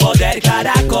suena el poder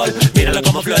caracol. Míralo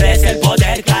como florece el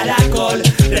poder caracol.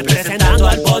 Representando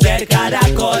al poder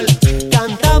caracol.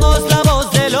 Cantamos la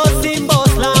voz de los sin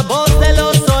voz, la voz de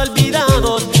los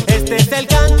olvidados. Este es el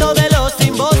canto de los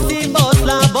sin voz,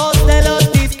 la voz de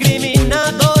los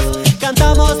discriminados.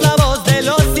 Cantamos la voz de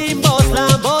los sin voz,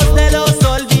 la voz de los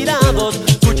olvidados.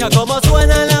 Escucha cómo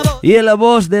suena la voz. Y en la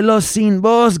voz de los sin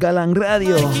voz, Galán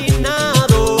Radio.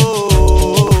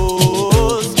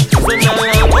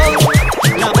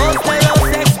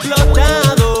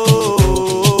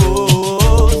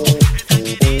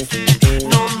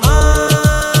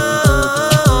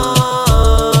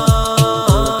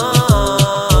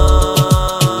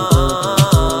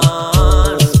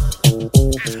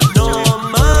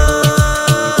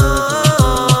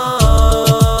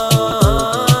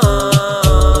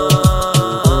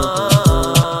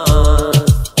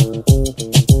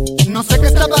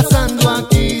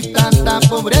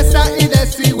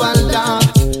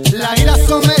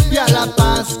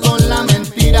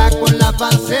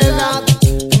 falsedad.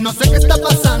 No sé qué está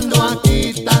pasando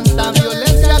aquí, tanta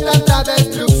violencia, tanta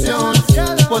destrucción.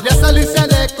 Podría salirse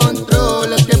de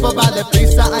control, el tiempo va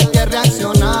deprisa, hay que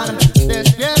reaccionar.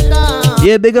 Despierta. Y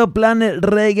el Big Up Planet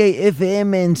Reggae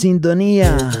FM en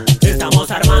sintonía. Estamos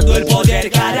armando el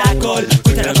poder caracol.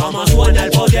 Escúchalo como suena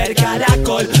el poder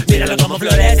caracol. Míralo como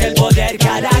florece el poder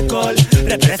caracol.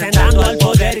 Representando al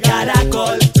poder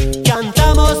caracol.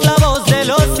 Cantamos la voz de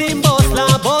los sin voz,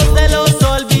 la voz de los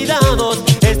olvidados.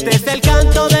 Este es el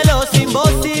canto de los sin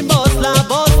voz, la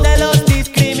voz de los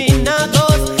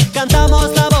discriminados.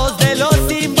 Cantamos la voz de los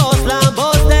sin voz, la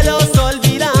voz de los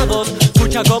olvidados.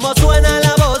 Escucha cómo suena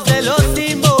la voz de los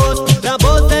sin voz, la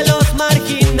voz de los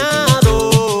marginados.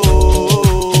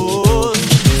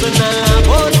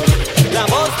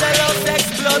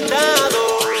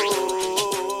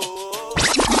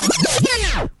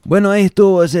 Bueno, ahí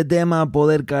estuvo ese tema,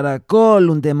 Poder Caracol,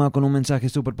 un tema con un mensaje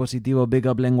súper positivo. Big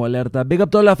Up Lengua Alerta, Big Up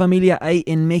toda la familia ahí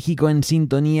en México, en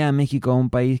sintonía. México, un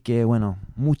país que, bueno,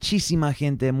 muchísima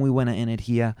gente, muy buena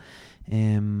energía.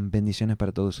 Bendiciones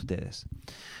para todos ustedes.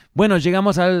 Bueno,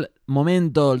 llegamos al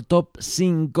momento, el top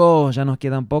 5. Ya nos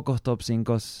quedan pocos top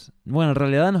 5. Bueno, en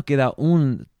realidad nos queda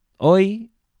un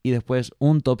hoy y después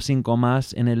un top 5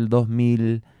 más en el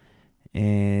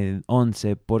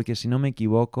 2011, porque si no me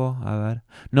equivoco, a ver,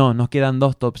 no, nos quedan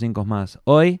 2 top 5 más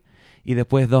hoy y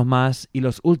después 2 más, y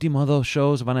los últimos 2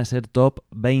 shows van a ser top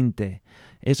 20.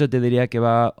 Eso te diría que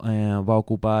va a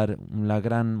ocupar una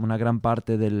gran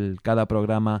parte de cada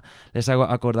programa. Les hago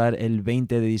acordar el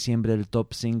 20 de diciembre el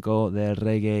top 5 del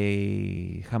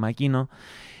reggae jamaiquino.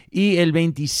 Y el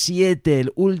 27,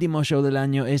 el último show del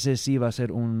año, ese sí va a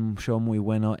ser un show muy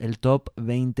bueno. El top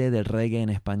 20 del reggae en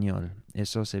español.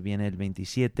 Eso se viene el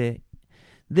 27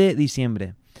 de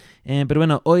diciembre. Pero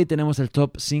bueno, hoy tenemos el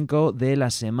top 5 de la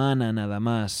semana nada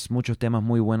más. Muchos temas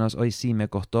muy buenos. Hoy sí me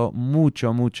costó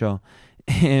muchísimo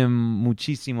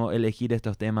elegir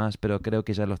estos temas, pero creo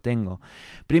que ya los tengo.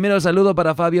 Primero saludo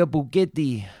para Fabio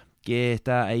Puchetti, que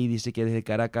está ahí, dice que desde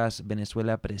Caracas,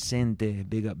 Venezuela, presente.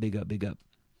 Big up, big up, big up.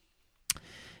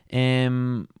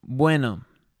 Bueno,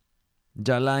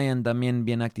 Jalian también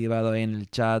bien activado en el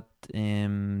chat.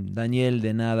 Daniel,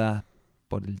 de nada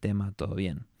por el tema, todo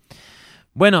bien.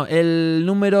 Bueno, el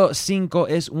número 5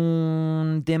 es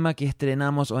un tema que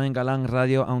estrenamos hoy en Galang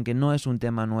Radio, aunque no es un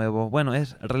tema nuevo. Bueno,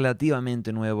 es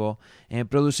relativamente nuevo.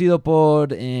 Producido por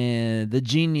The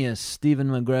Genius, Steven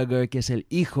McGregor, que es el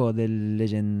hijo del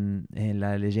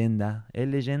la leyenda.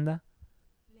 ¿El leyenda?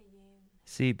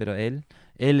 Sí, pero él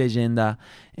leyenda.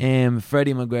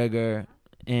 Freddie McGregor.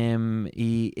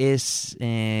 Y es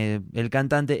el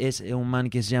cantante es un man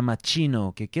que se llama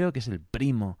Chino, que creo que es el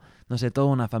primo. No sé, toda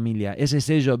una familia. Ese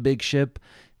sello Big Ship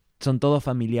son todos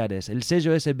familiares. El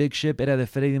sello ese Big Ship era de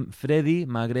Freddie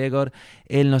McGregor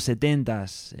en los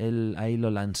 70s. Él ahí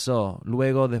lo lanzó.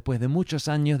 Luego, después de muchos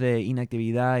años de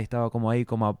inactividad, estaba como ahí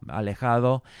como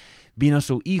alejado. Vino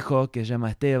su hijo, que se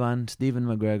llama Steven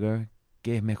McGregor,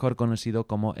 que es mejor conocido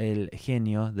como el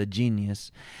genio, The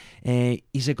Genius.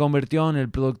 Y se convirtió en el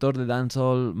productor de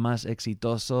dancehall más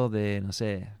exitoso de, no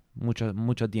sé,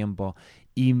 mucho tiempo.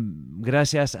 Y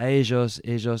gracias a ellos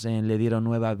le dieron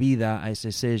nueva vida a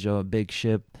ese sello Big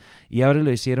Ship, y ahora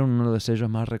lo hicieron uno de los sellos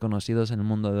más reconocidos en el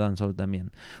mundo de dancehall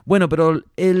también. Bueno, pero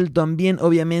él también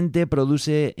obviamente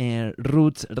produce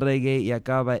roots, reggae, y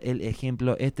acaba el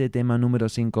ejemplo. Este tema número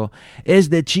 5 es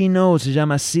de Chino, se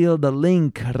llama Seal the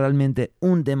Link, realmente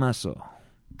un temazo.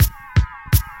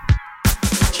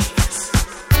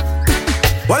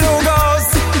 Well, who goes?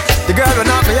 The girl will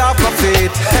knock me off my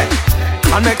feet.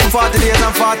 And make me 40 days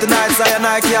and 40 nights and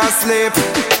I can't sleep.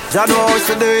 Jah know how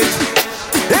she do it.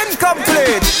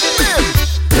 Incomplete.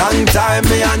 Long time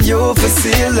me and you for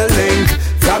seal the link.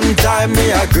 From time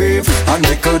me I grieve and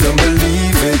I couldn't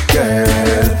believe it,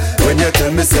 girl. When you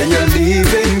tell me say you're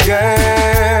leaving,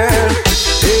 girl.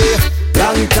 Hey,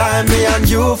 long time me and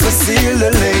you for seal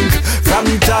the link. From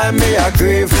time me I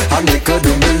grieve and I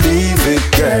couldn't believe it,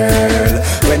 girl.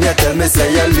 When you tell me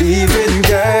say you're leaving,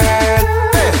 girl.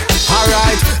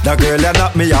 Alright, the girl that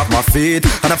knocked me off my feet.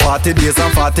 And 40 days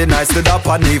and 40 nights stood up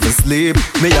and even sleep.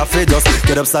 Me have to just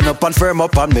get up, stand up and firm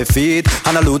up on my feet.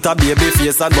 And a loot of baby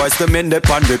face and voice to me dip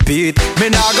and repeat. Me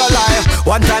not gonna lie,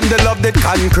 one time the love did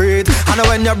concrete. And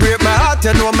when you break my heart,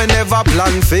 you know me never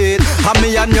plan fate. And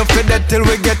me and you fit that till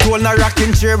we get old, a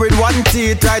rocking chair with one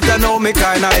teeth. Right, I know me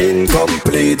kinda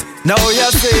incomplete. Now you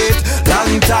see it,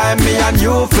 long time me and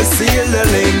you for seal the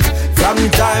link. From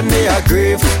time me I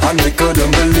grieve and me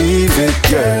couldn't believe it,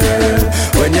 girl.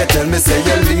 When you tell me say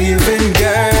you're leaving,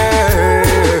 girl.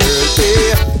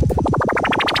 Yeah.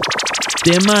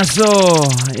 Temazo,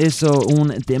 eso, un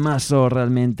temazo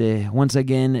realmente. Once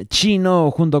again,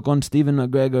 Chino junto con Steven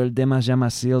McGregor, el tema se llama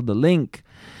Seal the Link.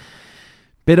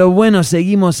 Pero bueno,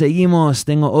 seguimos.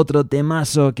 Tengo otro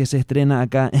temazo que se estrena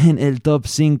acá en el Top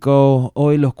 5.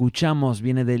 Hoy lo escuchamos,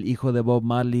 viene del hijo de Bob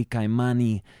Marley,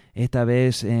 Ky-Mani. Esta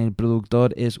vez el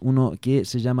productor es uno que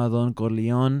se llama Don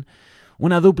Corleone.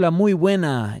 Una dupla muy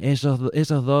buena. Esos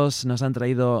dos nos han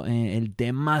traído el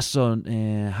temazo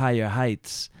Higher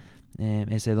Heights.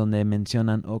 Ese donde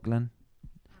mencionan Oakland.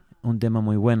 Un tema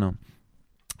muy bueno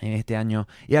este año.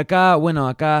 Y acá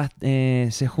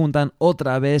se juntan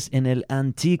otra vez en el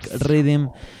Antique Rhythm.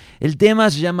 El tema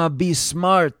se llama Be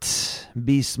Smart.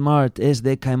 Be Smart es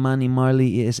de Ky-Mani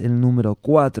Marley y es el número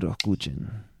 4.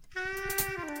 Escuchen.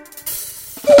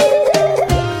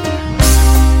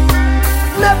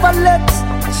 Never let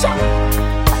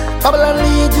Babylon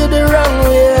lead you the wrong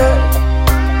way.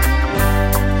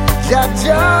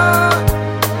 Jaja,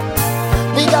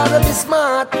 we gotta be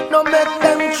smart. No make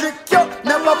them trick you.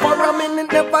 Never for a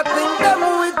minute, never think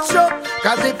them with you.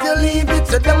 Cause if you leave it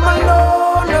to them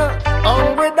alone,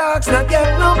 hungry dogs not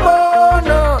get no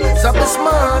bone. So be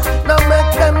smart, no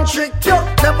make them trick you.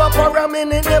 Never for a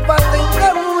minute, never think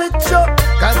them with you.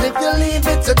 Cause if you leave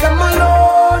it to them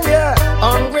alone, yeah,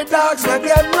 hungry dogs not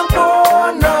get no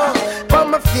bone.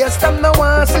 From my face, them no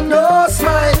want see no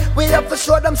smile. We have to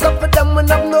show them stuff for them when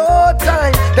have no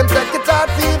time. Them take it hard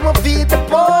for even feed the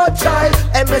poor child.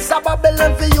 And miss a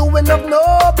Babylon for you when have no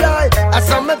blind. As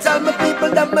some tell me people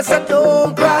that me say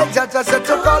don't cry. Judge I said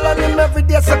to call on him every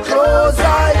day so close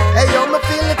eye. Hey yo, me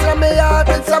feel it from my heart,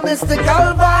 it's a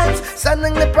mystical vibes.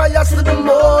 Sending the prayers to the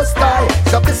Most High.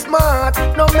 So be smart,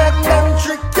 no make them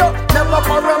trick you. Never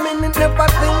for a minute, never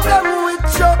think them with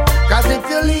you. Cause if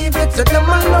you leave it to them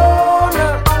alone,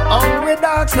 hungry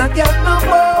dogs not get no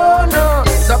more.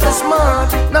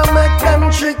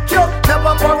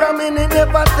 minute,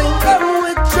 never think I'm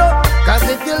with you. Cause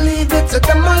if you leave it to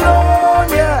them alone,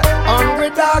 yeah. Hungry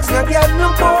dogs not get no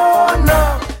bone,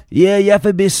 no. Yeah, you have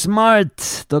to be smart.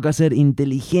 Toca ser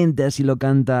inteligente, así lo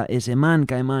canta ese man,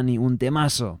 Caimani, un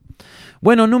temazo.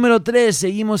 Bueno, número 3,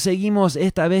 seguimos.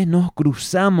 Esta vez nos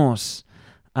cruzamos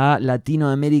a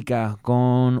Latinoamérica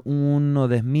con uno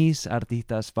de mis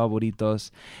artistas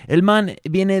favoritos. El man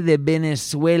viene de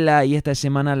Venezuela y esta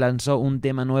semana lanzó un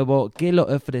tema nuevo que lo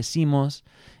ofrecemos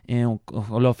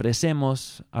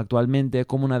actualmente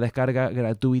como una descarga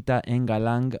gratuita en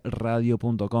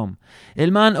galangradio.com.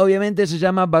 El man obviamente se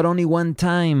llama Baroni One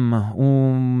Time,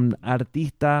 un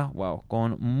artista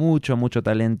con mucho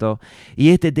talento, y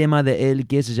este tema de él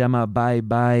que se llama Bye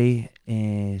Bye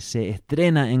se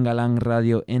estrena en Galang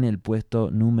Radio en el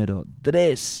puesto número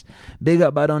 3. Big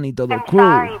up Baroni y todo el crew.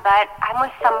 I'm sorry, but I'm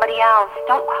with somebody else.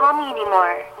 Don't call me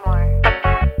anymore.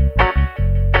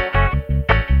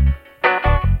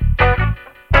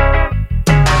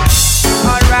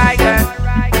 Alright, girl.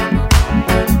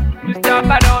 Mr.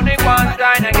 Baroni one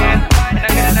time again, and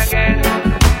again and again.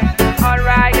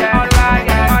 Alright, alright.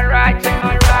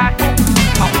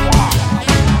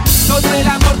 Todo el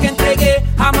amor que entregué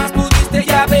jamás pudiste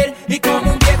ya ver, y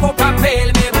como un viejo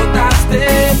papel me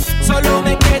botaste. Solo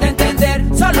me queda entender,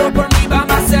 solo por mí va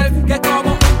myself, que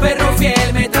como un perro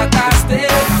fiel me trataste.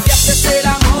 Cambiaste el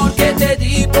amor que te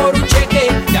di por un cheque.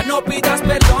 Ya no pidas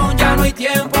perdón, ya no hay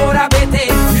tiempo, ahora vete.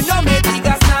 Y no me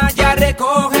digas nada, ya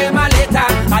recoge maleta.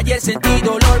 Ayer sentí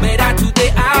dolor, verá today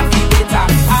I feel it.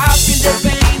 I feel the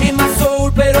pain in my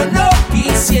soul, pero no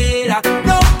quisiera.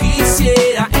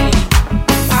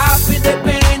 I feel the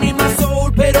pain in my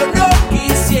soul, pero no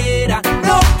quisiera.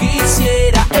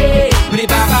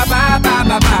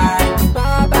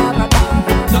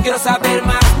 No quiero saber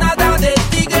más nada de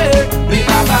ti, girl.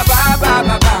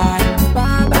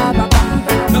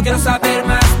 No quiero saber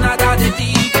más nada de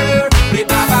ti, girl.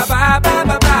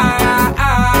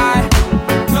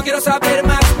 No quiero saber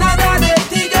más nada de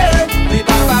ti, girl.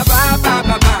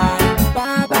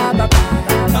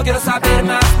 No quiero saber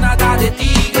más nada de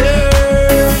ti,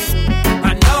 girl.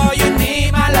 I know you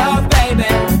need my love, baby.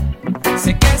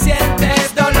 Sé que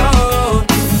sientes dolor,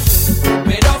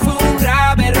 pero fue un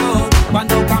grave error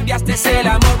cuando cambiaste el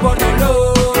amor por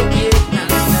dolor.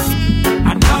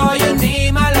 I know you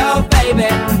need my love, baby.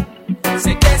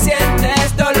 Sé que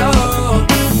sientes dolor,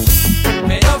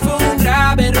 pero fue un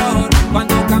grave error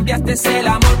cuando cambiaste el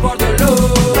amor por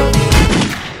dolor.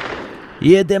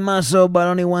 Y este mazo,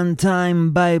 Baroni One Time,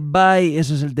 Bye Bye,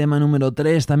 eso es el tema número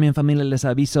 3. También, familia, les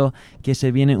aviso que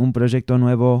se viene un proyecto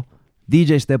nuevo,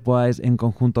 DJ Stepwise, en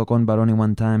conjunto con Baroni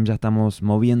One Time. Ya estamos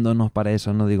moviéndonos para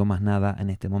eso, no digo más nada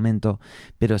en este momento,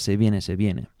 pero se viene.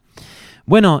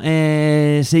 Bueno,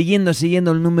 siguiendo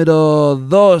el número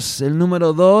 2. El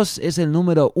número 2 es el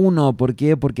número 1. ¿Por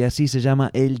qué? Porque así se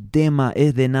llama el tema.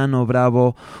 Es de Nano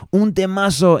Bravo. Un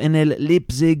temazo en el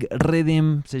Leipzig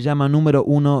Rhythm. Se llama número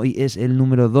 1 y es el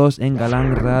número 2 en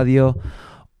Galang Radio.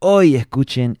 Hoy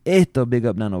escuchen esto. Big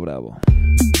up Nano Bravo.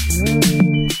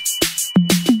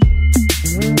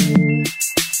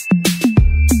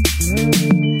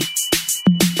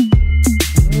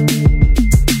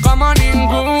 Como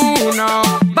ninguno,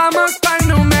 vamos pa'l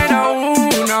número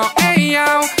 1. Ey,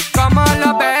 yo, como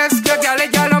lo ves, que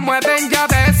ya lo mueven, ya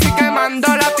ves, y quemando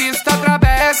la pista otra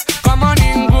vez. Como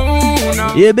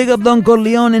ninguno. Y el Big Up Don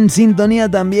Corleone en sintonía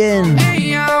también.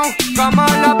 Ey, yo, como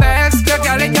lo ves, que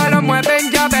ya lo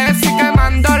mueven, ya ves, y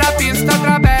quemando la pista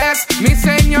otra vez. Mi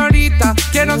señorita,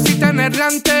 quiero sí tenerla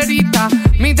enterita.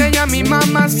 Mi de ella, mi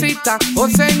mamacita, oh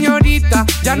señorita,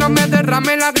 ya no me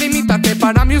derrame lagrimita, que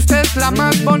para mí usted es la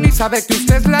más bonita. Sabe que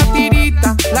usted es la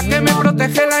tirita, la que me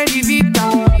protege la heridita.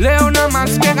 Leona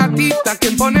más que gatita,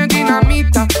 quien pone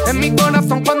dinamita en mi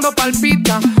corazón cuando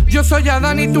palpita. Yo soy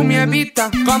Adán y tú mi Evita.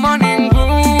 Como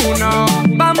ninguno,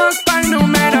 vamos pa'l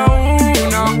número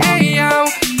 1. Ey, yo,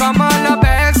 como lo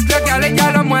ves, que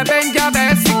ya lo mueven, ya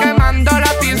ves, y quemando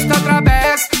la pista otra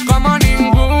vez. Como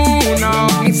ninguno,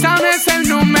 mi sound es el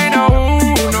número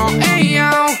 1. Ey, yo,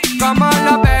 como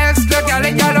lo ves,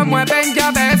 que ya lo mueven,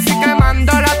 ya ves, y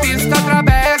quemando la pista otra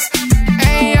vez.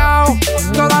 Ey, yo,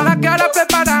 toda la cara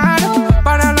preparar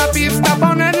para la pista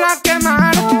ponerla a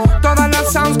quemar. Todas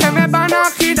las sounds que me van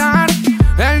a girar.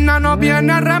 El Nano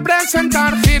viene a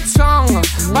representar hit song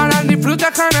para el disfrute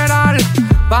general,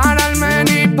 para el men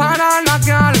y para la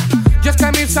gal. Y es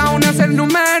que mi sound es el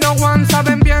número 1.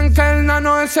 Saben bien que el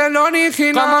Nano es el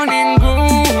original. Como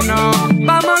ninguno,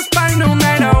 vamos pa'l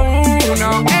número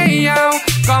 1. Ey, yo,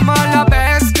 como lo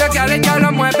ves, que ya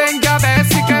lo mueven, ya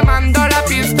ves, y quemando la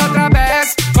pista otra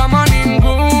vez. Como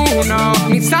ninguno,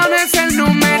 mi sound es el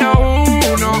número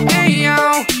 1. Ey, yo,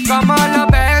 como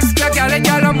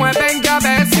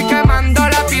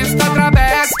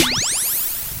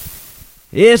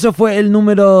Eso fue el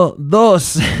número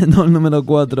 2, no el número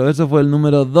 4, eso fue el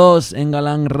número 2 en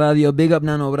Galang Radio. Big up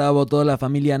Nano Bravo, toda la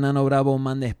familia Nano Bravo,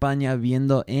 man de España,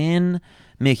 viendo en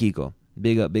México.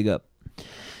 Big up, big up.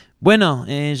 Bueno,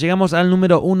 llegamos al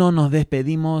número 1, nos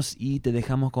despedimos y te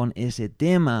dejamos con ese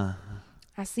tema.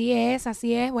 Así es.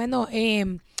 Bueno,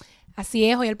 así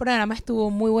es, hoy el programa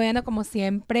estuvo muy bueno, como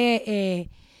siempre.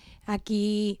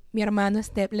 Aquí mi hermano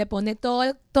Step le pone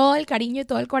todo el cariño y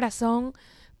todo el corazón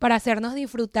para hacernos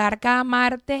disfrutar cada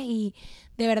martes, y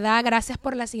de verdad gracias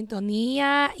por la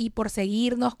sintonía y por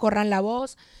seguirnos, corran la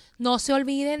voz. No se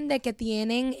olviden de que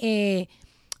tienen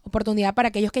oportunidad para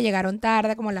aquellos que llegaron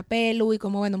tarde, como la Pelu y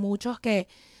como bueno, muchos que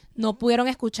no pudieron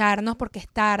escucharnos porque es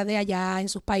tarde allá en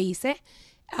sus países.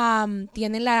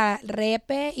 Tienen la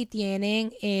repe y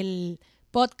tienen el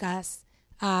podcast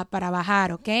para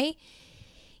bajar, ¿ok?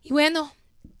 Y bueno,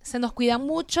 se nos cuidan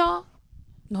mucho.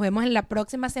 Nos vemos en la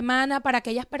próxima semana. Para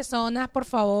aquellas personas, por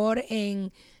favor,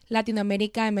 en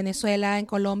Latinoamérica, en Venezuela, en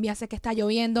Colombia, sé que está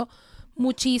lloviendo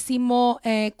muchísimo.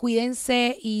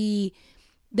 Cuídense y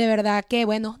de verdad que,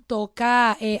 bueno,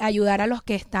 toca ayudar a los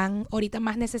que están ahorita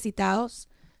más necesitados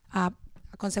a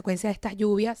consecuencia de estas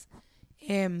lluvias.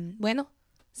 Bueno,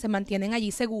 se mantienen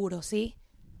allí seguros, ¿sí?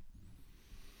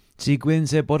 Sí,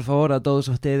 cuídense por favor a todos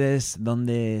ustedes,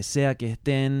 donde sea que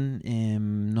estén.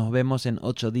 Nos vemos en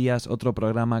 8 días, otro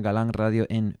programa Galang Radio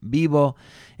en vivo.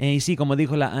 Y sí, como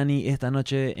dijo la Ani, esta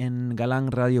noche en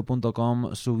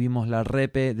galangradio.com subimos la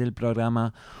repe del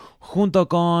programa junto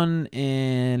con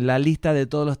la lista de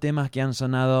todos los temas que han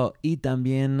sonado y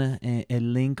también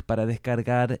el link para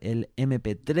descargar el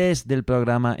MP3 del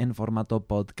programa en formato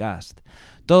podcast.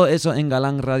 Todo eso en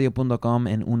galangradio.com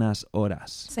en unas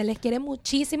horas. Se les quiere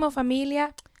muchísimo,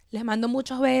 familia. Les mando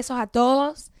muchos besos a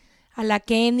todos. A la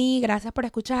Kenny, gracias por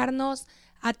escucharnos.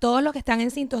 A todos los que están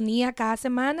en sintonía cada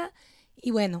semana.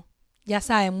 Y bueno, ya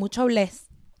saben, mucho bless.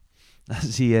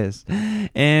 Así es.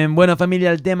 Bueno,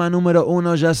 familia, el tema número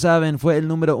 1, ya saben, fue el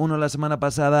número 1 la semana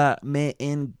pasada. Me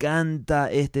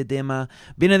encanta este tema.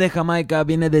 Viene de Jamaica,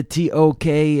 viene de T.O.K.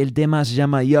 El tema se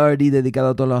llama Yardie,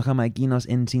 dedicado a todos los jamaiquinos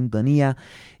en sintonía.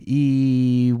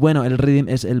 Y bueno, el rhythm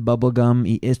es el bubblegum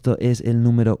y esto es el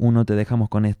número 1. Te dejamos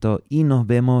con esto y nos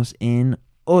vemos en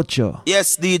 8.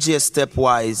 Yes, DJ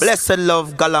Stepwise. Blessed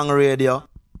Love Galang Radio.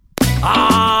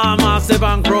 Massive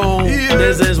and chrome. Yeah.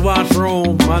 This is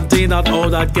washroom. Martina,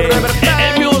 all that game.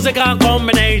 And music and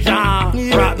combination.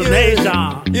 Yeah, rock the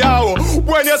nation. Yo,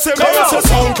 when you see me, you see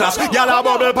sound clash. Y'all a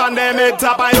bubble pandemic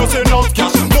top and you see no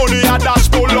cash. Money a dash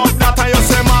pull up that and you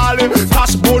see Marley.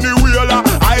 Cash Bunny Wheeler,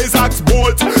 Isaac's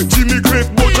Bolt, Jimmy Cliff,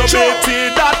 Butcher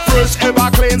Betty. That fresh ever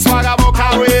clean swagger book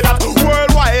away that.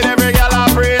 Worldwide every girl a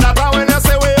pray that. And when you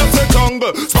see we you see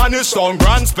jungle, Spanish town,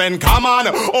 Grand Spend, come on.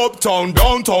 Uptown,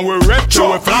 downtown, we rep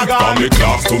to a flag on. From me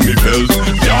class to me belt,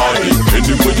 yardie.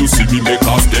 Anyway you see me make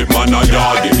a step, man a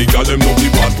yardie. The girl them know me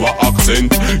bad to a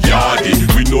accent, yardie.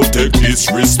 We no take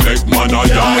disrespect, man a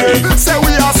yardie. Say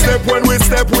we a step when we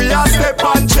step, we a step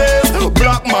and chase.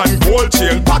 Black man, gold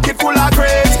chain, pocket full of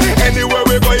grades. Anywhere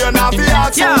we go, you not be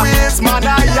asked who is, man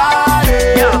a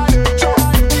yardie.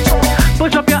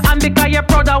 Push up your hand because you're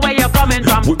proud of where you're coming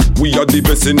from. We are the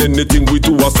best in anything we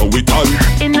do, so we can.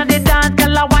 In the dance,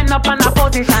 girl, I wind up on a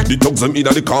position. The dogs them in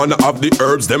the corner of the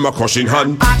herbs, them a crushing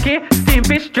hand. Okay, steam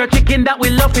fish, jerk chicken that we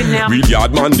love in them. Real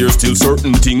yard man, there's still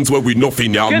certain things where we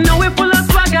nothing yam. You know we full of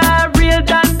swagger, real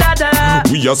dan dada.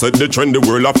 We are set the trend, the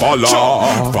world a follow.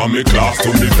 From me class to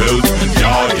me belt,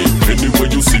 yardie. Anyway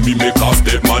you see me make a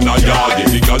step, man a yardie.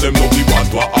 The girl them know me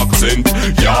want to accent,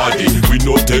 yardie. We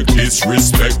no take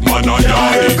disrespect, man a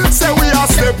yardie. Say we a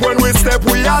step when we step,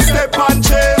 we a step and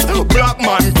chase. Black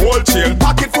man, gold chain,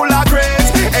 pocket full of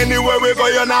grains. Anywhere we go,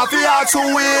 you not fi ask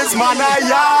who is, man a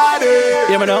yardie.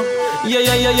 Yeah, me know.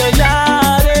 Yardie,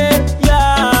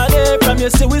 yardie. From you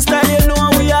see we style, you know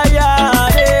we are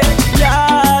yardie,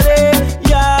 yardie.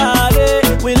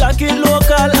 We like it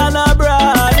local and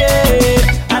abroad,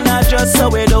 and not just so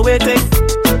we do it.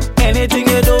 Anything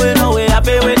you do, you know we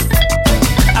happy with.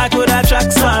 I could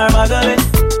attract some ugly.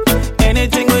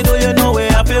 Anything we do, you know we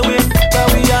happy with.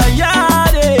 But we are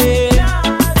yardie,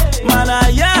 man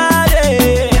a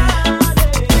yardie.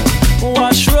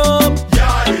 Washroom,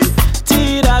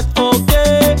 tea that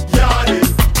okay.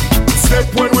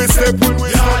 Step when we step, when we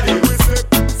step,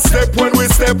 step when we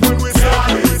step, when we step.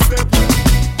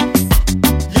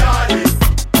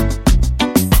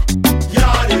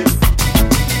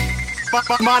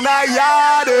 Man a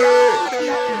yardie.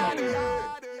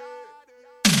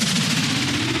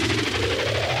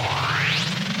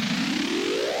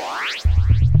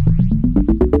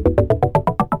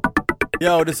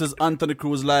 Yo, this is Anthony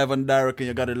Cruz live and direct, and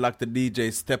you got it locked to DJ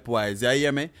Stepwise. You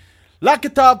hear me? Lock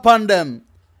it up on them.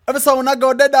 Every sound I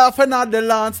go dead off and at the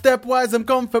land. Stepwise, I'm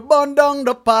come for burn down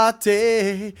the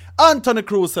party. Anthony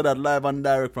Cruz said that live and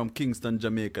direct from Kingston,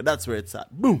 Jamaica. That's where it's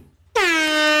at. Boom.